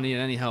like, "I don't need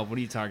any help. What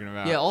are you talking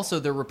about?" Yeah, also,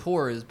 their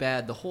rapport is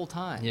bad the whole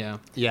time. Yeah.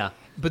 Yeah.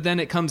 But then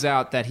it comes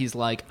out that he's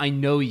like, "I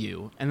know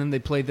you," and then they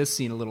play this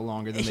scene a little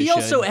longer than they He should.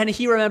 also, and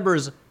he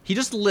remembers, he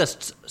just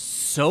lists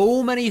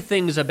so many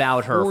things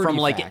about her 40 from,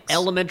 like, facts.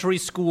 elementary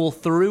school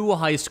through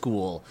high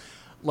school,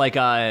 like,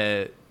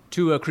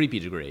 to a creepy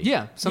degree.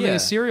 Yeah, something Yeah. a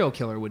serial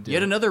killer would do.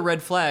 Yet another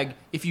red flag.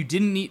 If you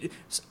didn't need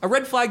a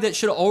red flag that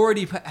should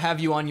already have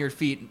you on your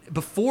feet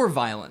before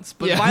violence,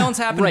 but Yeah. violence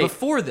happened Right.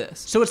 before this.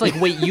 So it's like,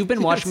 wait, you've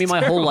been watching me my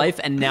whole terrible. life,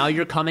 and now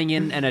you're coming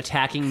in and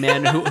attacking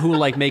men who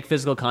like, make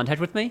physical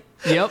contact with me?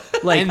 Yep.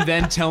 Like- and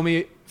then tell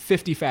me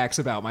 50 facts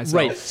about myself.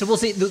 Right. So we'll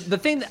see. The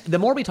thing, the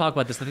more we talk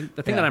about this, the thing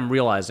Yeah. that I'm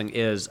realizing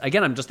is,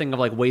 again, I'm just thinking of,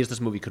 like, ways this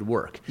movie could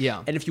work.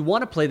 Yeah. And if you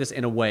want to play this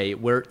in a way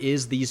where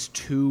is these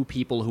two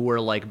people who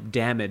are, like,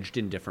 damaged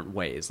in different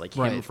ways, like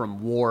him Right.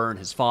 from war and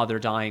his father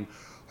dying,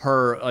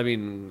 her, I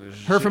mean,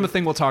 Her from a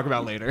thing we'll talk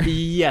about later.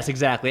 yes,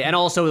 exactly, and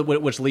also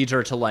which leads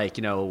her to, like,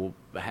 you know,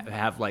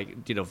 have,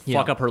 like, you know, fuck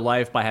Yeah. up her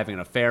life by having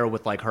an affair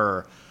with, like,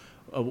 her.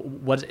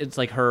 What it's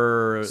like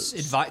her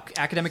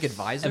Academic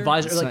advisor.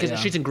 advisor, like, 'cause yeah.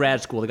 she's in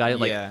grad school. The guy,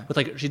 like, Yeah. with,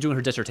 like, she's doing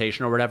her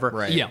dissertation or whatever.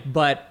 Right. Yeah.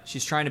 But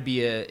She's trying to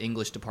be a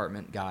English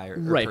department guy. Or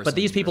right, but person.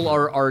 these people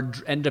are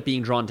end up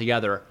being drawn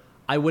together.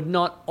 I would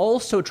not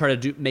also try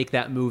to make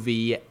that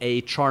movie a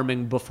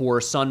charming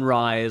before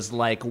sunrise,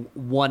 like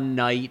one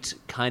night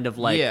kind of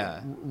like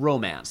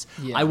romance.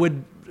 Yeah. I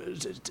would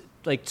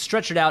like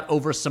stretch it out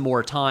over some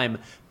more time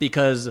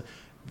because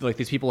like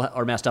these people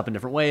are messed up in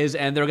different ways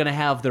and they're going to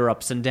have their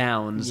ups and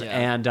downs.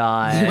 Yeah. And We're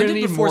When gonna did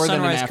need Before more than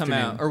an Sunrise come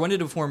afternoon. out? Or when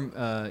did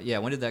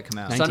when did that come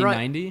out?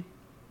 1990?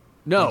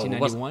 no, it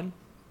wasn't. 1991?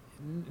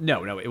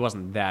 No, it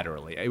wasn't that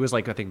early. It was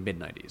like I think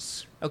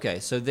mid-90s. Okay,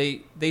 so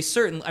they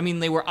certainly. I mean,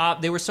 they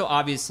were so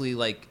obviously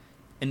like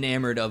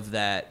enamored of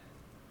that.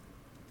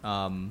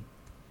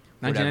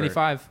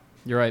 1995.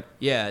 You're right.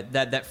 Yeah,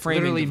 that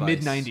framing Literally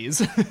device.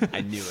 mid-90s. I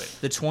knew it.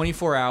 The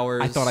 24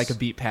 hours. I thought I could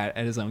beat Pat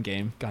at his own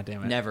game. God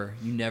damn it. Never.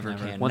 You never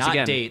can. Once Not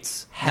again,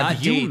 dates. Have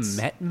Not you dates.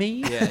 met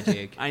me? Yeah,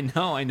 Jake. I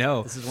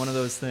know. This is one of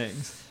those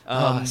things.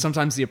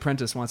 Sometimes the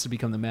apprentice wants to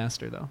become the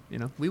master, though. You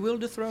know. We will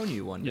dethrone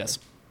you one day. Yes.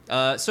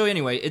 So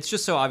anyway, it's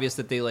just so obvious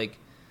that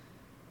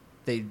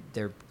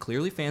they're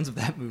clearly fans of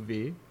that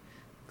movie,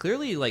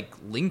 clearly like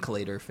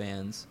Linklater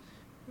fans.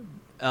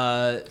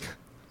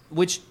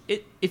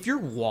 If you're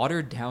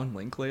watered down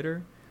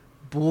Linklater,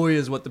 boy,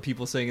 is what the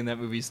people saying in that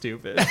movie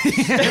stupid.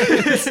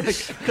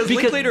 Because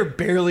Linklater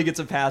barely gets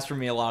a pass from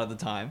me a lot of the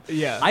time.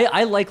 Yeah.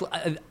 I like.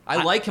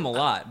 I like him a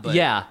lot, but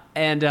Yeah,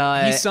 and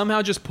he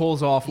somehow just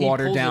pulls off He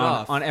Watered pulls it Down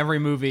off. on every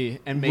movie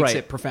and makes right.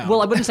 it profound.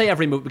 Well, I wouldn't say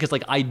every movie because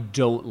like I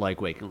don't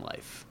like Waking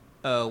Life.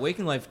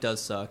 Waking Life does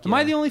suck. Am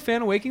I the only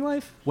fan of Waking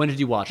Life When did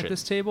you watch at it?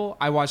 this table?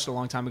 I watched it a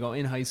long time ago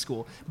in high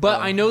school,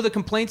 but I know the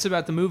complaints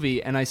about the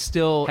movie, and I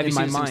still Have in you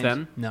my seen it mind. since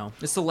then? No.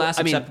 It's the last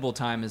I mean- acceptable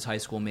time as high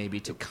school,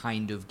 maybe, to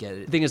kind of get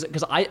it. The thing is,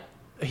 because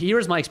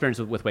here's my experience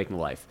with Waking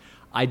Life.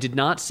 I did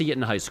not see it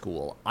in high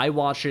school. I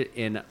watched it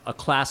in a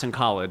class in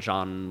college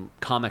on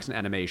comics and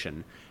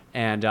animation,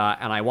 and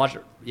I watched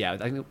it. Yeah, I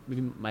think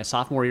maybe my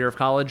sophomore year of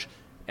college,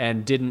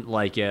 and didn't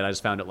like it. I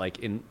just found it like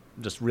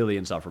just really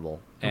insufferable.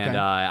 And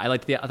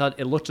Okay. I thought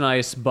it looked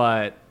nice,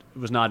 but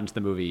was not into the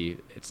movie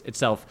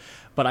itself.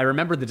 But I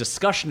remember the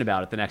discussion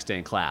about it the next day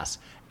in class,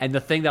 and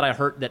the thing that I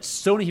heard that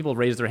so many people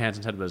raised their hands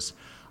and said was,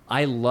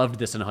 "I loved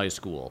this in high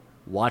school.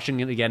 Watching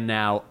it again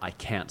now, I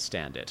can't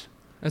stand it."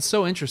 That's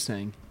so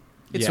interesting.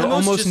 It's So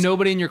almost almost just-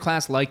 nobody in your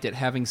class liked it,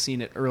 having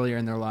seen it earlier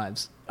in their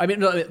lives. I mean,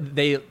 no,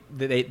 they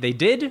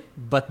did,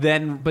 but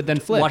then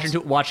flipped.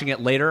 watching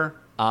it later,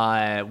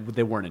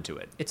 they weren't into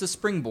it. It's a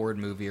springboard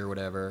movie or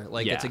whatever.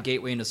 Like, it's a Yeah.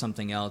 gateway into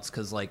something else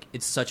because, like,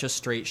 it's such a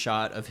straight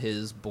shot of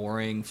his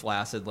boring,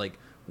 flaccid, like,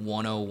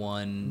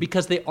 101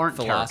 Because they aren't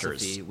philosophy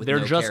characters. with They're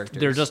no just characters.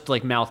 they're just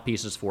like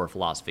mouthpieces for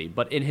philosophy.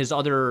 But in his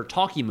other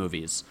talkie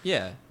movies,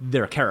 Yeah.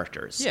 they're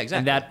characters. Yeah, exactly.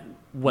 And that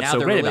what's Now so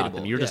they're great about relatable,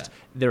 them. You're yeah. just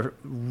they're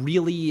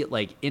really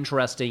like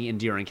interesting,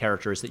 endearing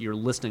characters that you're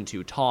listening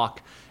to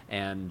talk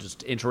and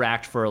just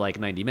interact for like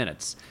 90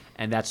 minutes.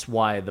 And that's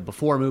why the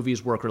before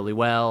movies work really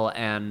well,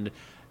 and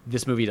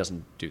this movie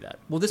doesn't do that.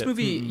 Well, this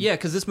movie, yeah,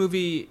 because this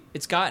movie,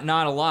 it's got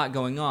not a lot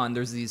going on.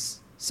 There's these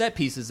set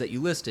pieces that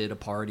you listed: a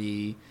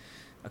party,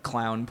 a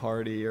clown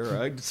party, or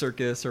a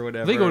circus, or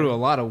whatever. They go to a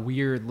lot of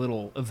weird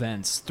little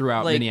events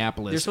throughout Like,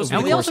 Minneapolis. they're supposed over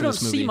And the we course also of don't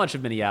this movie. see much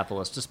of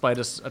Minneapolis, despite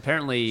us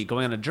apparently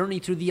going on a journey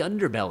through the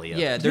underbelly of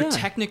it. Yeah, they're Yeah.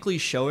 technically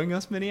showing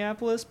us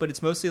Minneapolis, but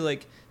it's mostly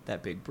like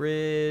that big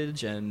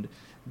bridge and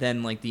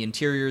then like the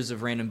interiors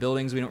of random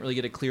buildings. We don't really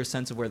get a clear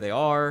sense of where they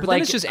are. But Like-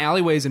 then it's just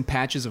alleyways and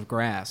patches of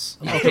grass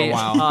after Okay, a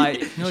while.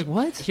 You're like,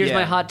 what? Here's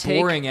my hot take.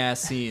 Boring ass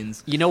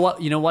scenes. You know what?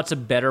 You know what's a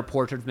better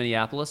portrait of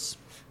Minneapolis?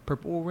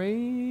 Purple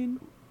rain.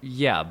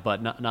 Yeah,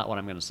 but not what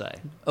I'm going to say.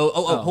 Oh,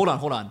 hold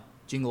on.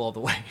 Jingle All the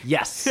Way.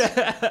 Yes.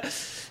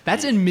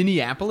 That's in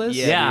Minneapolis?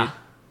 Yeah, yeah. dude.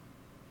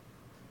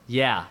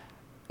 Yeah.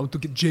 I want to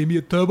get Jamie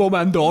a Turbo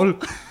Man doll.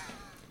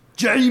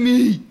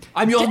 Jamie,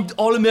 I'm your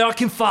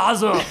all-American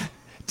father.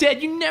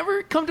 Dad, you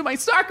never come to my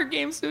soccer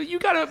games, so you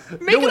gotta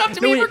make it up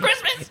to me for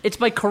Christmas. It's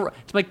my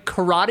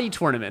karate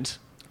tournament.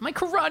 My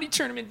karate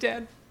tournament,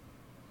 Dad.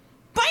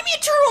 Buy me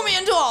a Turbo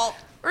Man doll,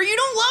 or you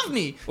don't love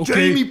me. Okay.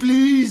 Jamie,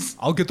 please.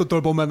 I'll get the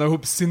Turbo Man. I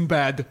hope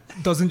Sinbad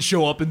doesn't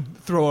show up and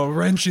throw a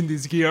wrench in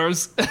these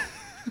gears.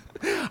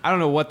 I don't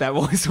know what that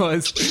voice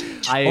was.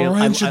 A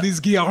wrench in these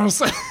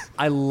gears.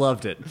 I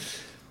loved it.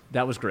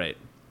 That was great.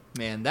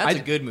 Man, that's a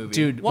good movie.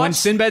 Dude, when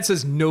Sinbad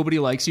says nobody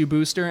likes you,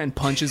 Booster, and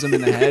punches him in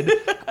the head,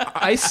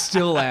 I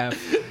still laugh.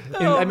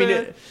 I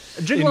mean,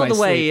 Jingle All my the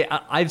Way,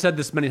 I've said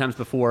this many times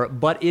before,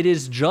 but it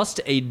is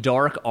just a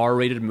dark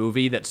R-rated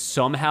movie that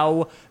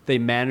somehow they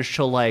managed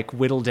to like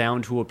whittle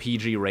down to a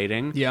PG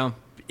rating. Yeah.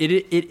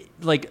 It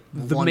like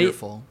the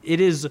Wonderful.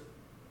 it is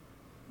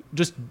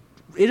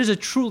a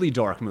truly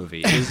dark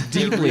movie. It is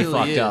deeply really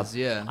fucked is, up.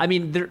 yeah. I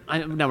mean,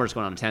 now we're just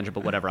going on a tangent,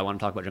 but whatever. I want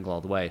to talk about Jingle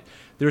All the Way.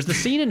 There's the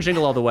scene in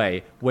Jingle All the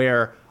Way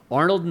where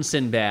Arnold and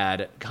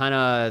Sinbad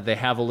they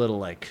have a little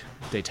like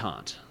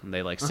détente. And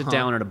they like sit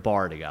down at a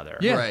bar together.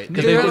 Yeah. Right.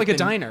 They're They've at both like a been-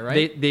 diner,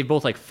 right? They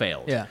both like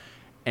failed. Yeah.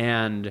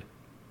 And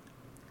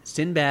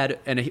Sinbad,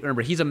 and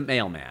remember, he's a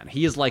mailman.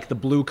 He is like the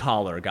blue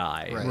collar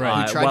guy.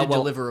 Right. He tried to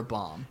deliver a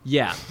bomb.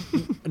 Yeah.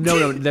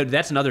 No,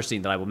 that's another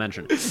scene that I will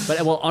mention.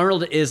 But well,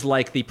 Arnold is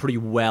like the pretty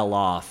well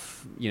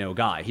off,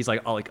 guy. He's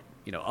like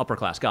upper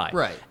class guy.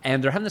 Right.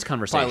 And they're having this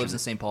conversation. Probably lives in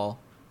St. Paul.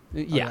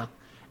 Yeah. yeah.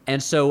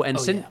 And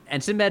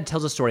Sinbad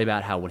tells a story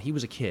about how when he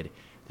was a kid,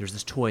 there's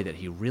this toy that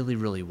he really,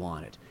 really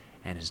wanted,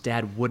 and his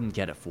dad wouldn't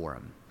get it for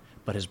him.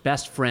 But his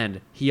best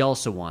friend, he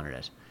also wanted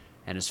it.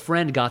 And his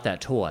friend got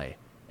that toy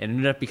and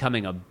ended up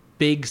becoming a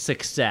big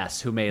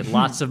success who made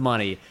lots of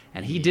money,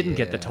 and he didn't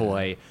get the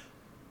toy,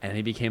 and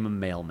he became a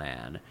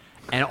mailman.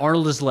 And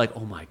Arnold is like,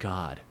 oh my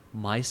God,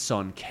 my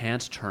son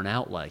can't turn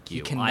out like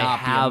you.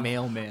 cannot be a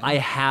mailman. I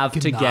have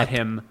to get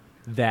him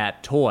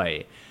that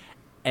toy.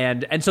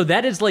 And so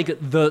that is like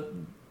the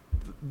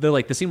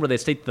scene where they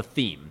state the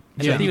theme.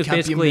 And the theme is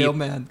basically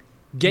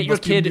get your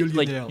kid,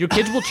 like, your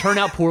kids will turn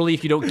out poorly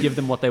if you don't give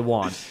them what they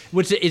want.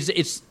 Which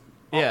it's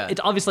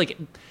obviously like,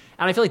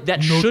 and I feel like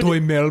that should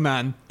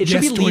mailman. It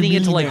should be leaning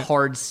into like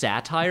hard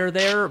satire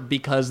there,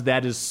 because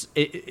that is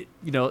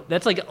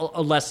that's like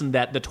a lesson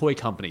that the toy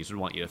companies would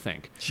want you to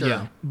think. Sure.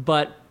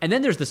 Yeah. And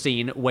then there's the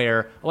scene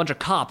where a bunch of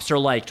cops are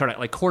like trying to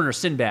like corner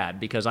Sinbad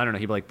because I don't know,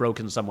 he like broke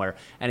in somewhere,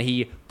 and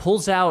he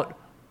pulls out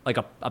like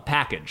a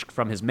package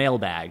from his mail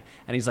bag,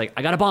 and he's like,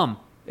 I got a bomb.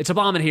 It's a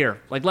bomb in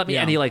here. Like, let me.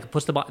 Yeah. And he like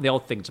puts the bomb. They all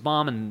think it's a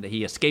bomb, and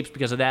he escapes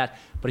because of that.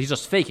 But he's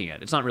just faking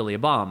it. It's not really a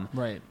bomb.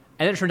 Right.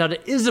 And then it turned out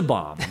it is a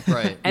bomb.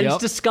 Right. And Yep.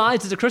 it's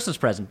disguised as a Christmas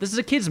present. This is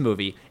a kid's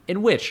movie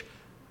in which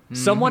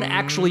someone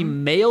actually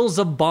mails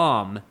a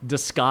bomb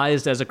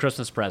disguised as a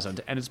Christmas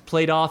present, and it's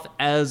played off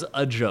as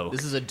a joke.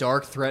 This is a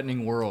dark,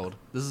 threatening world.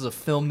 This is a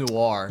film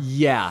noir.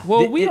 Yeah.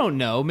 Well, we don't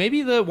know.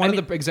 Maybe one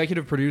of the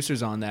executive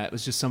producers on that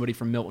was just somebody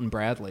from Milton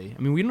Bradley.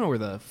 I mean, we don't know where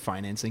the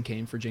financing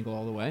came for Jingle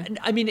All the Way.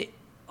 I mean,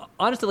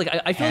 honestly,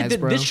 like I feel like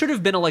Hasbro. this should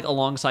have been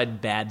alongside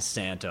Bad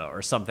Santa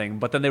or something,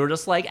 but then they were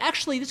just like,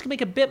 actually, this could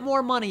make a bit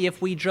more money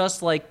if we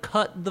just like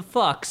cut the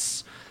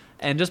fucks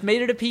and just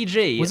made it a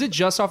PG. Was it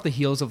just off the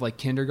heels of like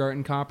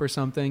Kindergarten Cop or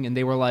something? And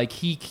they were like,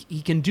 he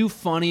can do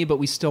funny, but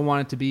we still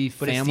want it to be it's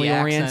the family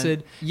oriented.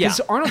 accent. Yeah. Because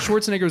Arnold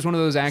Schwarzenegger was one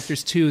of those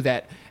actors too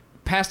that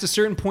past a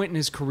certain point in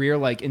his career,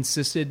 like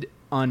insisted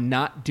on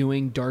not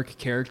doing dark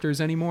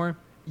characters anymore.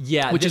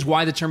 Yeah, Which is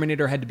why the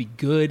Terminator had to be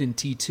good in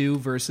T2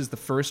 versus the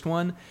first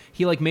one.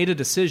 He like made a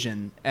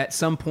decision at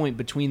some point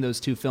between those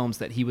two films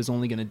that he was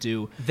only going to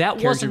do that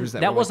characters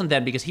wasn't were,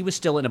 then, because he was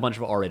still in a bunch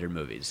of R-rated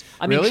movies.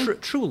 I Really? mean,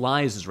 True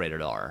Lies is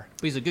rated R.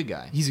 But he's a good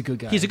guy. He's a good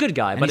guy. He's a good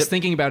guy, and but he's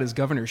thinking about his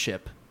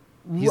governorship.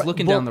 He's Right,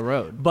 looking well, down the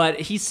road.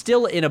 But he's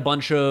still in a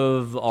bunch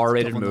of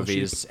R-rated Still on those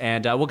movies,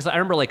 and because I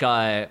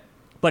remember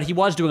but he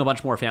was doing a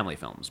bunch more family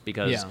films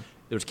because Yeah.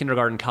 there was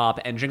Kindergarten Cop,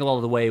 and Jingle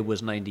All the Way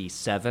was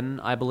 97,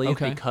 I believe,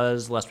 Okay.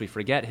 because lest we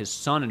forget, his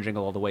son in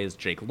Jingle All the Way is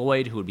Jake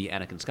Lloyd, who would be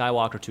Anakin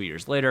Skywalker 2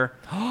 years later.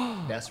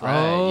 That's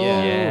right. Oh.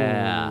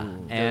 Yeah. Yeah,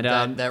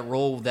 and that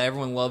role that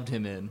everyone loved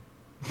him in.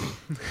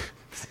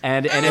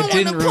 and it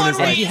didn't ruin his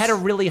and life. he had a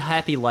really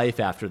happy life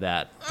after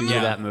that due to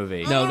that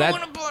movie. No,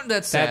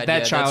 that's sad. that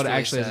Yeah, child that's really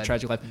actually has a sad.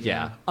 tragic life.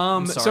 Yeah.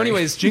 I'm So, sorry.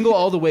 anyways, Jingle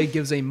All the Way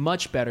gives a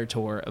much better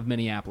tour of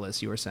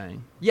Minneapolis. You were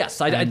saying,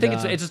 Yes, I And, think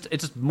it's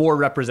just more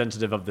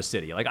representative of the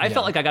city. Like I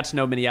felt like I got to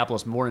know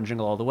Minneapolis more in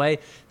Jingle All the Way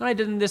than I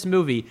did in this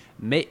movie.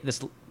 This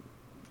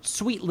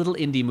sweet little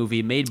indie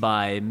movie made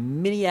by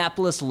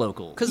Minneapolis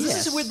locals. Because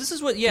this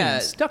is what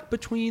stuck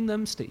between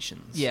them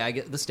stations. yeah, I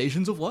get the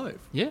stations of life.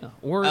 yeah,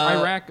 or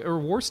Iraq or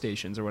war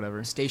stations or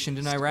whatever. Stationed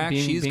in Iraq.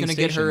 being- She's being going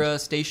to get her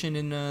stationed. station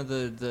in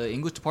the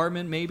English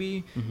department,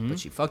 maybe, but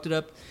she fucked it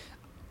up.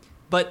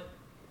 But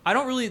I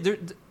don't really.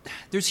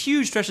 There's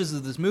huge stretches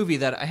of this movie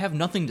that I have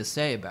nothing to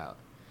say about.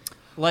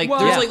 Like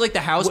Well- there's Yeah. like the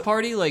house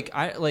party.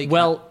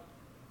 Well,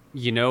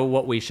 you know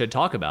what we should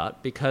talk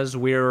about, because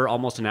we're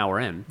almost an hour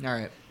in. all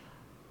right.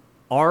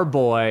 Our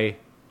boy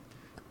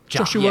Josh.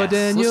 Joshua Yes,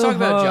 Daniel let's talk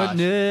about Josh.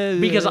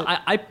 Hartnett. Because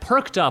I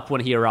perked up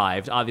when he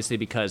arrived, obviously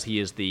because he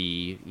is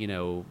the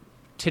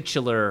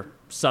titular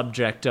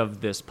subject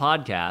of this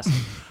podcast,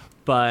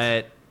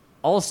 but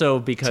also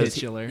because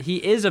Titular. he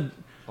is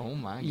Oh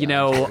my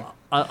god.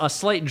 a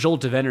slight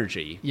jolt of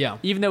energy. Yeah.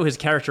 Even though his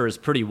character is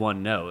pretty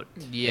one note.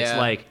 Yeah.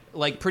 It's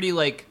like pretty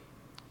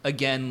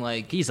again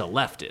he's a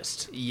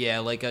leftist.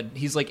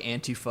 he's like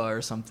Antifa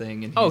or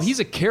something. And he's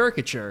a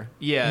caricature.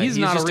 Yeah, he's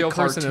not a just real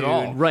person at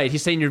cartoon. all. Right.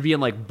 He's saying you're being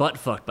like butt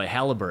fucked by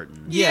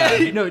Halliburton.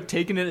 Yeah,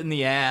 taking it in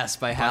the ass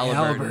by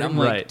Halliburton. I'm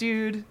like, Right.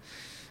 dude,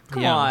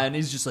 come Yeah. on.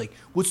 He's just like,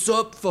 what's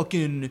up,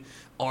 fucking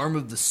arm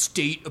of the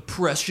state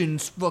oppression,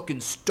 fucking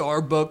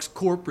Starbucks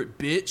corporate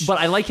bitch. But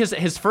I like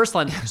his first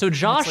line. So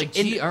Josh, like,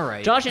 gee, all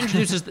right. Josh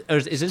introduces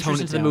is introduced Tone it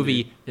into the down,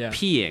 movie dude. Yeah.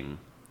 peeing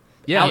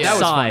Yeah, that was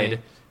outside.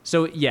 funny.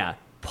 So yeah,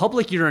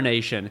 public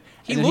urination.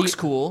 he And then looks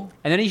cool.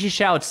 And then he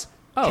shouts,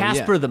 Oh,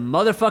 "Casper yeah. the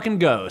motherfucking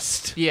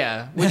ghost."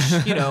 Yeah, which,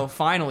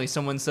 finally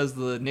someone says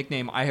the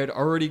nickname I had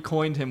already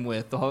coined him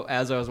with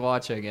as I was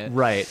watching it.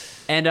 Right.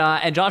 And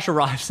Josh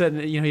arrives and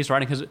he's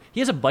riding because he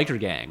has a biker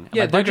gang.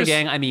 Yeah, By they're biker just-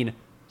 gang, I mean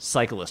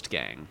cyclist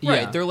gang.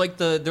 Right. Yeah. They're like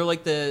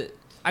the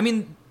I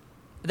mean,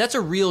 that's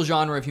a real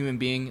genre of human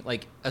being,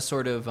 like a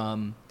sort of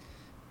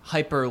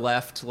hyper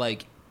left,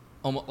 like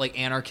almost like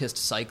anarchist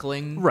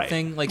cycling Right.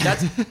 thing. Like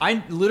that's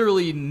I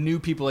literally knew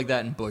people like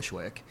that in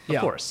Bushwick. Of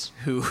course.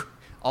 Who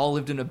all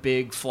lived in a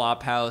big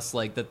flop house,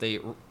 like that they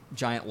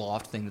giant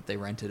loft thing that they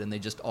rented, and they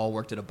just all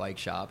worked at a bike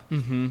shop.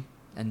 Mm-hmm.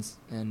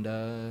 And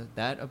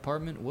that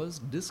apartment was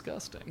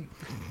disgusting.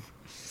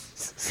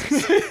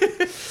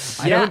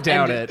 I don't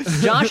doubt and it.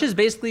 Josh is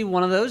basically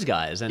one of those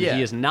guys, and Yeah.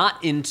 he is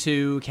not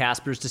into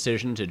Casper's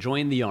decision to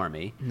join the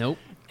army. Nope.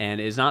 And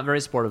is not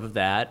very supportive of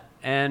that.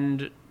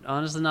 And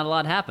honestly, not a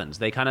lot happens.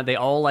 They kind of join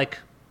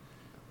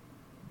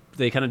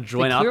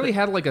They up. clearly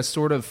had like a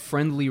sort of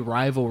friendly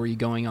rivalry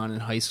going on in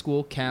high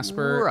school.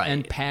 Casper Right.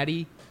 and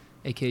Patty,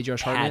 aka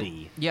Josh Hartnett.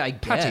 Patty. Yeah, I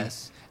Patty.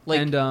 guess.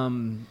 Like, And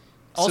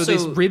so also-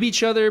 they rib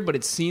each other, but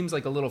it seems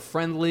like a little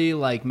friendly,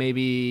 like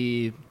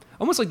maybe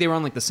almost like they were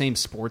on like the same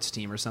sports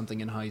team or something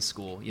in high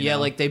school. You yeah,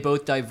 know? like they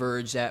both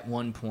diverged at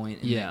one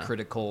point in Yeah. that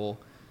critical.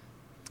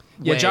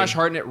 Yeah, way. Josh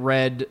Hartnett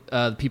read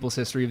the People's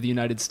History of the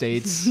United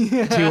States too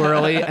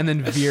early, and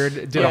then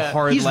did a Yeah.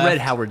 hard He's left. read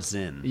Howard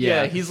Zinn.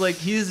 Yeah. Yeah,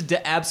 he's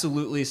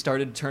absolutely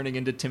started turning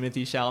into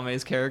Timothy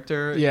Chalamet's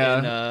character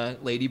Yeah. in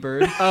Lady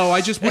Bird. Oh,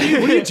 what do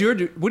you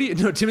do?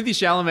 No, Timothy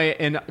Chalamet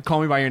in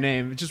Call Me by Your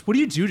Name. Just what do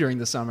you do during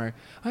the summer?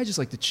 I just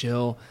like to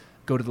chill,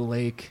 go to the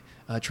lake,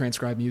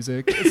 transcribe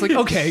music. It's like,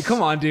 okay,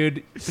 come on,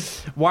 dude.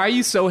 Why are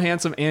you so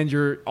handsome and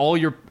all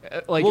your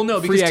Well,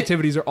 no, free because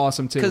activities are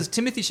awesome too? Because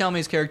Timothy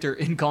Chalamet's character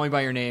in Call Me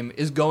by Your Name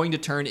is going to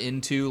turn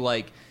into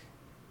like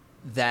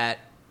that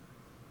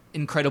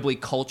incredibly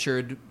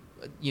cultured,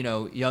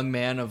 young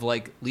man of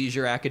like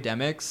leisure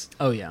academics.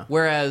 Oh yeah.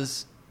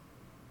 Whereas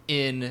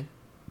in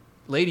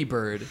Lady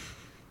Bird,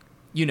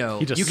 He just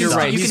you sucks. can, You're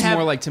right. you He's can have,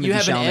 more like Timothy you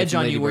have an Chalamet edge from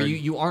on Lady you where Bird.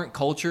 you aren't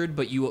cultured,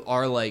 but you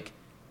are like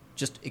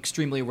just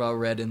extremely well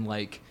read in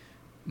like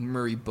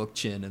Murray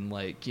Bookchin and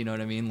like, you know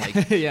what I mean?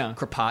 Like Yeah.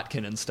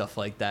 Kropotkin and stuff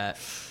like that.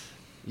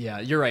 Yeah,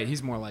 you're right.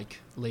 He's more like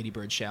Lady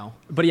Bird Shao.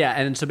 But yeah,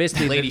 and so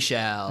basically, Lady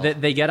Shall.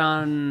 they get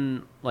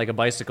on like a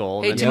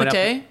bicycle. Hey, and they went up-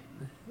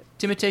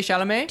 Timothée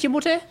Chalamet?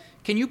 Timothée?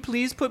 Can you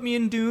please put me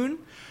in Dune?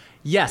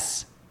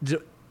 Yes.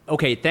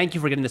 Okay, thank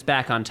you for getting this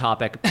back on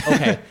topic.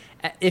 Okay,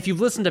 if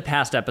you've listened to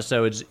past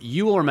episodes,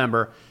 you will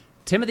remember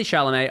Timothée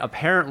Chalamet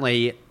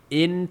apparently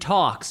in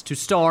talks to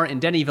star in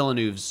Denis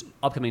Villeneuve's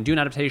upcoming Dune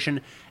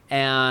adaptation,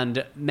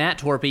 and Matt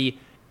Torpy,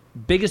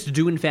 biggest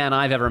Dune fan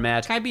I've ever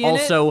met. Can I be in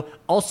it?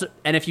 Also,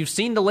 and if you've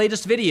seen the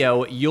latest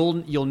video,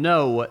 you'll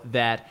know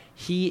that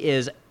he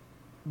is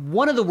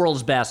one of the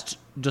world's best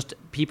just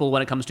people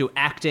when it comes to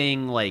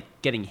acting, like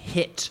getting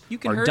hit You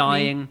can or hurt me.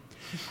 dying.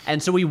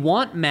 And so we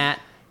want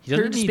Matt. He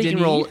doesn't Hurt need a me, speaking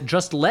Denis. role.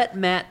 Just let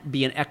Matt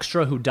be an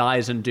extra who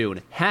dies in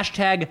Dune.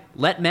 Hashtag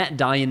let Matt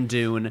die in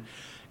Dune.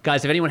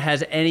 Guys, if anyone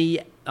has any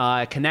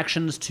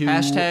connections to...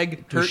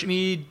 Hashtag to hurt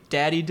me,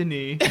 Daddy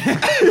Denis.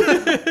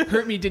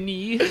 Hurt me,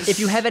 Denis. if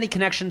you have any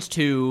connections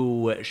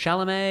to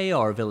Chalamet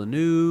or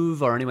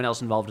Villeneuve or anyone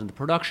else involved in the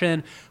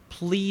production,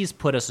 please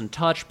put us in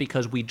touch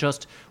because we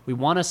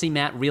want to see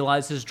Matt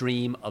realize his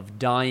dream of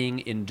dying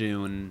in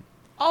Dune.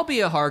 I'll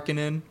be a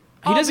Harkonnen.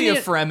 I'll doesn't be a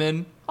need-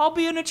 Fremen. I'll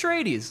be an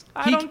Atreides.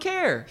 I don't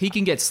care. He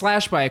can get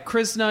slashed by a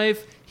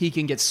crysknife. He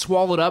can get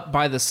swallowed up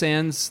by the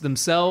sands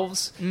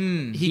themselves. He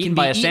Eaten can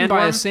by be a eaten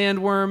by a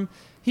sandworm? sandworm.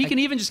 He can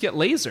even just get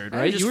lasered,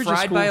 right? Just You were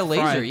fried by a cool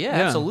laser. fried. Yeah,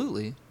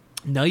 absolutely.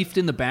 Knifed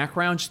in the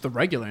background, just the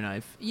regular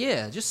knife.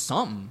 Yeah, just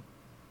something.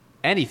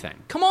 Anything.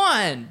 Come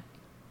on.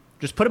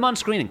 Just put him on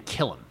screen and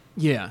kill him.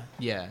 Yeah.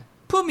 Yeah.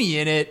 Put me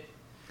in it.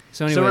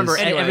 So, anyways, So remember,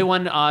 Anyway.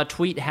 everyone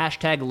tweet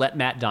hashtag let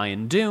Matt die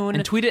in Dune.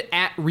 and tweet it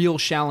at Real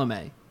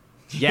Chalamet.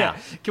 yeah.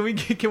 Can we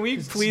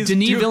please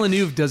Denis do-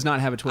 Villeneuve does not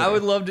have a Twitter. I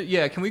would love to.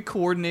 Yeah. Can we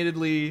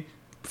coordinatedly,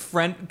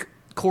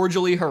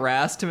 cordially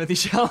harass Timothy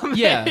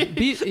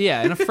Chalamet?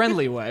 Yeah, in a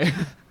friendly way.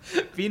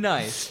 Be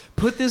nice.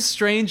 Put this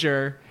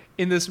stranger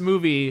in this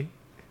movie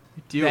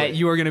Do that it.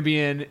 you are going to be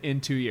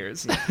in 2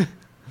 years.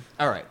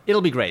 All right.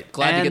 It'll be great.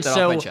 Glad to And get that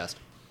so, off my chest.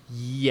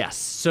 Yes.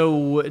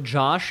 So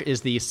Josh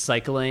is the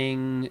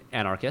cycling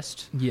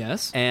anarchist.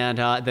 Yes. And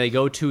they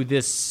go to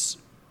this...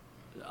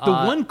 The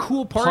one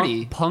cool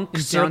party punk in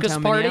circus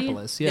downtown party?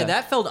 Minneapolis. Yeah. Yeah,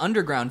 that felt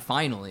underground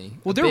finally.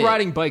 well, a they're bit.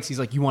 riding bikes. He's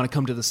like, "You want to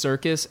come to the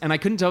circus?" And I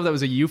couldn't tell if that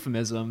was a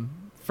euphemism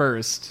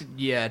first.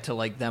 Yeah, to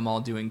like them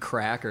all doing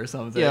crack or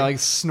something. Yeah, like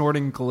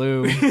snorting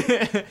glue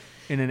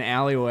in an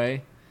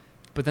alleyway.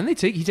 But then he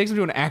takes him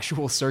to an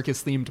actual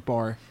circus themed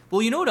bar.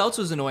 Well, you know what else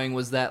was annoying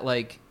was that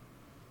like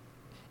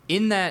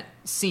in that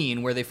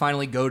scene where they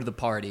finally go to the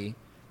party,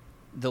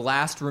 the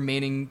last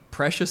remaining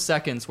precious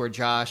seconds where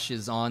Josh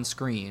is on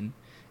screen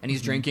and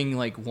he's drinking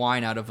like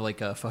wine out of like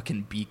a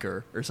fucking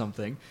beaker or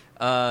something.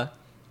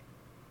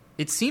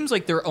 It seems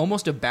like they're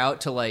almost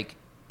about to like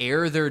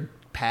air their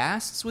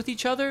pasts with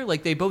each other.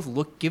 Like they both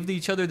give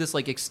each other this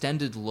like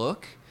extended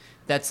look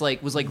that's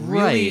like was like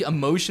really Right.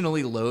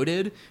 emotionally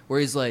loaded. Where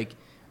he's like,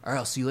 "All right,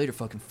 I'll see you later,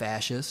 fucking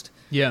fascist."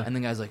 Yeah. And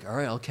the guy's like, "All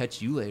right, I'll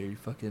catch you later, you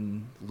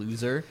fucking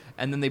loser."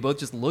 And then they both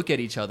just look at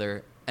each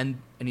other, and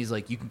he's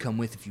like, "You can come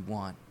with if you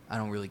want. I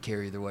don't really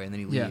care either way." And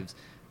then he Yeah. leaves.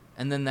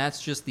 And then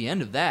that's just the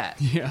end of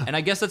that. Yeah. And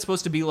I guess that's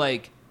supposed to be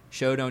like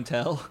show don't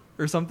tell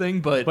or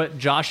something, But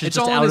Josh is It's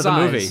just all in out of his the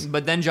eyes. movie.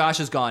 but then Josh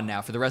is gone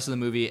now for the rest of the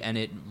movie, and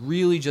it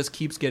really just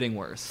keeps getting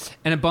worse.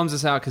 And it bums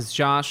us out because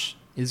Josh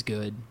is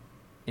good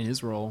in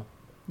his role.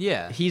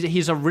 Yeah.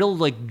 He's a real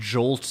like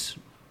jolt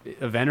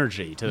of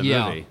energy to the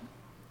Yeah. movie.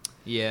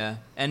 Yeah,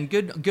 and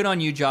good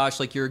on you, Josh.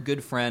 Like, you're a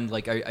good friend.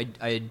 Like,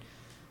 I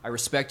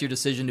respect your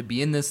decision to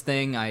be in this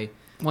thing.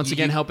 Once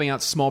again, helping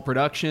out small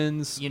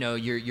productions. you know,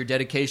 your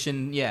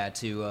dedication,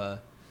 to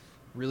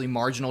really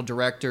marginal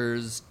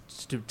directors,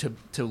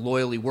 to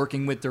loyally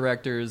working with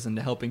directors, and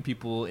to helping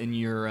people in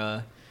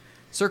your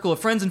circle of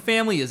friends and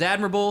family is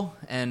admirable.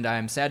 And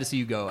I'm sad to see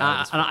you go.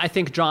 And I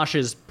think Josh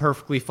is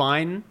perfectly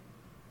fine.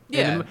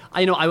 Yeah.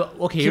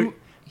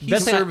 He's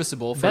He's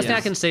serviceable. Best thing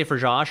I can say for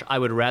Josh, I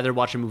would rather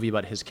watch a movie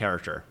about his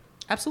character.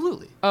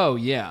 Absolutely. Oh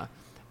yeah,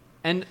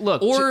 and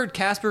look, Or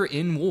Casper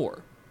in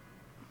War.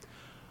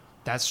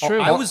 that's true.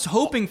 I was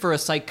hoping for a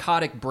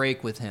psychotic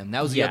break with him.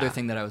 That was the Yeah. other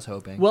thing that I was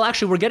hoping. Well,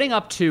 actually, we're getting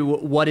up to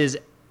what is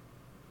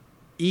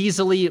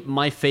easily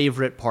my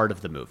favorite part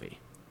of the movie.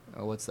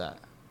 Oh, what's that?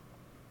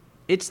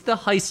 It's the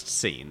heist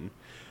scene.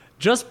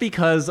 Just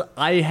because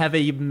I have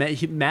a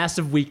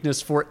massive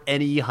weakness for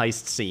any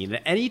heist scene.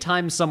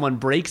 Anytime someone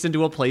breaks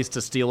into a place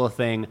to steal a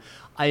thing,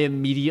 I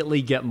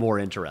immediately get more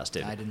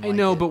interested. I didn't. I like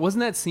know, it. but wasn't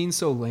that scene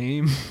so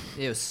lame?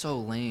 It was so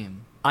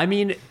lame. I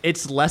mean,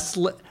 it's less...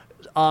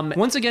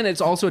 Once again,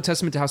 it's also a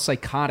testament to how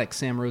psychotic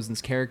Sam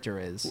Rosen's character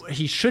is.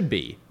 he should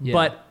be, Yeah.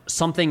 but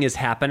something is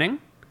happening.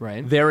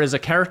 Right. There is a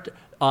character...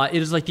 it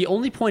is like the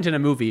only point in a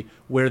movie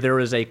where there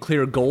is a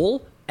clear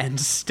goal and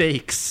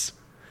stakes.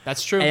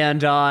 That's true.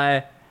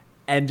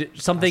 And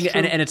something, That's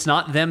true. and it's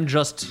not them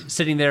just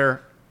sitting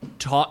there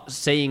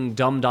saying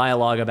dumb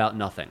dialogue about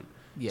nothing.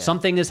 Yeah.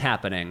 Something is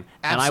happening,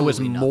 and I was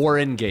Absolutely more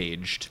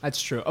engaged That's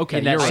true. Okay,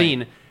 in that you're right.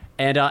 scene.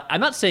 And I'm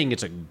not saying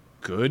it's a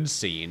good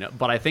scene,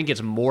 but I think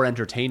it's more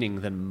entertaining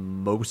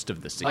than most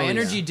of the scenes. My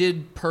energy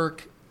did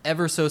perk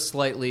ever so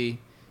slightly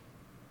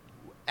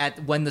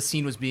at when the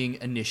scene was being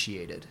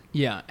initiated.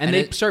 Yeah, and And they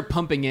it- start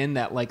pumping in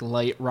that like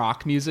light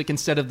rock music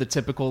instead of the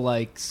typical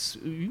like.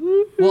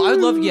 Well, I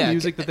would love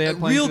music that they had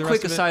playing real for the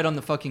quick rest of it. aside on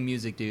the fucking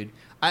music, dude.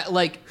 I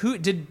like who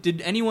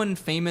did anyone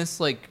famous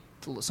like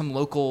some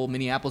local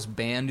Minneapolis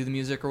band do the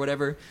music or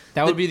whatever?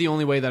 That would be the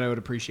only way that I would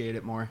appreciate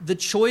it more. The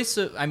choice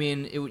of, I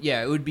mean, it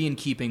would be in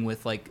keeping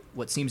with like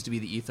what seems to be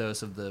the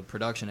ethos of the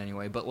production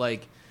anyway. But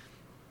like,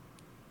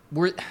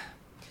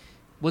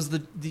 was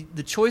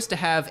the choice to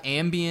have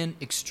ambient,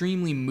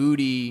 extremely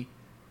moody,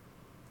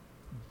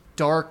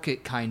 dark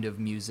kind of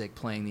music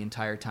playing the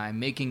entire time,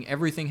 making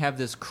everything have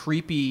this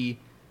creepy,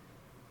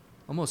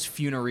 almost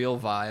funereal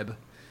vibe,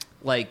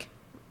 like.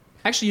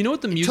 Actually, you know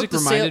what the Took music the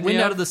reminded wind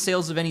me out of? of the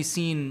sails of any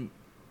scene,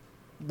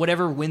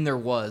 whatever wind there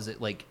was. It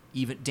like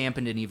even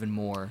dampened it even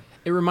more.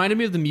 It reminded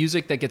me of the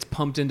music that gets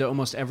pumped into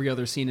almost every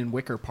other scene in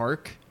Wicker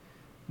Park.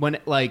 When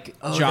like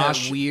Oh,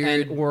 Josh that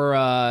weird- or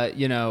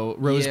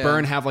Rose Yeah.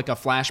 Byrne have like a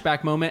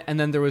flashback moment, and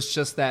then there was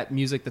just that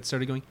music that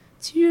started going,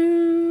 "It's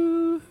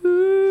you,"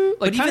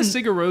 like But kind of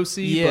even-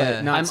 Sigarosi, Yeah.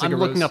 but not I'm Sigur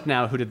looking Rós. up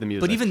now who did the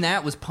music. But even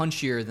that was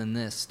punchier than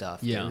this stuff.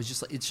 Yeah. It was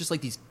just it's just like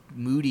these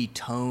moody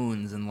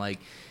tones and like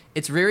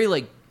it's very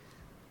like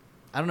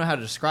I don't know how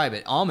to describe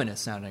it. Ominous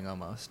sounding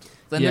almost.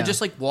 Then Yeah. they're just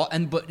like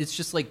but it's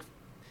just like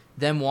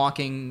them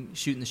walking,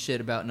 shooting the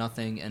shit about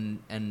nothing,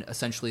 and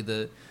essentially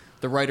the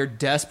writer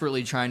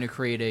desperately trying to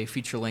create a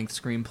feature-length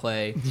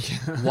screenplay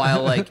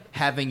while like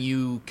having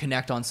you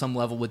connect on some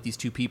level with these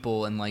two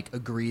people and like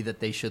agree that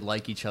they should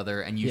like each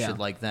other and you Yeah. should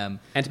like them.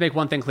 And to make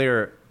one thing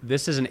clear,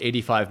 this is an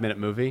 85-minute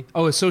movie.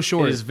 Oh, it's so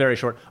short. It is very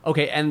short.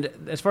 Okay, and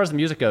as far as the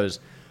music goes,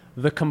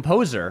 the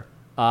composer,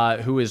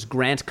 who is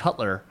Grant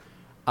Cutler,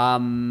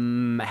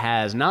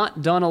 has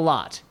not done a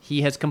lot.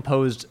 He has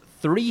composed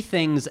 3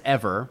 things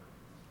ever,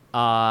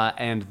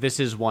 and this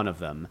is one of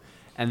them.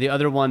 And the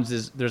other ones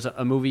is there's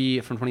a movie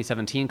from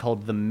 2017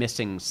 called The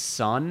Missing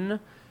Son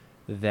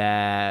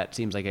that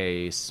seems like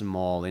a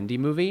small indie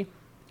movie.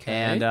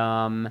 Okay.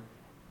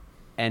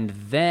 And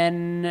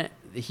then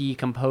he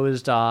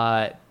composed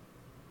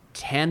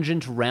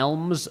Tangent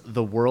Realms: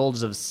 The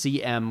Worlds of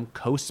C.M.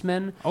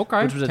 Coastman.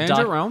 Okay, which was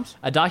Tangent Realms.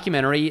 a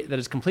documentary that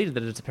is completed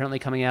that is apparently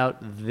coming out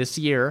this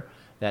year.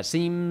 That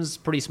seems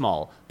pretty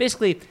small.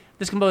 Basically,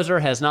 this composer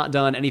has not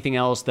done anything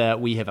else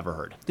that we have ever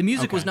heard. The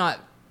music Okay. was not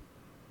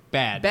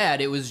bad. bad.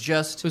 It was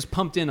just It was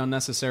pumped in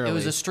unnecessarily. it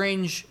was a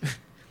strange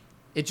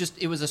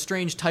it was a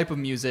strange type of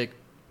music,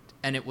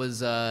 and it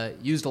was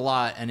used a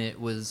lot, and it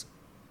was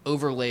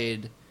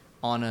overlaid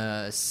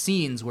on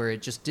scenes where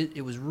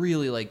it was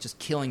really like just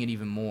killing it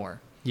even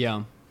more.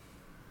 Yeah.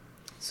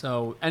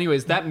 So,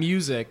 anyways, that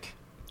music.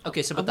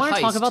 Okay, so I but the want heist.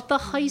 to talk about the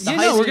heist. Yeah,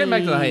 no, we're getting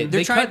back to the They're heist.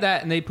 They trying- cut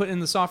that and they put in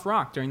the soft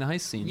rock during the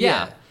heist scene.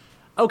 Yeah.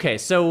 Okay,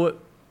 so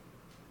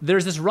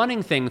there's this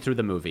running thing through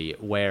the movie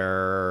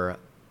where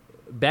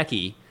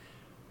Becky,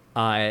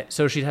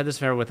 so she'd had this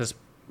affair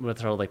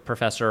with her like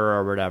professor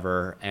or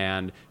whatever,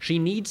 and she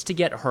needs to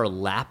get her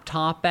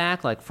laptop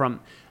back. Like from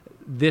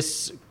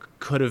this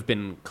could have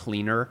been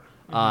cleaner.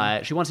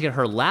 She wants to get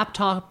her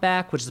laptop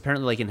back, which is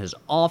apparently like in his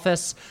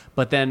office.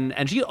 But then,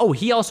 and he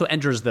also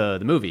enters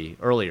the movie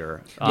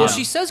earlier. Well,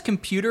 she says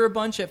computer a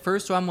bunch at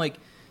first, so I'm like,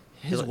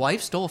 his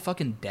wife stole a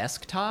fucking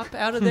desktop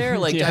out of there.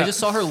 Like Yeah. I just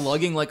saw her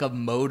lugging like a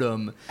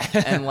modem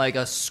and like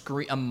a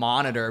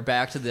monitor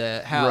back to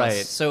the house.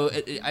 Right. So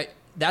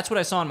that's what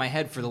I saw in my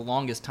head for the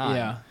longest time.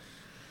 Yeah.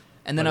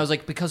 And then I was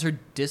like, because her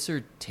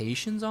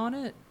dissertation's on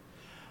it?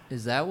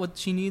 Is that what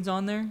she needs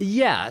on there?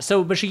 Yeah.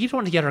 So, but she keeps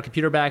wanting to get her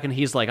computer back, and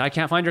he's like, I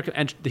can't find her.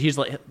 And he's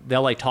like,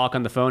 they'll like talk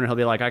on the phone, and he'll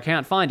be like, I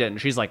can't find it.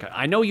 And she's like,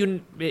 I know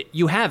you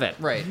have it.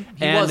 Right.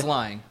 He And- was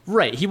lying.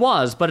 Right. He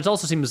was, but it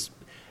also seems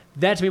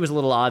that to me was a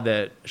little odd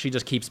that she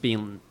just keeps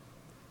being,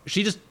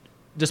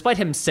 despite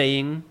him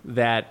saying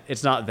that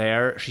it's not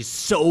there, she's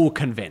so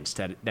convinced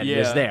that it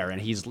is there,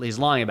 and he's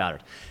lying about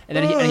it. And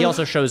then he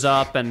also shows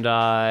up, and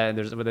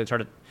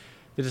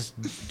they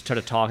just try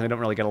to talk, and they don't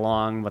really get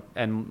along.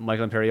 And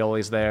Michael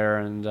Imperioli's there,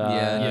 and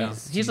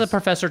he's a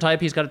professor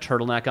type. He's got a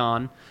turtleneck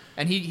on.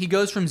 And he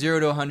goes from 0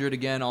 to 100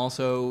 again,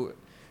 also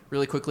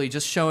really quickly,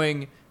 just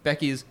showing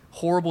Becky's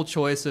horrible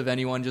choice of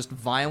anyone, just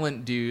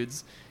violent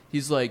dudes.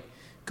 He's like,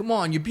 come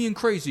on, you're being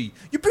crazy.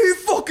 You're being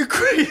fucking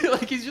crazy.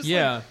 Like, he's just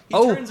like, he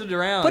turns it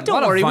around. But don't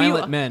lot of worry,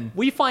 violent men.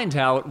 We find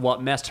out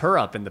what messed her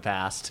up in the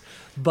past.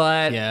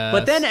 But Yes.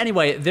 but then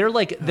anyway, they're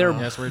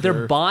Yes, we they're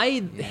do.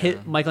 by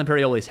Michael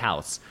Imperioli's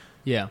house.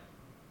 Yeah.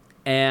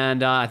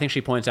 And I think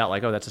she points out,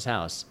 like, oh, that's his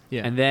house.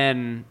 Yeah. And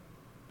then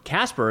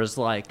Casper is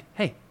like,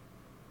 hey,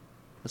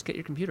 let's get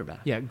your computer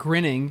back. Yeah.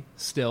 Grinning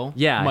still.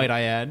 Yeah. Might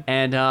I add?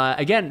 And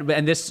again,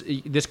 and this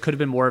could have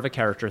been more of a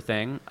character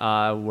thing,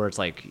 where it's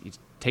like he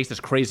takes this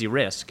crazy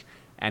risk,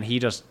 and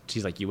he's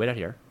like, you wait out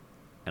here,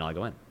 and I'll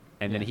go in.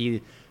 And then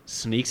he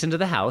sneaks into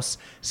the house,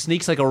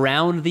 sneaks like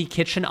around the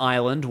kitchen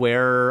island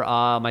where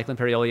Michael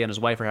Imperioli and his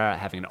wife are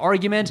having an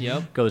argument.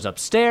 Yep. Goes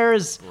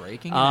upstairs,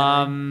 Breaking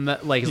and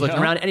like he's looking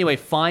Yeah. around. Anyway,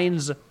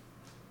 finds.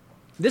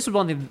 This was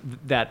one thing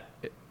that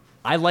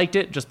I liked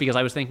it just because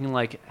I was thinking,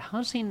 like, how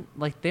does he,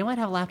 like, they might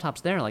have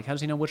laptops there. Like, how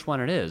does he know which one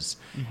it is?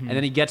 Mm-hmm. And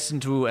then he gets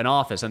into an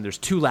office, and there's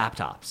 2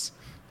 laptops.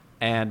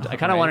 And I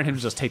kind of right. wanted him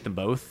to just take them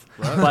both.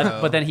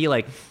 But then he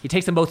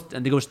takes them both,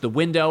 and he goes to the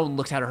window and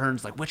looks at her and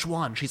is like, which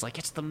one? She's like,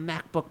 it's the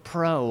MacBook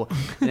Pro.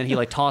 And then he,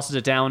 like, tosses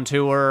it down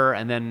to her,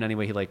 and then,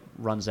 anyway, he, like,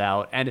 runs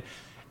out. And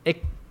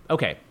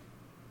okay.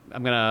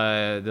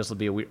 This will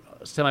be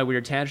a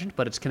semi-weird tangent,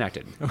 but it's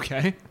connected.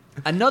 Okay.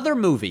 Another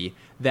movie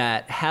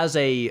that has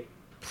a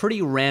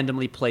pretty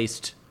randomly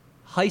placed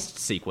heist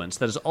sequence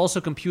that is also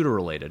computer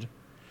related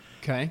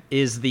Okay.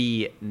 is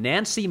the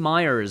Nancy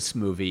Meyers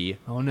movie,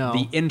 Oh, no.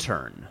 The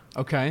Intern,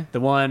 Okay. the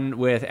one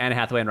with Anne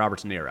Hathaway and Robert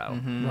De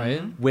Niro,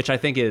 Right. which I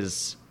think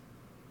is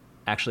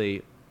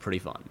actually pretty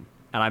fun.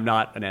 And I'm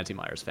not a Nancy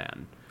Meyers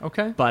fan,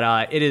 Okay.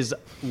 but it is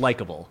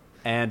likable,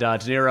 and De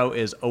Niro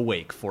is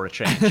awake for a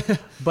change.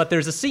 But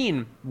there's a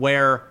scene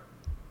where,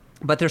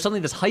 there's suddenly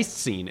this heist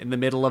scene in the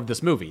middle of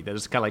this movie that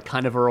is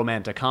kind of a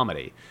romantic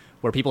comedy,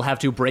 where people have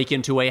to break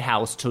into a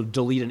house to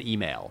delete an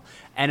email,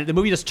 and the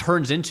movie just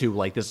turns into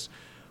like this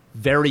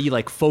very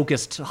like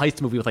focused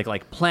heist movie with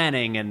like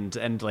planning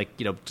and like,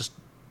 you know, just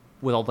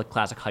with all the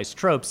classic heist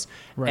tropes.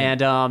 Right.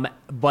 And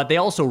but they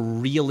also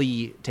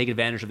really take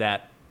advantage of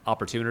that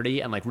opportunity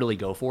and like really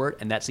go for it,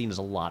 and that scene is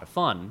a lot of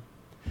fun.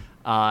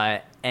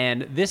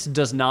 And this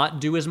does not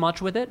do as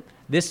much with it.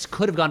 This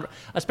could have gone,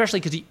 especially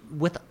because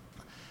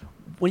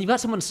when you've got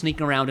someone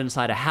sneaking around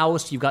inside a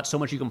house, you've got so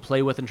much you can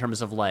play with in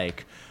terms of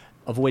like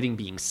avoiding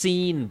being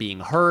seen, being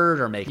heard,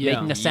 or making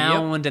a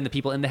sound, and the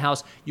people in the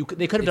house.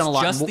 They could have done a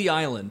lot. It's just more. the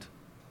island.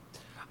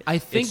 I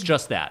think It's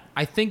just that.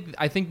 I think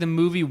the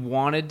movie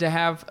wanted to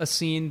have a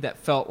scene that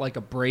felt like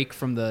a break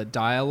from the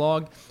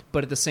dialogue,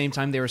 but at the same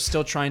time they were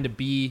still trying to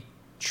be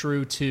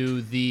true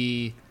to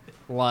the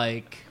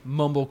like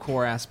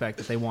mumblecore aspect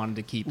that they wanted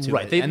to keep to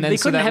Right. it. They- and then they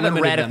so couldn't that have it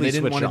limited them. radically They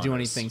didn't switch want to do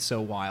genres. anything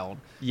so wild.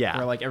 Yeah.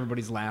 Where like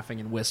everybody's laughing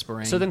and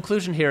whispering. So the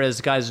conclusion here is,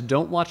 guys,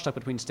 don't watch Stuck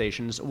Between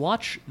Stations.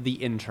 Watch The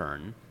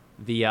Intern,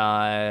 the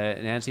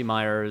Nancy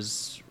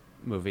Meyers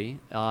movie,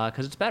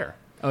 because it's better.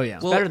 oh yeah.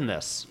 It's better than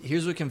this.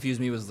 Here's what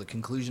confused me was the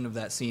conclusion of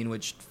that scene,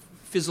 which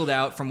fizzled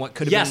out from what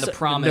could have Yes, been the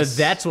promise.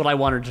 no, that's what I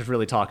wanted to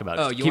really talk about.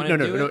 Oh, you wanna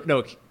do it?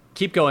 No,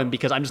 keep going,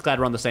 because I'm just glad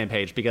we're on the same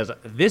page, because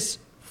this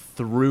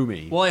threw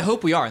me. Well, I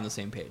hope we are on the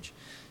same page.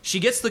 She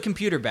gets the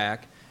computer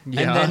back,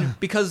 Yeah. and then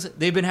because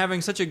they've been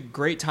having such a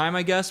great time,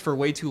 I guess, for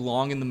way too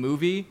long in the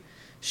movie,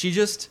 she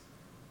just,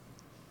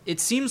 it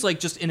seems like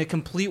just in a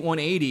complete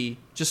 180,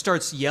 just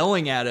starts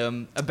yelling at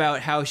him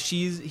about how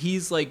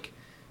he's like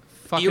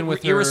Fucking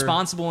with her-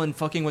 irresponsible and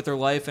fucking with her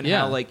life, and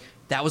Yeah. how like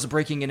that was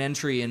breaking an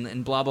entry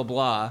and blah blah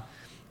blah.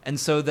 And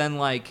so then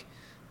like,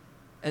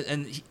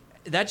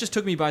 that just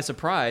took me by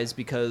surprise,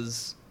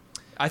 because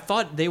I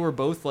thought they were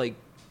both like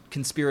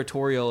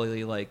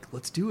conspiratorially like,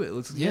 let's do it,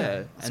 let's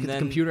Let's and get the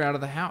computer out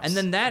of the house. and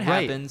then that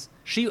Right. happens.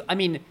 She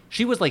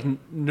was like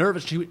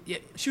nervous. She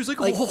She was like,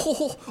 Like,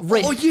 oh,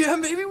 right. oh yeah,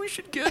 maybe we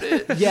should get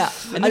it. Yeah.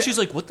 And then she's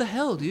like, what the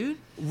hell, dude?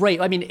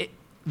 right. I mean,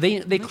 they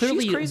she's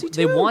clearly crazy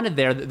they too. wanted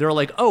they're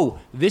like, oh,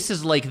 this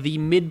is like the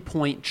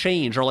midpoint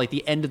change, or like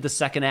the end of the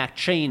second act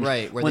change,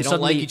 Right, where when they don't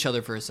like suddenly- each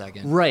other for a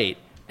second. Right.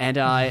 And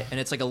And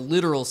it's like a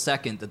literal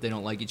second that they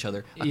don't like each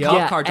other. A Yeah. cop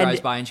Yeah, car and-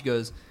 drives by and she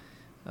goes,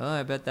 oh,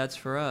 I bet that's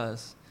for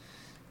us.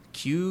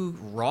 Cue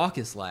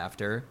raucous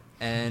laughter.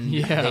 And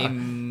Yeah. they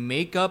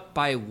make up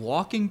by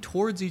walking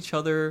towards each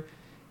other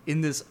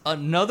in this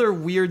another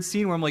weird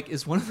scene where I'm like,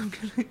 is one of them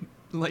gonna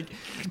like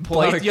Pull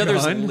out bite a the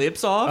other's gun?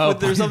 lips off Oh,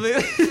 with or something.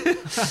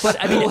 But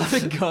I mean, Pull out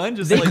a gun,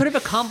 just they like could have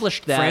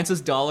accomplished that.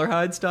 Francis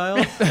Dollarhide style.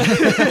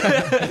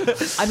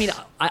 I mean,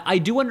 I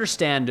do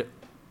understand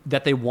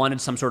that they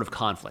wanted some sort of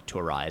conflict to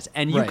arise,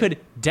 and you Right. could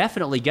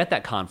definitely get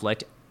that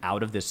conflict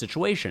out of this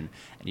situation.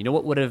 And you know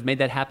what would have made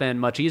that happen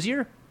much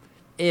easier?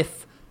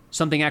 If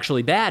something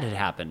actually bad had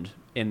happened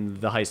in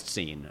the heist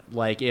scene,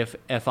 like if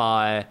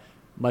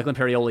Michael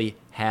Imperioli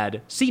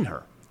had seen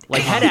her,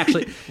 like had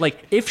actually,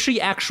 like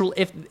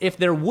if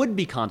there would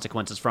be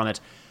consequences from it,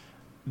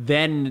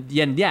 then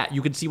yeah,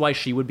 you could see why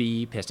she would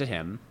be pissed at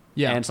him.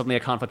 Yeah. And suddenly a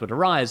conflict would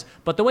arise.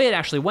 But the way it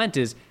actually went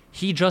is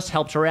he just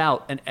helped her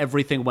out and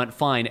everything went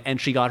fine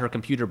and she got her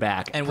computer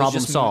back. And problem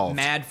was just solved.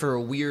 mad for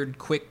a weird,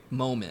 quick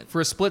moment.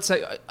 For a split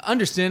second,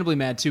 understandably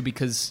mad too,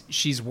 because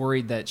she's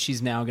worried that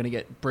she's now going to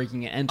get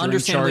breaking and entering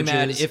Understandably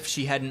charges. mad if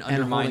she hadn't and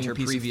undermined holding her a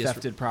piece previous of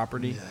thefted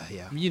property.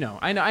 Yeah. You know,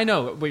 I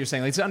know what you're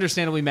saying. Like, it's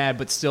understandably mad,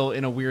 but still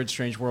in a weird,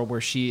 strange world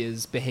where she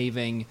is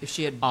behaving If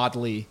she had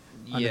oddly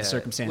under the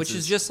circumstances. which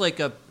is just like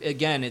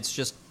it's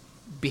just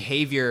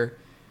behavior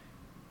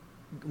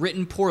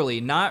written poorly,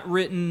 not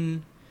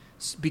written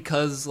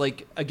because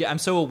like again, I'm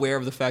so aware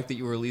of the fact that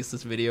you released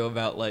this video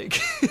about like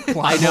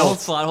I know.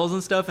 plot holes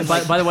and stuff. And By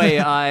the way,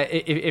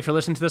 if you're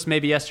listening to this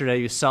maybe yesterday,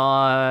 you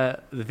saw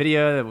the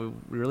video that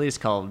we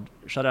released called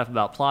 "Shut Up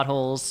About Plot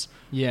Holes."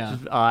 Yeah.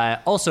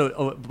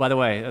 Also, by the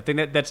way, I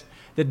think that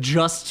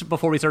just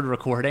before we started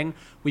recording,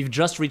 we've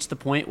just reached the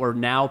point where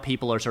now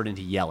people are starting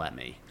to yell at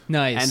me.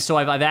 Nice. And so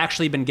I've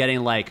actually been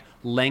getting like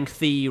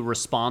lengthy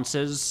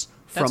responses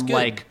That's from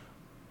good.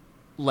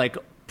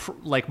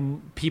 like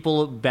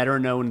people better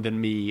known than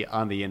me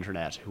on the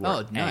internet who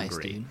are nice,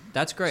 angry. dude.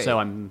 That's great.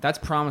 So That's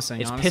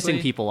promising. it's honestly.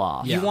 pissing people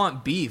off. you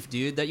want beef,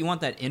 dude. You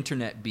want that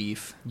internet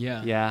beef.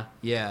 Yeah. Yeah.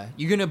 Yeah,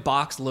 you're gonna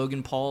box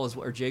Logan Paul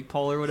or Jake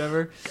Paul or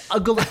whatever.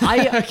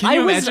 Can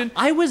you imagine?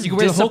 I was You can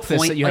wear the Hulk fist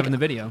disappointed that you have like, in the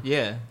video.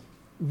 Yeah,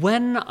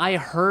 when I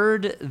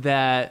heard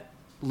that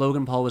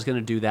Logan Paul was going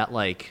to do that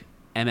like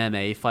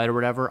MMA fight or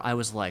whatever. I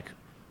was like,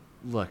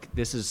 look,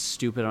 this is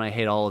stupid and I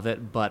hate all of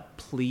it, but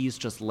please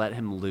just let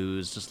him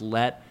lose. Just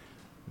let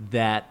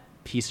that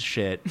piece of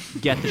shit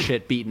get the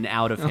shit beaten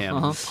out of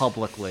him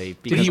publicly.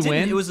 Did he because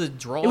win? It was a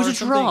draw. It was or a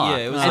something? draw.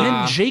 Yeah, it was. And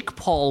then Jake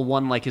Paul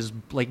won like his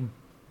like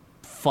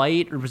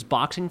fight or his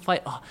boxing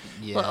fight. Oh,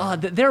 Yeah.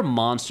 they're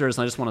monsters,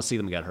 and I just want to see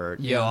them get hurt.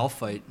 Yo, I'll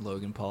fight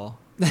Logan Paul.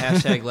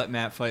 Hashtag let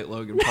Matt fight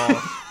Logan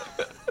Paul.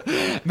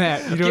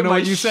 Matt, you don't Get know my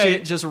what you say.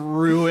 shit just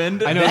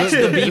ruined. I know That's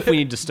the beef we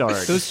need to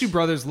start. Those two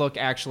brothers look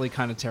actually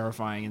kind of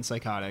terrifying and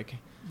psychotic.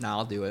 Nah,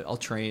 I'll do it. I'll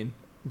train.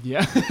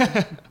 Yeah.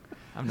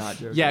 I'm not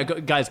joking. Yeah,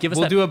 guys, give us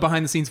We'll that. do a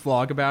behind the scenes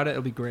vlog about it.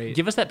 It'll be great.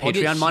 Give us that I'll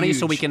get Patreon money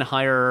so we huge. can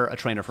hire a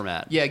trainer for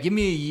Matt. Yeah, give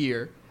me a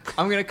year.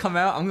 I'm gonna come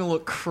out. I'm gonna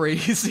look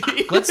crazy.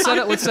 Let's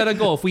set a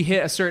goal. If we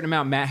hit a certain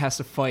amount, Matt has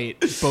to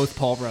fight both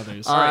Paul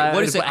brothers. right,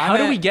 what is it? but How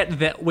do I'm we at- get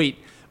that? Wait,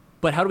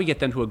 but how do we get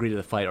them to agree to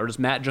the fight, or does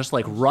Matt just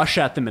like rush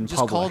at them in Just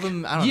public? call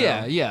them. I don't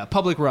yeah, know. yeah.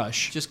 Public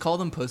rush. Just call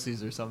them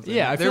pussies or something.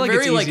 Yeah, I they're feel like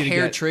very it's like easy to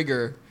hair get.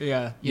 trigger.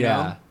 Yeah. You Yeah.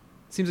 know.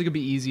 Seems like it'd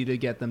be easy to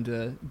get them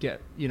to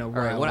get All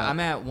right, riled what up. I'm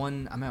at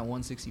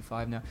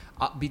 165 now.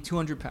 I'll be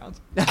 200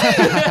 pounds.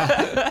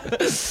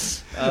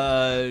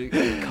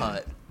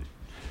 Cut.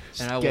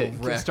 And I will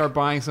wreck. Start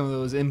buying some of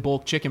those in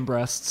bulk chicken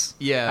breasts.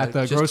 Yeah, at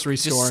the just- grocery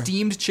just store.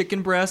 steamed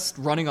chicken breast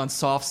running on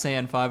soft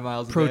sand 5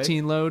 miles a day.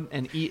 Protein load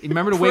and eat.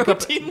 Remember to wake up.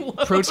 Protein load.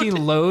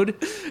 Protein load.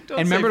 Don't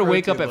And remember say to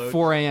wake up protein at load.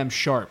 4 a.m.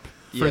 sharp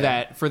for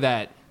Yeah.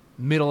 that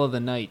middle of the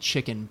night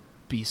chicken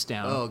beast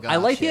down. Oh god. I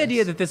like the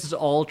idea that this is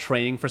all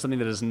training for something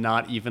that is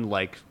not even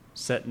like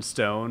set in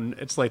stone.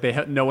 It's like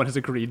no one has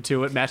agreed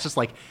to it. Matt's just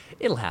like,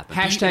 it'll happen.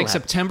 It'll Hashtag happen.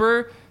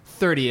 September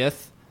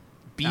 30th.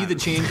 be the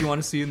change you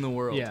want to see in the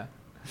world. Yeah.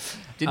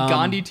 Did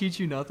Gandhi teach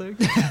you nothing?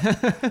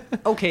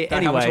 Okay.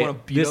 That how much I Anyway, wanna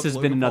beat this up has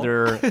been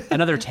Logan Paul?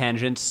 another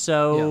tangent.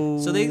 So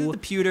So they get the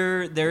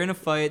pewter. They're in a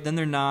fight. Then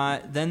they're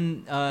not.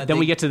 Then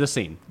we get to the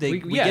scene. They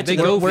We- yeah, get they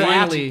to go the, We're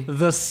finally- at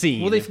the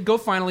scene. Well, they go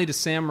finally to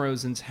Sam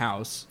Rosen's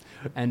house,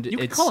 and you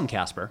could it's call him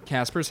Casper.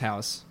 Casper's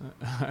house.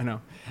 I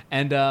know,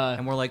 and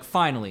and we're like,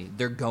 finally,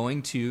 they're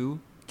going to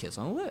kiss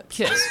on the lips.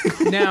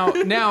 kiss.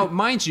 now,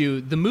 mind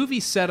you, the movie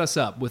set us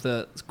up with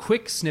a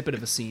quick snippet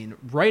of a scene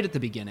right at the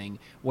beginning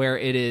where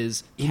it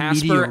is In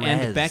Casper media res.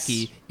 and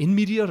Becky in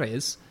media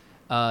res,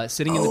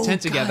 sitting in the Oh,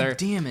 tent God together.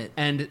 damn it.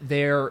 And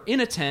they're in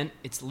a tent.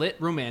 It's lit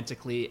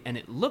romantically, and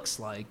it looks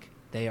like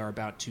they are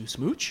about to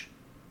smooch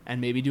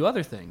and maybe do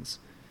other things.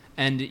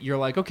 And you're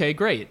like, okay,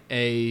 great.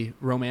 A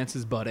romance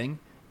is budding,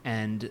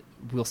 and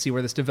we'll see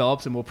where this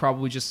develops, and we'll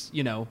probably just,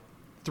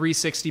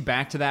 360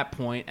 back to that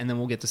point, and then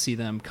we'll get to see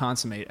them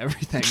consummate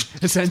everything,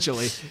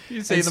 essentially.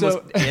 You say And the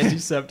so- most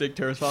antiseptic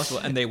terms possible,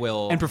 and they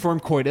will. and perform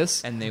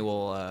coitus. and they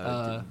will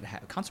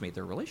consummate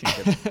their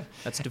relationship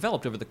that's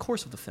developed over the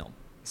course of the film.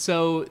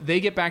 So they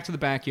get back to the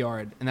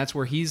backyard, and that's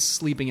where he's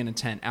sleeping in a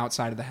tent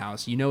outside of the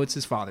house. You know it's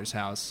his father's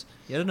house.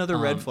 Yet another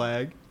red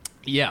flag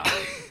Yeah.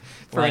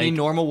 for any Like-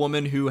 normal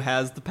woman who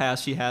has the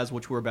past she has,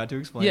 which we're about to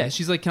explain. Yeah,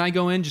 she's like, can I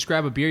go in, just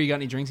grab a beer? You got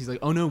any drinks? He's like,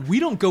 oh no, we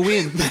don't go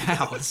in the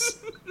house.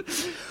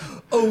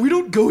 Oh, we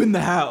don't go in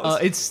the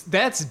house.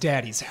 That's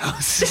Daddy's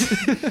house.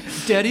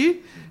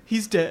 Daddy,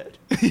 he's dead.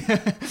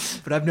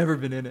 But I've never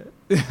been in it.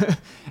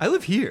 I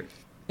live here.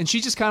 And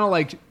she just kind of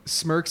like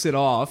smirks it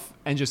off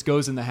and just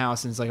goes in the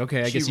house and is like,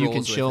 okay, I She guess you can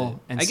rolls with chill it.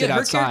 and I sit get her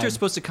outside. character is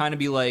supposed to kind of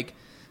be like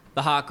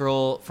the hot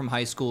girl from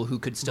high school who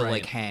could still Right.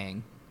 like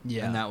hang.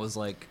 Yeah. And that was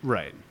like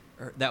Right.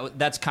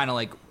 that's kind of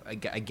like I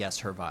guess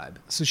her vibe.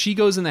 So she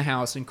goes in the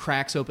house and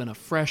cracks open a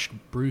fresh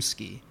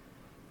brewski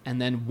and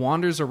then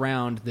wanders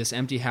around this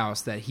empty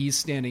house that he's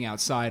standing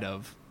outside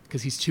of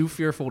because he's too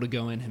fearful to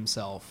go in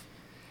himself.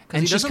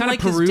 And he just doesn't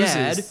kinda like his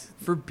dad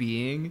for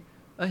being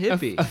a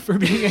hippie. for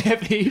being a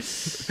hippie.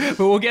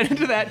 But we'll get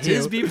into that too.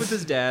 His beef with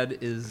his dad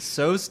is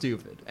so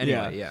stupid.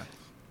 Anyway, yeah.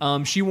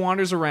 She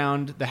wanders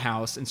around the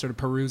house and sort of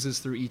peruses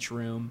through each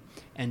room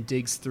and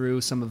digs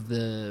through some of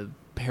the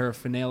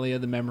paraphernalia,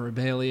 the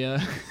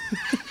memorabilia,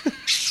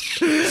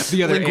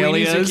 the other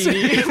Linguini, alias,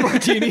 zucchini,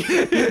 martini,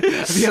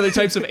 the other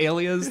types of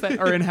alias that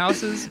are in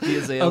houses The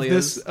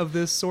azaleas. of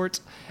this sort.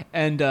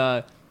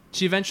 And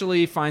she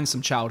eventually finds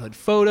some childhood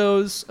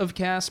photos of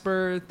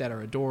Casper that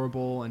are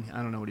adorable, and I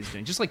don't know what he's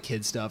doing, just like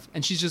kid stuff.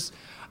 And she's just,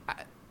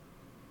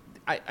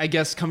 I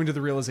guess, coming to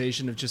the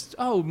realization of just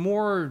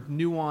more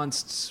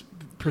nuanced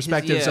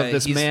perspectives of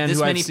this man this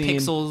who many I've seen.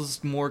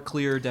 pixels, more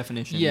clear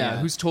definition. Yeah,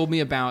 who's told me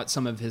about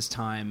some of his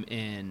time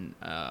in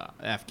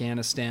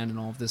Afghanistan and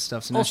all of this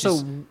stuff. So now Also,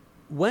 she's-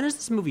 when is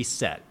this movie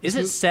set? Is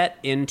it set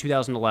in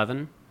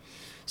 2011?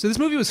 so this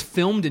movie was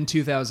filmed in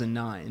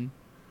 2009.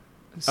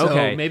 So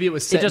Okay. maybe it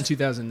was set in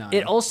 2009.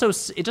 It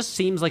just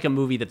seems like a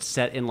movie that's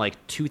set in like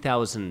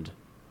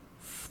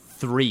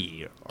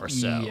 2003 or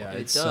so. Yeah,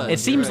 It it's, does. It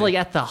seems Right. like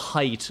at the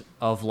height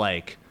of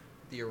like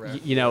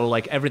you know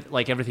like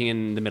everything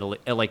in the middle,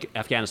 like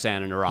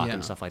Afghanistan and Iraq Yeah.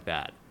 and stuff like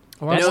that.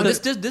 Well, That's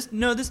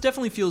No, the- this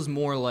definitely feels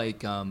more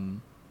like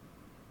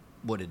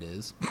what it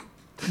is.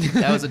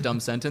 That was a dumb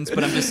sentence,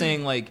 but I'm just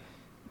saying like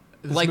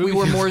we movie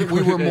were feels more like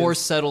we what were it more is.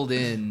 settled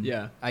in.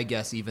 Yeah. I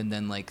guess even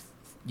than like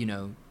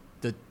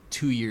the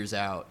 2 years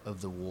out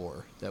of the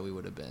war that we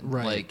would have been.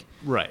 Right. Like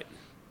Right.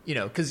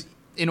 because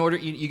in order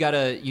you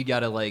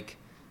gotta like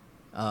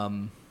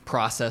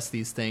process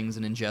these things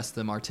and ingest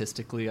them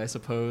artistically, I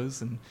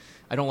suppose. And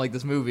I don't like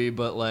this movie,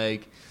 but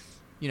like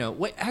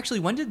wait, actually,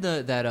 when did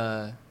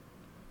that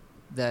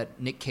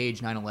Nick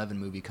Cage 9/11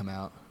 movie come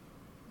out?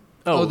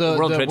 Oh, the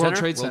World World Trade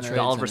Trade Center, Center.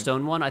 the Oliver Center.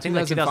 Stone one. I think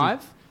like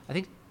 2005? I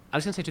think I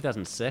was gonna say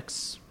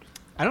 2006.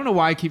 I don't know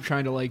why I keep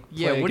trying to like.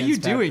 Yeah, play what are you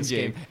against Pat doing, this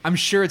Jake? game. I'm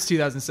sure it's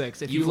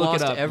 2006. If you You've look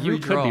lost it up, every You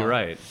could be draw.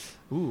 right.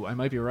 ooh, I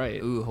might be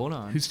right. Ooh, hold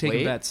on. Who's taking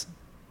Wait. bets?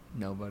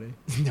 Nobody.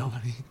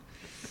 Nobody.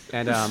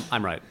 And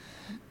I'm right.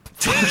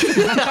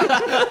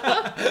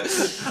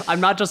 I'm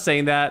not just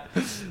saying that.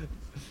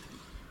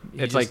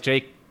 It's like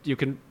Jake. You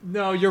can.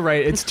 No, you're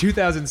right. It's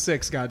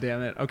 2006. God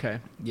damn it. Okay,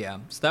 Yeah,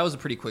 so that was a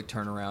pretty quick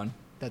turnaround.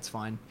 that's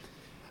fine.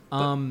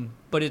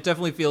 But it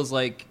definitely feels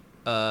like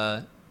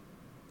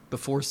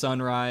Before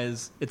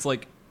Sunrise. It's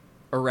like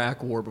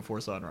Iraq War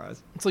Before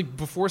Sunrise. It's like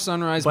Before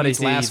Sunrise, But meets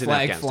he's Last in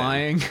Flag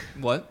Afghanistan. Flying.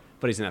 What?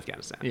 But he's in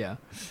Afghanistan. Yeah.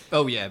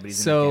 Oh yeah, but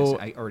he's So- in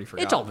Afghanistan. I already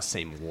forgot. It's all the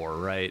same war,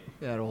 right?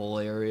 that whole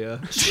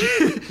area.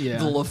 Yeah.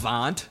 The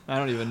Levant. I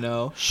don't even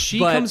know. She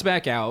But- comes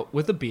back out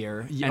with a beer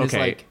and is okay.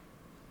 like,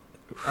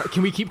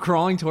 "Can we keep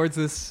crawling towards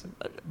this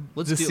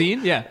Let's this do-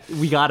 scene?" Yeah.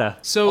 We gotta.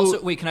 So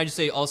Also, wait, can I just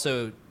say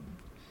also,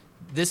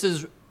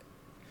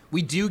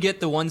 we do get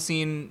the one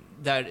scene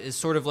that is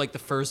sort of like the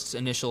first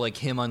initial like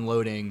him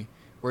unloading,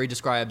 where he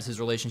describes his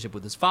relationship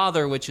with his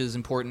father, which is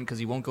important because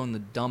he won't go in the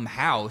dumb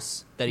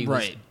house that he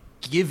Right.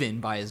 was given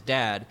by his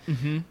dad.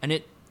 Mm-hmm.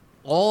 And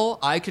all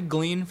I could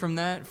glean from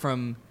that,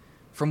 from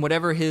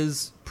whatever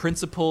his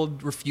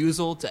principled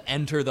refusal to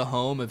enter the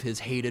home of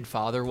his hated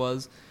father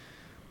was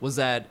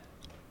that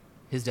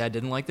his dad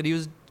didn't like that he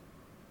was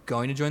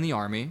going to join the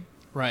army,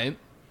 right.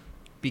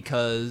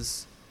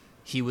 because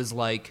he was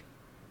like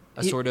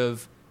a sort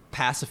of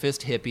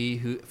pacifist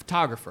hippie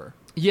photographer.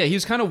 Yeah, he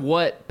was kind of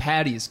what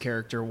Patty's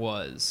character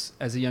was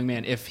as a young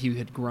man if he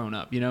had grown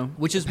up,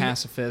 Which is-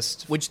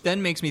 pacifist. Which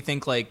then makes me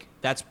think like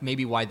that's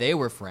maybe why they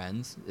were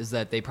friends, is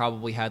that they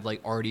probably had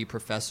like arty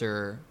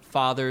professor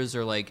fathers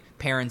or like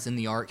parents in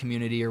the art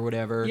community or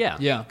whatever. Yeah.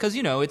 Yeah. Because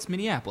it's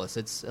Minneapolis,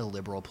 it's a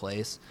liberal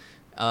place.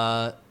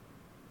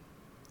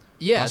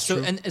 Yeah, That's so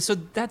true. and so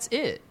that's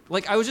it.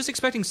 Like I was just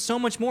expecting so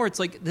much more. It's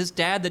like this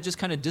dad that just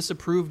kind of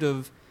disapproved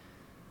of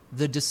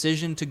the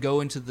decision to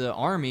go into the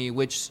army,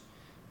 which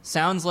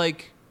sounds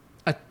like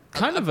A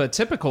kind of a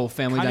typical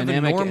family kind of a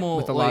dynamic normal,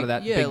 with a lot of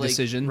like, that yeah, big like-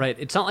 decision. Right.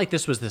 It's not like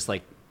this was this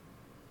like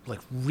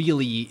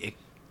really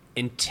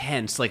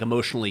intense, like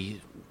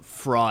emotionally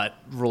fraught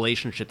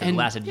relationship that And-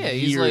 lasted yeah,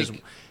 he's years.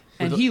 like-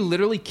 And he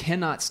literally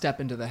cannot step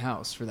into the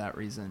house for that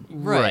reason.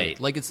 Right.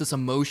 Like it's this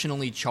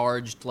emotionally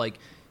charged like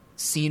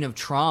scene of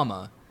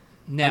trauma.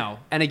 Now,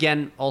 And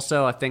again,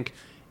 also, I think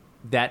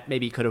that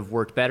maybe could have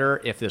worked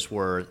better if this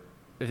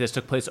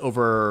took place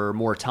over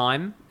more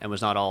time and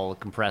was not all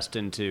compressed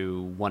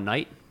into one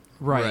night.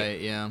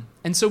 right. Yeah.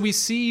 And so we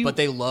see But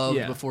they love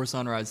Yeah. Before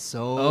Sunrise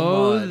so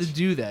Oh, much.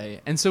 do they?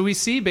 And so we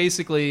see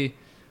basically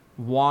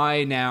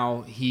why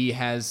now he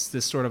has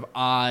this sort of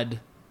odd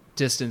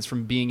distance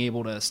from being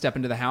able to step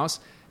into the house.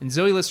 And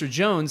Zoe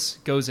Lister-Jones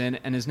goes in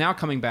and is now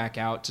coming back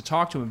out to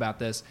talk to him about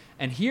this.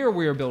 And here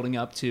we are building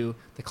up to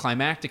the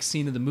climactic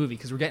scene of the movie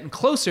because we're getting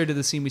closer to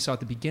the scene we saw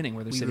at the beginning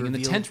where they're sitting in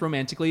the tent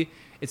romantically.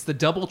 It's the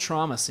double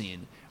trauma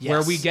scene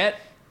where we get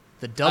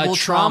the double a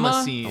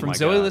trauma scene from my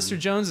Zoe God.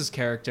 Lister-Jones's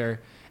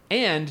character.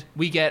 And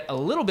we get a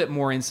little bit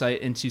more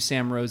insight into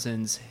Sam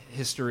Rosen's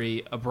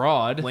history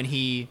abroad. when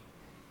he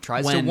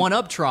tries When- to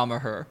one-up trauma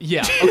her.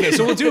 Yeah. Okay,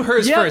 so we'll do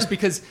hers Yeah. first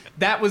because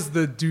that was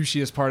the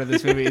douchiest part of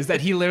this movie is that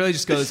he literally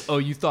just goes, "Oh,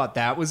 you thought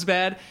that was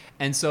bad?"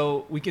 And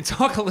so we can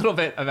talk a little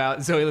bit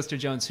about Zoe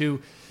Lister-Jones,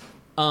 who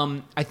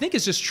I think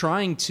is just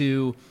trying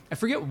to. I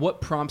forget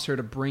what prompts her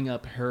to bring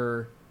up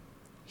her.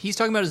 He's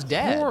talking about his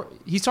dad.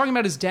 He's talking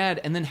about his dad,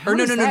 and then how Or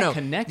no, does no, no, that no.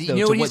 connect You though know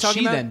to what what he's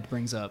talking she about? then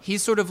brings up?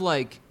 He's sort of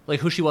like, Like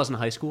who she was in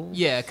high school.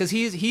 yeah, because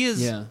he is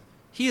Yeah.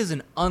 he is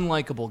an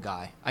unlikable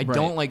guy. I Right.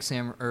 don't like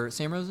Sam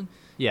Rosen.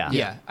 Yeah.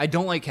 Yeah, I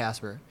don't like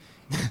Casper.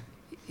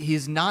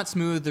 He's not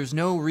smooth. There's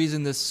no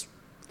reason this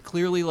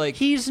clearly like.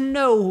 He's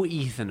no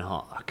Ethan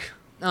Hawke.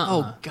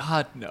 Oh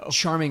God, no.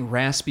 Charming,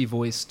 raspy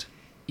voiced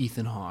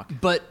Ethan Hawke.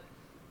 But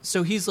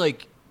so he's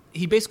like,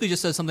 he basically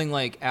just says something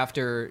like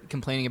after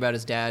complaining about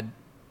his dad,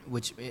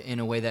 which in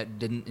a way that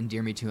didn't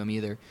endear me to him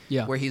either.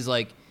 Yeah. Where he's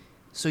like,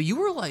 so you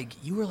were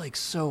like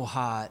so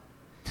hot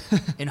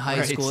in high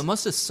Right. school. It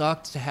must have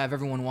sucked to have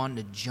everyone wanting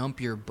to jump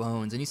your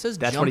bones. And he says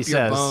That's jump what he your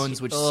says.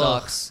 bones, which Ugh.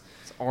 sucks.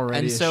 It's already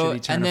And a so-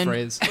 shitty turn and of then-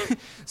 phrase.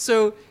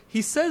 So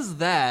he says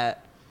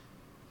that,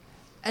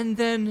 and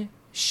then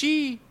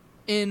she,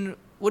 in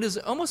what is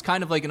almost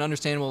kind of like an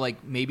understandable,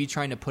 like maybe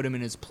trying to put him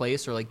in his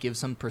place or like give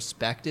some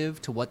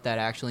perspective to what that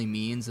actually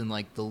means in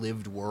like the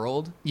lived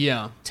world,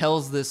 Yeah.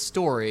 tells this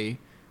story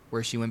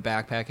where she went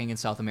backpacking in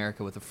South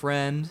America with a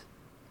friend.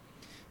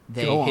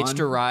 They Go hitched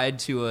on. a ride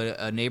to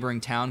a neighboring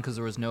town because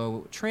there was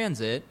no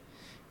transit,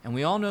 and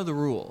we all know the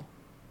rule: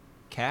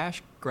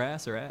 cash,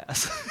 grass, or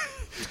ass.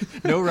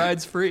 No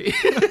rides free.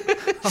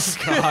 Oh,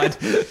 God.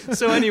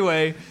 So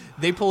anyway,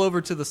 they pull over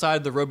to the side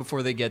of the road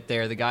before they get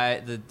there.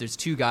 There's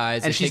two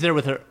guys, And They she's take there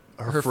with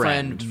her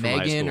friend from high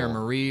Megan or school.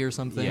 Marie or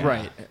something.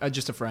 Yeah. Right.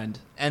 Just a friend.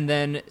 And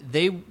then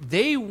they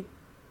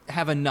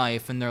have a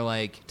knife and they're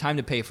like, "Time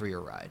to pay for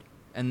your ride."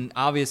 And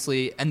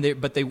obviously,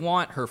 but they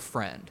want her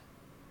friend.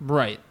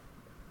 Right.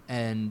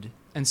 And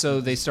And so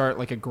they start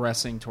like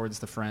aggressing towards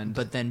the friend.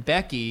 but then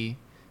Becky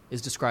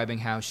is describing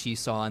how she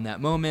saw in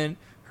that moment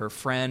her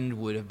friend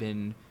would have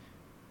been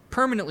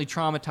permanently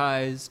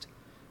traumatized,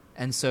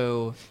 and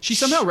so she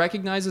somehow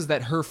recognizes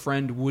that her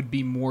friend would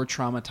be more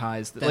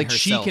traumatized. Than Like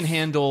she herself. can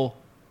handle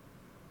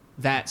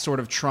that sort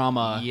of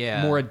trauma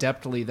Yeah. more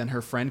adeptly than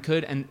her friend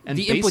could. And the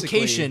basically-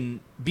 implication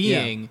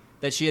being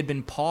that she had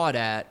been pawed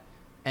at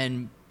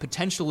and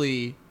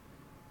potentially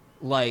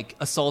like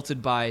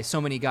assaulted by so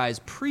many guys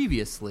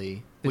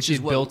previously, That which she is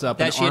had what, built up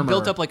that an she had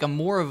built armor. up like a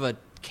more of a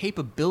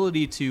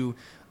capability to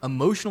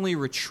emotionally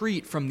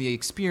retreat from the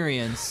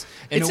experience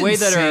in It's a way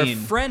that insane.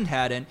 her friend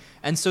hadn't.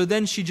 And so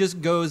then she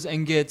just goes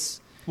and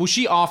gets. Well,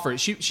 she offers.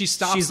 She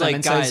stops She's them like,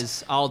 and "Guys,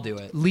 says, I'll do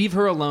it." "Leave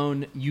her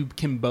alone. You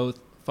can both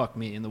fuck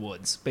me in the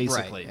woods."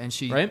 Basically, Right. And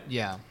she, right?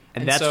 yeah.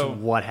 And And that's so-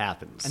 what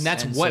happens. and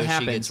that's And what so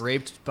happens. She gets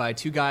raped by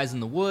two guys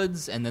in the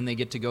woods, and then they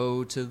get to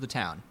go to the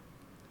town.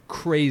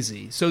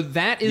 Crazy. So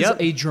that is Yep.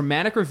 a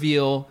dramatic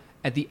reveal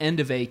at the end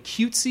of a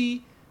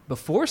cutesy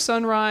Before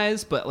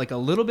Sunrise, but like a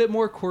little bit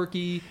more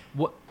quirky,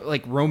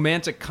 like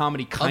romantic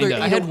comedy kind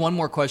of. I had one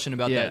more question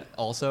about Yeah. that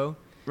also.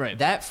 Right.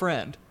 That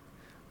friend,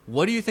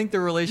 what do you think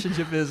their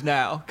relationship is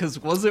now? Because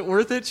was it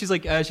worth it? She's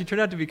like, she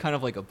turned out to be kind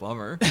of like a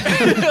bummer.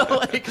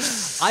 Like,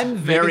 I'm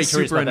very Megan's curious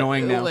super about that.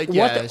 annoying now. like What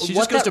yeah, the- she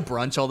what just goes that- to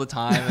brunch all the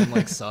time and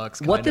like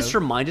sucks. What kind this of.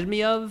 reminded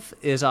me of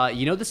is,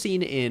 you know, the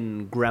scene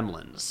in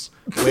Gremlins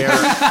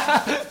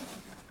where.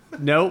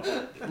 No,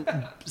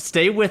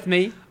 stay with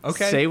me.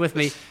 Okay. Stay with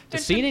me. The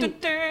scene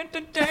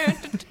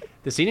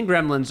in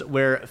Gremlins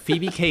where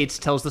Phoebe Cates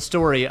tells the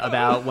story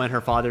about when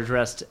her father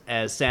dressed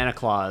as Santa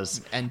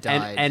Claus And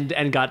died.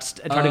 and got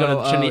tried to go to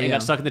the chimney and yeah.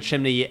 got stuck in the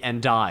chimney and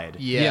died.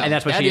 Yeah. and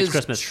that's why That she hates is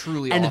Christmas.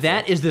 truly and awful.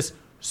 that is this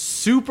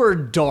super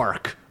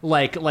dark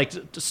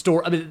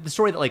story. I mean, the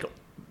story that like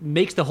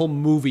makes the whole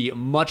movie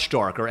much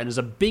darker and is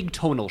a big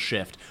tonal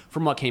shift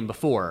from what came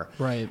before.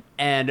 Right.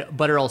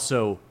 But it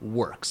also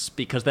works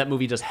because that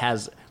movie just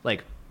has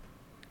like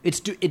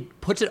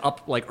it puts it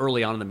up like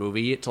early on in the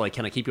movie to like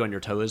kind of keep you on your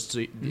toes. So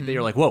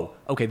you're like, whoa,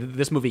 okay,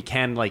 this movie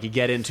can like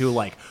get into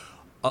like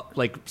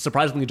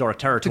surprisingly dark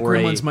The territory.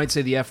 Gremlins might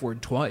say the F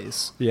word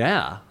twice.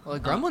 Yeah. Well,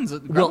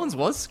 Gremlins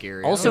was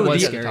scary. Also, It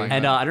was the, scary.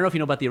 and I don't know if you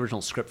know about the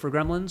original script for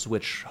Gremlins,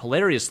 which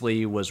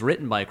hilariously was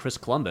written by Chris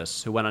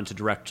Columbus, who went on to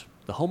direct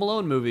the Home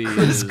Alone movies,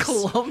 Chris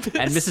Columbus,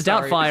 and Mrs.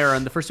 sorry. Doubtfire,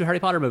 and the first two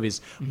Harry Potter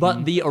movies.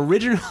 But the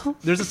original,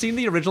 there's a scene in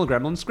the original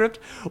Gremlins script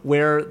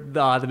where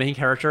the main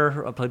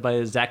character, played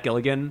by Zach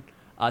Galligan,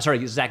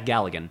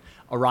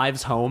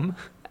 arrives home.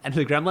 And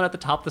the gremlin at the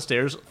top of the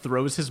stairs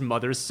throws his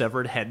mother's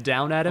severed head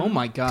down at him. Oh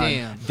my god!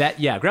 Damn.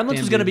 Gremlins Damn,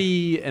 was going to dude.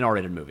 be an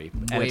R-rated movie,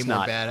 and Way it's more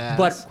not. badass.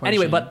 But Quite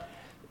anyway, a shame. but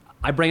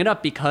I bring it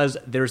up because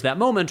there's that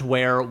moment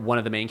where one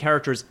of the main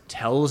characters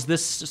tells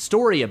this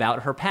story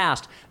about her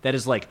past that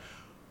is like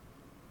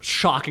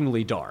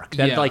shockingly dark.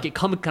 That like it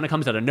kind of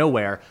comes out of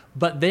nowhere,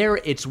 but there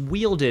it's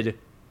wielded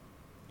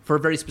for a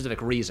very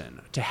specific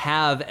reason, to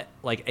have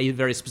like a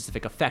very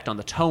specific effect on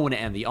the tone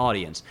and the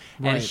audience.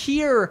 Right. And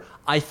here,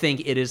 I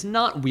think it is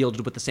not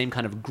wielded with the same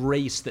kind of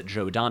grace that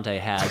Joe Dante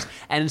has.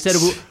 And instead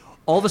of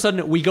all of a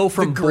sudden we go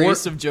from the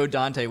grace of Joe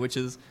Dante, which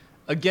is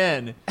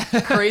again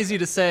crazy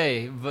to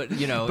say, but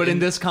you know, But in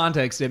this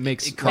context, it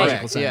makes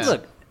logical sense. Yeah.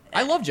 Look,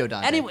 I love Joe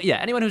Dante.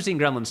 anyone who's seen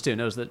Gremlins 2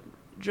 knows that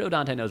Joe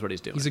Dante knows what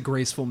he's doing. He's a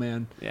graceful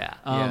man. yeah.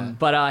 Yeah.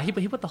 But he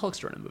put the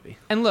Hulkster in a movie.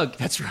 And look,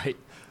 That's right.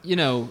 you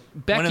know,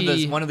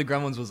 Becky. One of the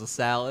Gremlins was a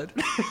salad.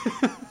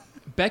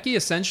 Becky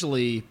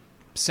essentially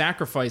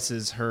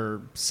sacrifices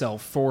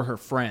herself for her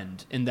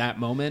friend in that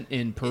moment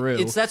in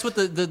Peru. That's what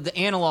the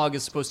analog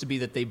is supposed to be,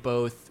 that they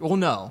both. Well,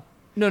 no,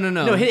 no.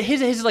 No,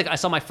 his is like, I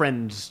saw my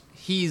friends.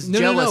 he's No,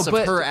 jealous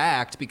but- of her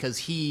act because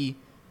he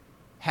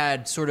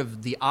had sort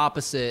of the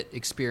opposite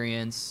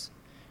experience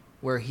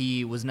where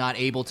he was not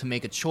able to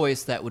make a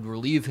choice that would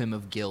relieve him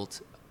of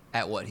guilt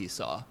at what he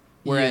saw,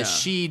 whereas Yeah.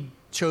 she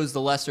chose the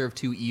lesser of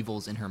two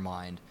evils in her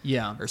mind,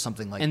 Yeah. or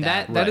something like and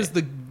that. that is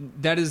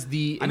Right. that is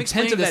the I'm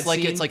intent explaining of this that like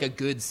scene. it's like a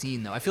good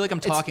scene, though. I feel like I'm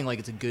talking like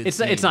it's a good. It's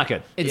scene. not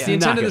good. It's Yeah. the Not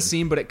intent of the good.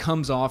 scene, but it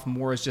comes off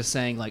more as just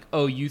saying like,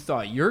 "Oh, you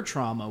thought your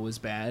trauma was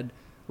bad.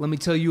 Let me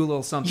tell you a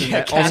little something Yeah,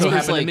 that also Casper's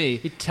happened to like- me."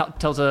 He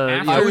tells a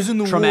After- I was in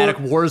the traumatic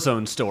war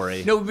zone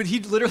story. No, but he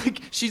literally,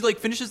 she like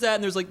finishes that,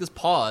 and there's like this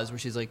pause where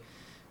she's like,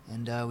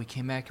 and we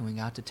came back and we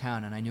got to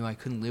town, and I knew I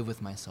couldn't live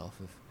with myself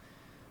if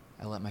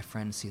I let my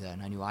friend see that,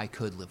 and I knew I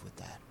could live with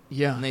that.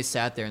 Yeah. And they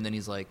sat there, and then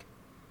he's like,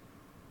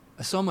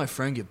 I saw my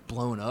friend get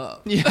blown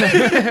up.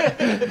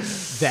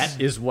 That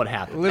is what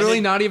happened. Literally,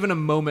 And not even a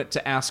moment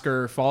to ask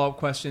her follow-up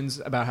questions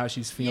about how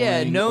she's feeling.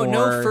 Yeah, no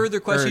or- further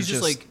or questions,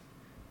 just like,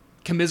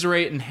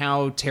 commiserate and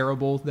how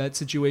terrible that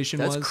situation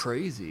that's was.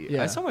 crazy.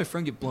 Yeah. I saw my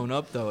friend get blown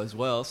up, though, as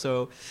well,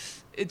 so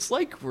it's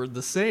like we're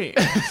the same.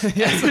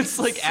 It's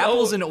like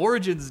apples and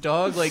oranges,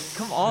 dog. Like,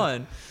 come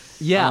on.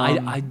 Yeah,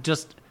 Um, I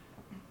just.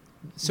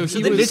 So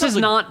he then was, This is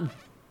like- not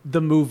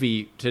the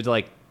movie to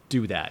like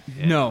do that.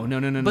 no.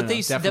 But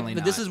they definitely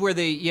but not. this is where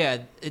they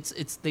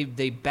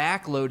they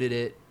backloaded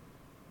it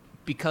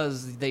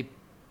because they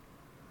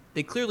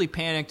clearly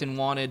panicked and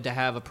wanted to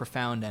have a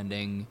profound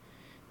ending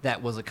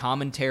that was a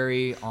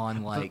commentary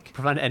on like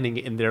Profound ending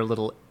in their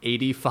little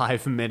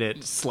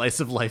 85-minute slice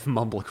of life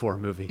mumblecore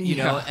movie. you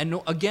know, Yeah. and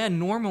again,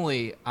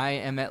 normally I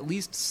am at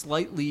least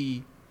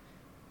slightly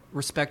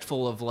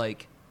respectful of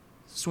like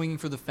swinging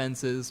for the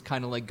fences,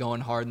 kind of like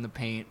going hard in the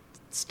paint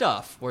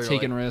stuff where you're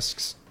taking like,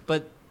 risks.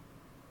 but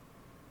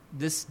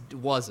this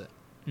wasn't.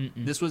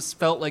 This was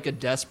felt like a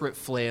desperate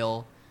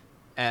flail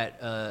at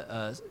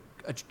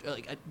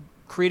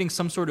creating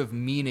some sort of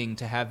meaning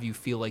to have you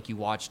feel like you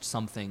watched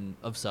something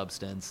of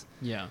substance.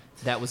 Yeah.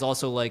 That was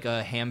also like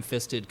a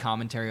ham-fisted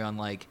commentary on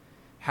like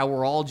how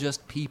we're all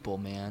just people,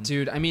 man.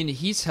 Dude, I mean,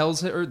 he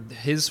tells her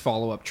his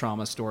follow-up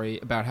trauma story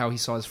about how he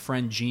saw his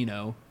friend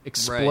Gino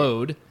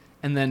explode,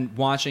 and then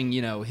watching,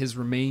 you know, his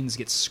remains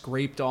get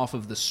scraped off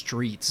of the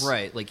streets.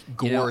 Right, like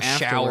gore You know,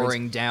 afterwards.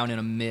 showering down in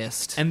a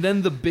mist. And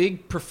then the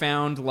big,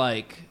 profound,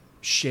 like,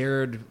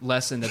 shared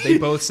lesson that they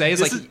both say is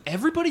This like, is-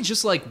 everybody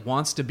just, like,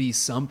 wants to be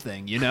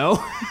something, you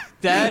know?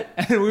 that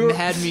And we were-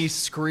 had me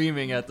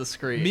screaming at the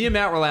screen. Me and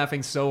Matt were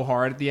laughing so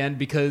hard at the end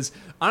because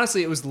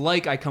honestly, it was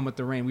like I Come With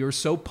the Rain. We were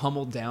so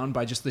pummeled down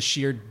by just the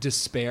sheer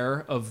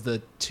despair of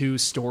the two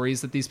stories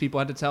that these people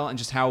had to tell and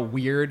just how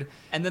weird.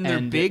 and then their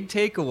big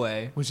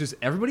takeaway, was just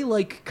everybody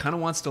like kind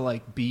of wants to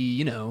like be,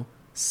 you know,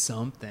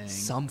 something.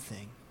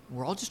 something.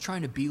 We're all just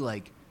trying to be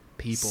like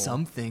People.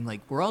 something.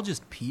 Like we're all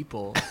just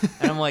people.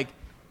 And I'm like,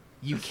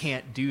 you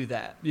can't do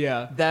that.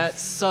 Yeah. That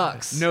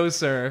sucks. No,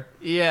 sir.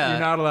 Yeah. You're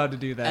not allowed to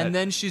do that. And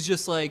then she's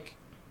just like,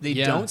 they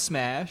Yeah. don't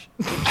smash.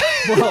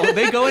 well,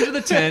 they go into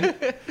the tent.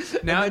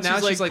 Now, then now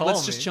she's she's like, like,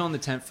 let's "Call just me." chill in the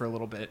tent for a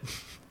little bit.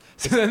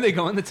 So then they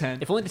go in the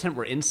tent. If only the tent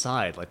were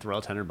inside, like the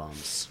Royal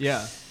Tenenbaums.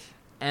 Yeah.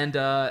 And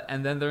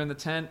then they're in the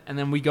tent, and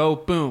then we go,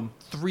 boom,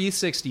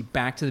 360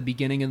 back to the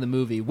beginning of the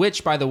movie,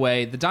 which, by the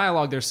way, the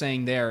dialogue they're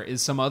saying there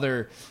is some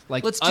other,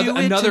 like, Let's do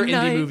it another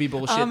tonight. indie movie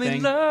bullshit I'm thing.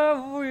 in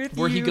love with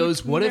where he you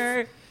goes, what tonight.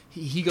 if,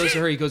 he goes to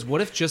her, he goes,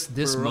 what if just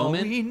this For all we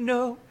moment,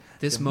 know,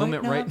 this there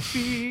moment might right... not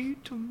be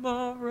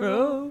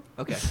tomorrow.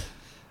 Okay.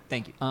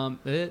 Thank you.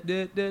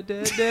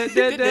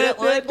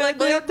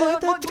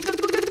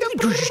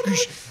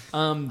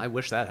 I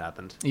wish that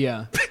happened.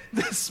 Yeah.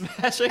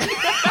 Smashing.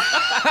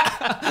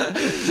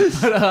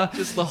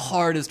 Just the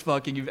hardest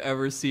fucking you've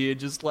ever seen.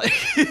 Just like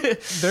I'm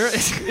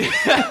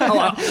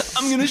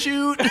gonna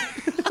shoot.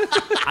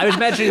 I was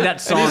imagining that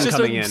and song he's just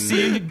coming like in.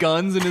 seeing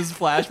guns in his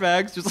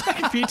flashbacks, just like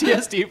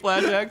PTSD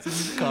flashbacks, and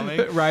he's coming.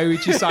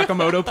 Ryuichi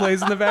Sakamoto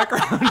plays in the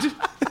background.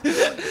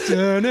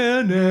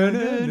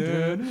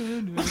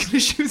 I'm gonna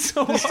shoot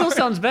so It hard. still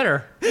sounds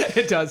better.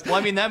 It does. Well,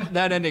 I mean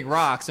that ending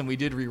rocks, and we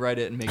did rewrite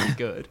it and make it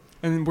good.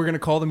 And we're gonna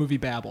call the movie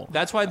Babel.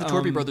 That's why the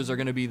Torby brothers are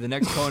going to be the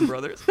next Coen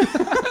brothers.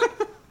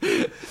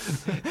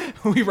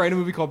 we write a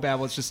movie called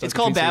Babel. It's just It's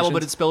called Babel,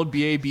 but it's spelled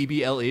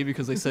Babble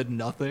because they said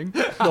nothing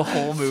the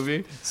whole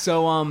movie.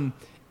 so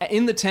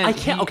in the tent.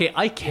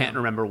 I can't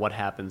remember what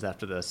happens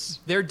after this.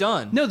 They're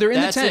done. No, they're in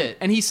That's the tent, it.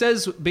 and he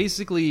says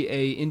basically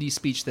a indie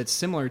speech that's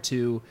similar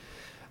to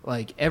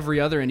like every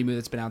other indie movie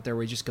that's been out there,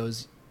 where he just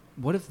goes,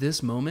 "What if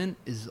this moment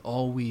is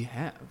all we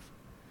have?"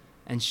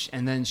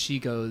 And then she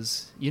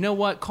goes, "You know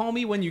what? Call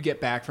me when you get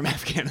back from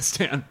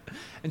Afghanistan."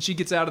 And she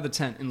gets out of the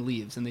tent and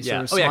leaves, and they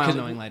sort of smile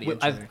knowingly at each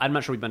other. I'm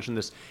not sure we mentioned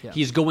this. Yeah.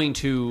 He's going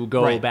to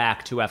go Right.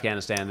 back to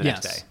Afghanistan the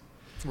next day.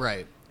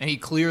 Right. And he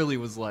clearly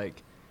was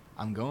like,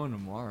 I'm going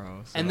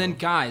tomorrow. So. And then,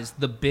 guys,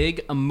 the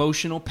big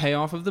emotional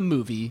payoff of the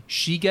movie,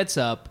 she gets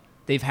up,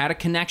 they've had a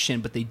connection,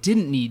 but they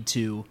didn't need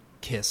to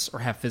kiss or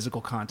have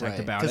physical contact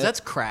about it. Because that's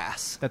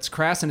crass. That's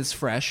crass and it's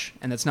fresh,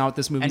 and that's not what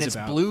this movie's And it's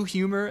about. blue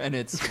humor, and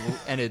it's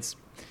and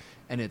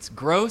it's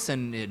gross,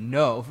 and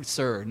no,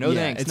 sir, no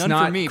thanks. It's None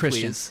not for me,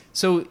 Christian. please.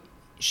 So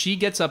she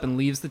gets up and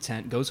leaves the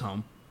tent, goes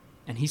home,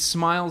 and he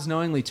smiles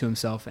knowingly to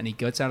himself, and he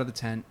gets out of the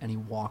tent, and he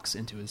walks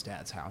into his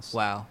dad's house.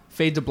 Wow.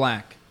 Fade to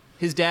black.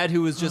 His dad,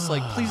 who was just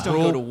like, please don't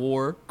go to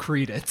war.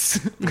 Credits.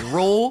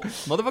 Roll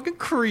motherfucking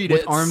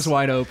credits. With arms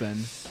wide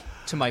open.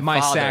 to my My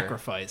father.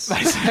 sacrifice.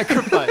 My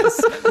sacrifice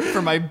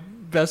for my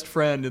best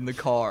friend in the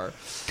car.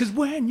 Because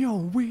when you're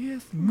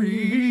with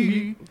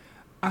me,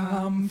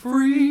 I'm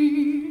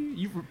free.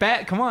 You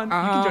bat, come on. You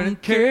can join I'm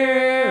it.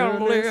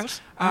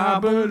 careless, I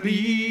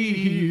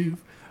believe.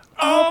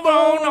 I'm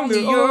on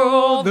the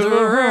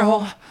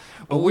other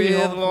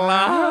with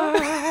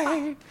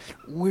light,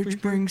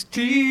 which brings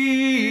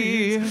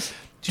tears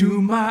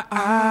to my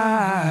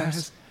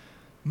eyes.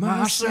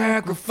 My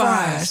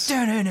sacrifice.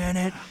 I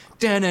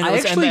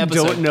actually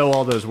don't know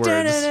all those words.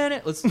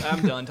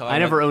 I'm done talking. I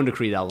never owned a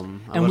Creed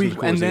album. I And wasn't as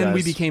cool as you then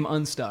we guys. became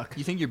unstuck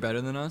You think you're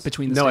better than us?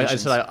 between the No, I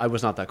stations. said I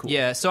was not that cool.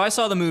 Yeah, so I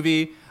saw the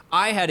movie.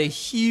 I had a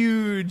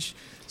huge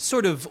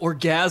sort of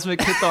orgasmic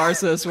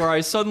catharsis where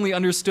I suddenly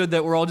understood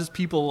that we're all just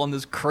people on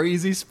this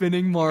crazy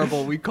spinning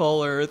marble we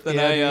call Earth, and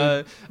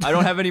Yeah, I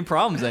don't have any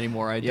problems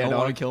anymore. I Yeah, don't dog.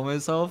 want to kill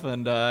myself,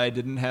 and I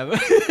didn't have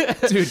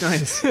Dude,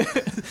 nice.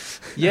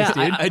 Yeah,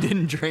 I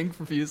didn't drink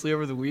profusely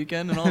over the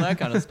weekend and all that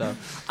kind of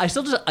stuff.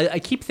 I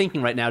keep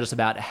thinking right now just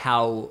about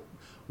how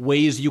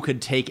ways you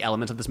could take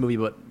elements of this movie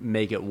but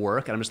make it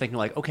work, and I'm just thinking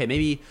like, okay,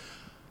 maybe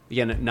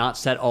again, not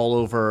set all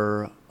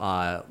over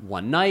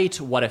one night.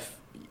 What if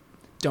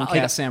Don't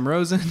Like- cast Sam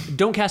Rosen.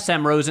 don't cast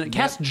Sam Rosen,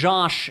 cast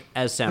Josh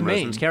as Sam The main,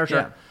 Rosen's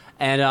character,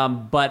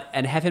 yeah.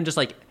 and have him just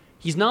like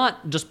he's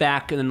not just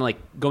back and then like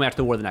going back to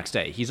the war the next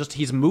day.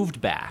 He's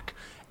moved back.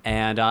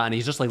 And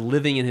he's just like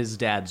living in his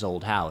dad's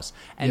old house,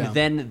 and Yeah.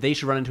 then they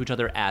should run into each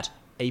other at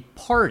a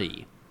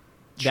party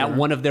Sure. that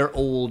one of their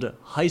old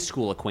high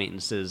school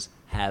acquaintances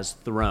has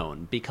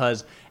thrown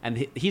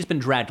and he's been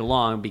dragged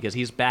along because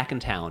he's back in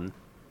town,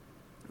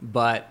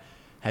 but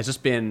has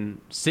just been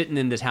sitting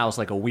in this house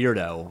like a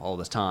weirdo all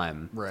this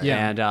time. Right.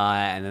 Yeah.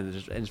 And then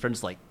his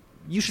friends like,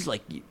 you should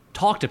like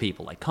talk to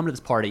people, like come to this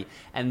party,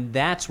 and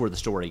that's where the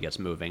story gets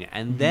moving,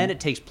 and then it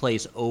takes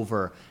place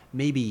over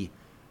maybe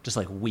just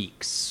like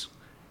weeks.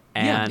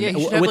 And he should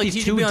with have, like, these he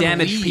should two be on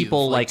damaged leave,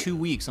 people, like 2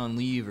 weeks on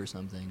leave or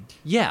something.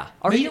 yeah,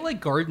 Make it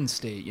like Garden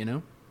State, you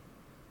know?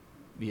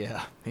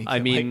 Yeah, I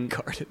mean,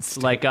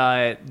 like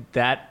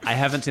that. I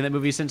haven't seen that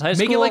movie since high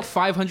school. Make it like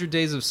 500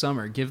 Days of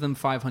Summer. Give them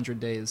 500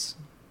 days.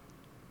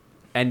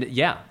 and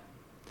yeah,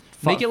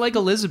 Make it like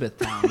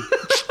Elizabethtown.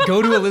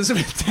 Go to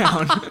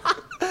Elizabethtown.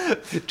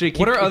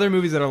 What are other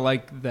movies that are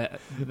like that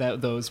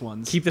those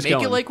ones? keep this Make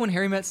going? it like When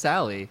Harry Met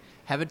Sally.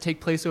 Have it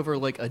take place over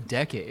like a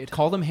decade.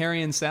 Call them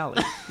Harry and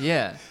Sally.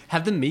 Yeah,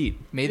 Have them meet.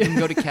 made them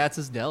go to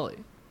Katz's Deli.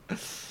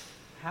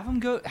 Have them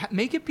go.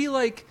 Make it be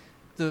like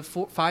the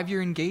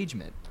 5-year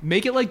engagement.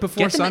 Make it like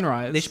Before Get them-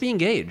 Sunrise. They should be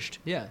engaged.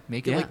 Yeah,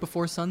 make it Yeah. like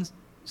before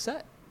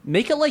sunset.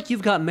 Make it like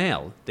you've got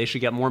mail. They should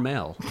get more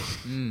mail.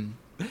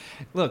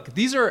 Look,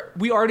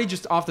 we already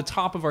just off the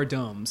top of our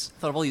domes.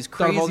 Thought of all these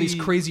Thought of all these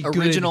crazy good-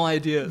 original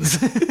ideas.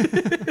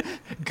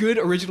 Good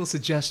original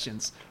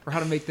suggestions for how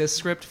to make this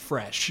script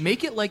fresh.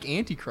 Make it like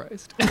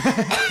Antichrist.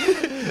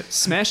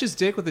 Smash his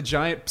dick with a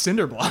giant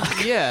cinder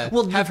block. Yeah.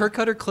 Well, have her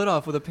cut her clit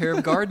off with a pair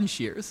of garden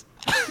shears.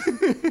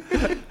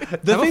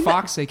 Have a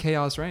fox say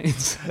Chaos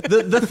Reigns.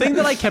 The thing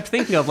that I kept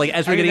thinking of, like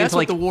as we're I mean, getting that's into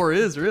like what the war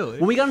is, really.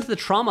 when we got into the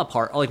trauma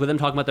part, like with them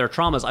talking about their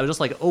traumas, I was just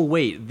like, oh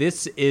wait,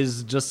 this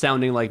is just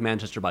sounding like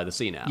Manchester by the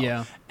Sea now.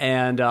 Yeah.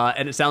 And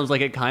it sounds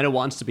like it kind of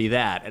wants to be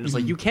that, and it's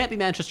like you can't be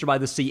Manchester by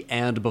the Sea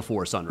and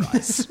Before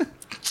Sunrise.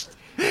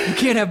 You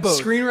can't have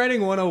both. Screenwriting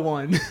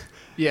 101.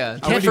 Yeah.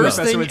 can't The do first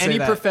both. thing Would say any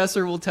that.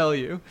 professor will tell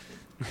you.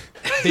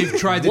 They've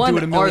tried to One do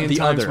it a or million the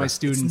times, other. my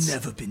students.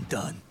 never been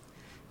done.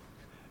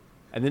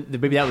 And then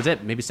maybe that was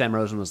it. Maybe Sam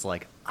Rosen was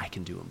like, I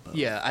can do them both.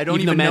 Yeah, I don't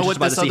Even even though know what Manchester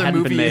by this the Sea other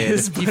hadn't been movie made.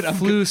 is, He but I'm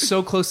flew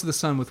so close to the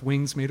sun with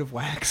wings made of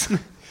wax.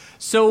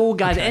 So,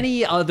 guys,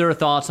 any other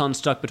thoughts on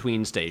Stuck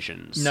Between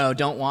Stations? No,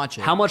 don't watch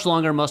it. How much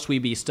longer must we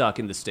be stuck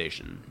in the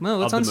station? Well,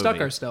 let's of the unstuck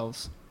movie?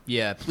 ourselves.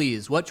 Yeah,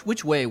 please.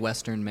 Which way,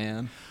 Western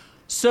man?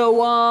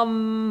 So,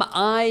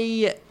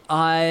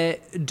 I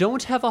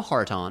don't have a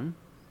heart on,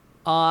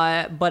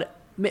 but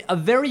a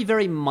very,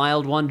 very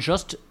mild one.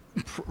 Just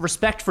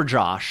respect for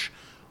Josh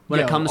when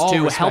Yo, it comes all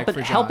to respect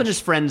for helping Josh. his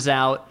friends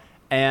out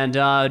and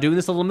doing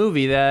this little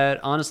movie that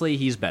honestly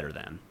he's better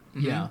than.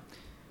 Yeah.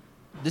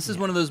 This is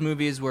one of those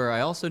movies where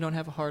I also don't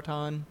have a heart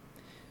on,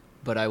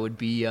 but I would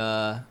be.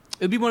 It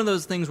would be one of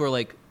those things where,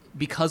 like,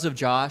 because of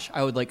Josh,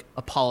 I would like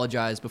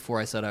apologize before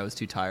I said I was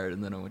too tired,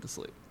 and then I went to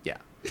sleep. Yeah.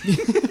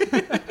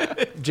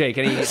 Jake,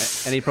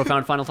 any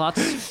profound final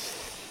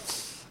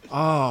thoughts?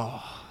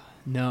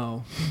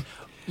 No.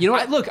 You know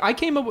what? Look, I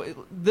came up with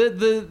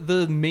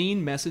the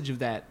main message of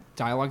that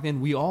dialogue.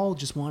 Then we all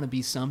just want to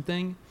be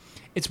something.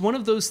 It's one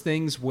of those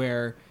things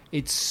where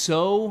it's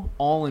so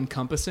all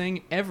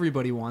encompassing.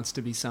 Everybody wants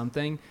to be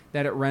something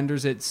that it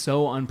renders it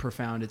so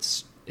unprofound.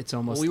 It's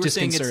almost We were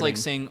saying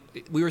disconcerting.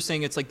 we were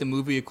saying it's like the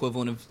movie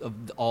equivalent of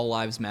All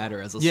Lives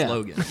Matter as a Yeah.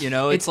 slogan. You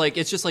know, it's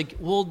just like,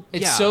 well,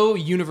 It's yeah. so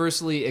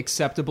universally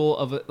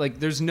acceptable like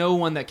there's no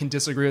one that can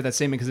disagree with that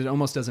statement because it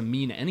almost doesn't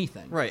mean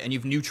anything. right, and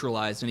you've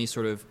neutralized any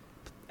sort of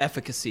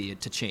efficacy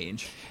to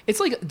change. It's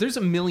like there's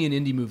a million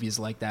indie movies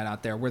like that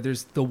out there where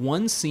there's the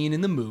one scene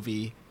in the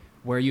movie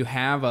where you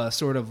have a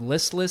sort of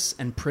listless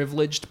and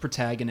privileged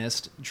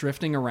protagonist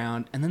drifting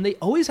around, and then they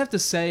always have to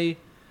say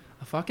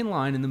a fucking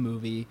line in the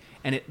movie,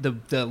 and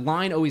the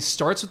line always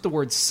starts with the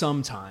word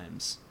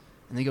sometimes.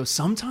 And they go,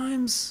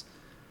 sometimes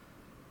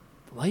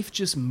life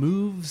just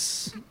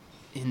moves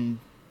in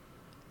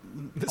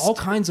all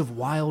kinds of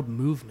wild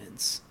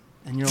movements.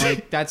 And you're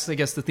like, that's, I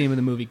guess, the theme of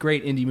the movie.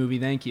 Great indie movie,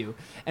 thank you.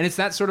 And it's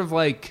that sort of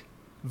like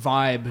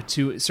vibe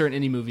to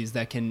certain indie movies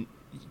that can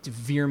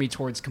veer me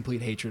towards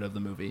complete hatred of the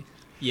movie.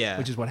 Yeah,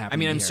 Which is what happened I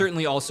mean, to me I'm here.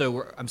 certainly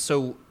also.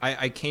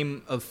 I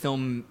came of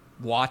film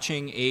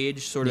watching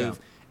age, sort of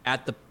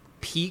at the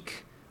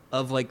peak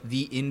of like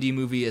the indie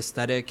movie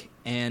aesthetic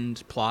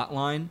and plot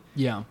line.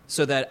 Yeah.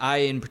 So that I,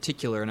 in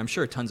particular, and I'm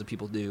sure tons of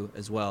people do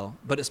as well,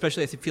 but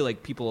especially I feel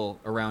like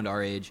people around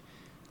our age,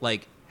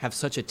 like, have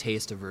such a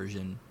taste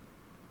aversion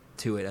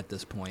to it at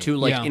this point. To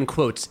like Yeah. in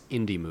quotes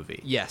indie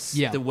movie. Yes,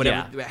 Yeah.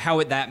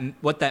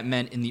 what that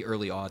meant in the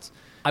early aughts.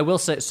 I will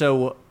say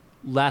so.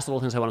 Last little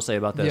things I want to say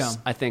about this.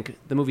 Yeah. I think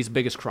the movie's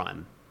biggest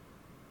crime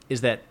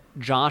is that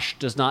Josh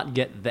does not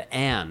get the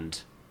 "and"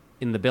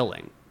 in the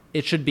billing.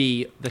 It should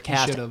be the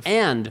cast should've.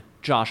 and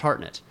Josh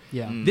Hartnett.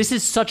 Yeah. This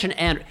is such an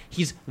 "and."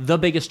 He's the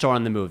biggest star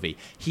in the movie.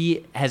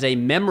 He has a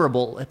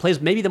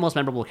plays maybe the most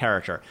memorable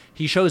character.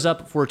 He shows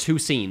up for 2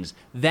 scenes.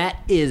 That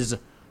is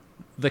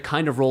the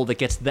kind of role that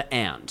gets the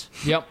 "and."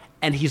 Yep.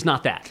 And he's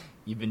not that.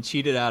 You've been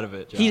cheated out of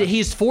it, Josh.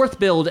 He's 4th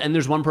billed, and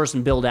there's one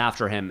person billed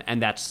after him,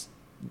 and that's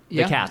the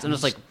Yeah. cast. And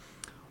it's like,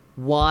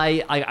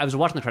 why? I was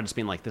watching the credits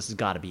being like, this has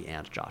got to be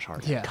and Josh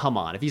Hartnett. Yeah. Come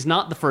on. If he's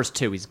not the first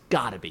 2, he's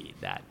got to be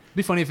that. It'd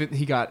be funny if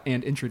he got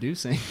and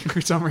introducing for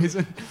some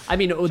reason. I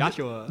mean,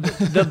 Joshua.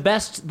 the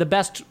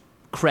best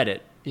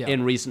credit Yeah.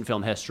 in recent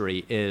film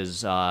history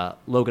is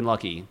Logan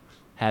Lucky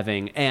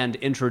having and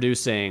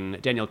introducing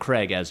Daniel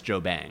Craig as Joe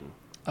Bang.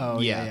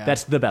 Oh, Yeah. yeah.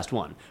 That's the best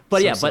one.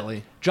 But So yeah, silly.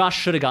 but Josh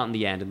should have gotten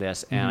the end in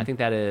this, and I think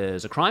that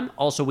is a crime.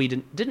 Also, we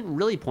didn't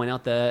really point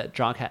out that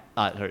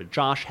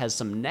Josh has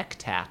some neck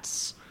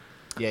tats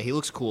Yeah, he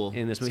looks cool.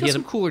 in this He's movie. got He has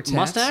some a cooler tats.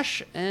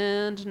 mustache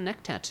and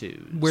neck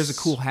tattoos. Wears a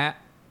cool hat.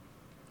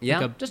 Yeah,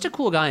 like a- just a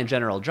cool guy in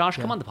general. Josh,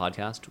 come Yeah. on the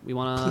podcast. We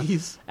want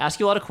Please. to ask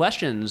you a lot of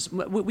questions.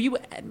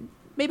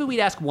 Maybe we'd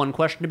ask one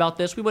question about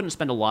this. We wouldn't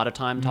spend a lot of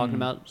time talking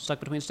about Stuck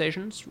Between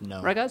Stations.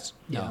 No. Right, guys?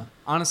 Yeah.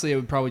 Honestly, it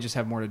would probably just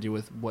have more to do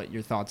with what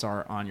your thoughts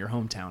are on your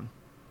hometown.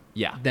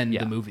 Yeah. Than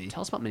yeah. the movie.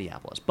 Tell us about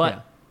Minneapolis. But Yeah.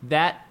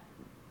 that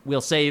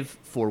we'll save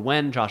for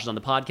when Josh is on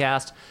the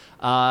podcast.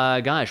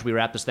 Guys, should we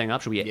wrap this thing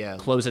up? Should we Yeah.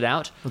 close it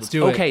out? Let's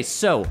do it. Okay,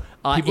 so People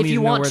if need you to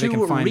know want where they to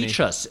can find reach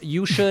me. us,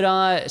 you should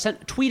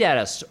tweet at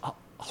us.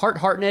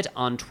 HeartHeartNet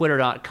on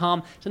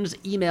Twitter.com. Send us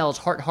emails,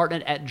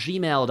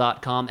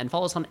 heartheartnet@gmail.com, and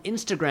follow us on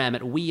Instagram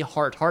at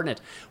WeHeartHeartNet.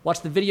 Watch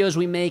the videos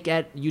we make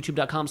at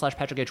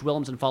youtube.com/Patrick H.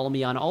 Willems, and follow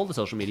me on all the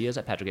social medias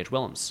at Patrick H.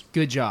 Willems.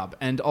 Good job.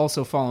 And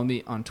also follow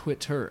me on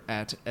Twitter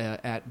at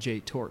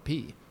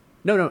JTorpy.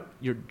 No,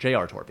 you're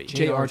JR Torpy.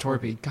 JR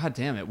Torpy. God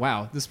damn it.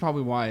 Wow. This is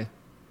probably why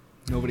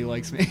nobody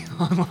likes me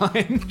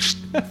online.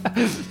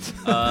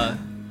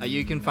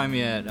 You can find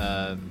me at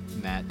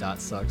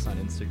matt.sucks on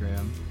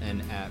Instagram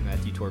and at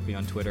Matthew Torpy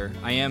on Twitter.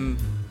 I am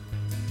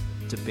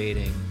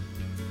debating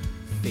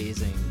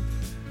phasing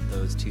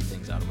those 2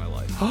 things out of my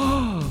life.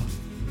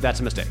 That's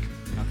a mistake.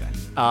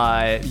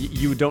 Okay.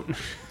 You don't...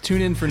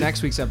 Tune in for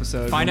next week's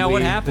episode. Find when out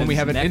what we- happens when we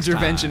have an next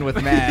intervention time.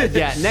 with Matt.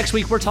 Yeah, next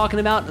week we're talking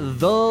about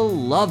The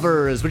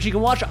Lovers, which you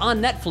can watch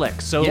on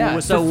Netflix. So, Yeah,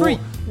 so for free.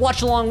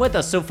 watch along with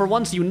us. So for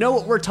once you know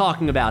what we're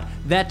talking about.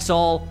 That's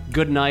all.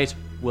 Good night.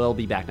 We'll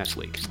be back next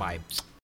week. Bye.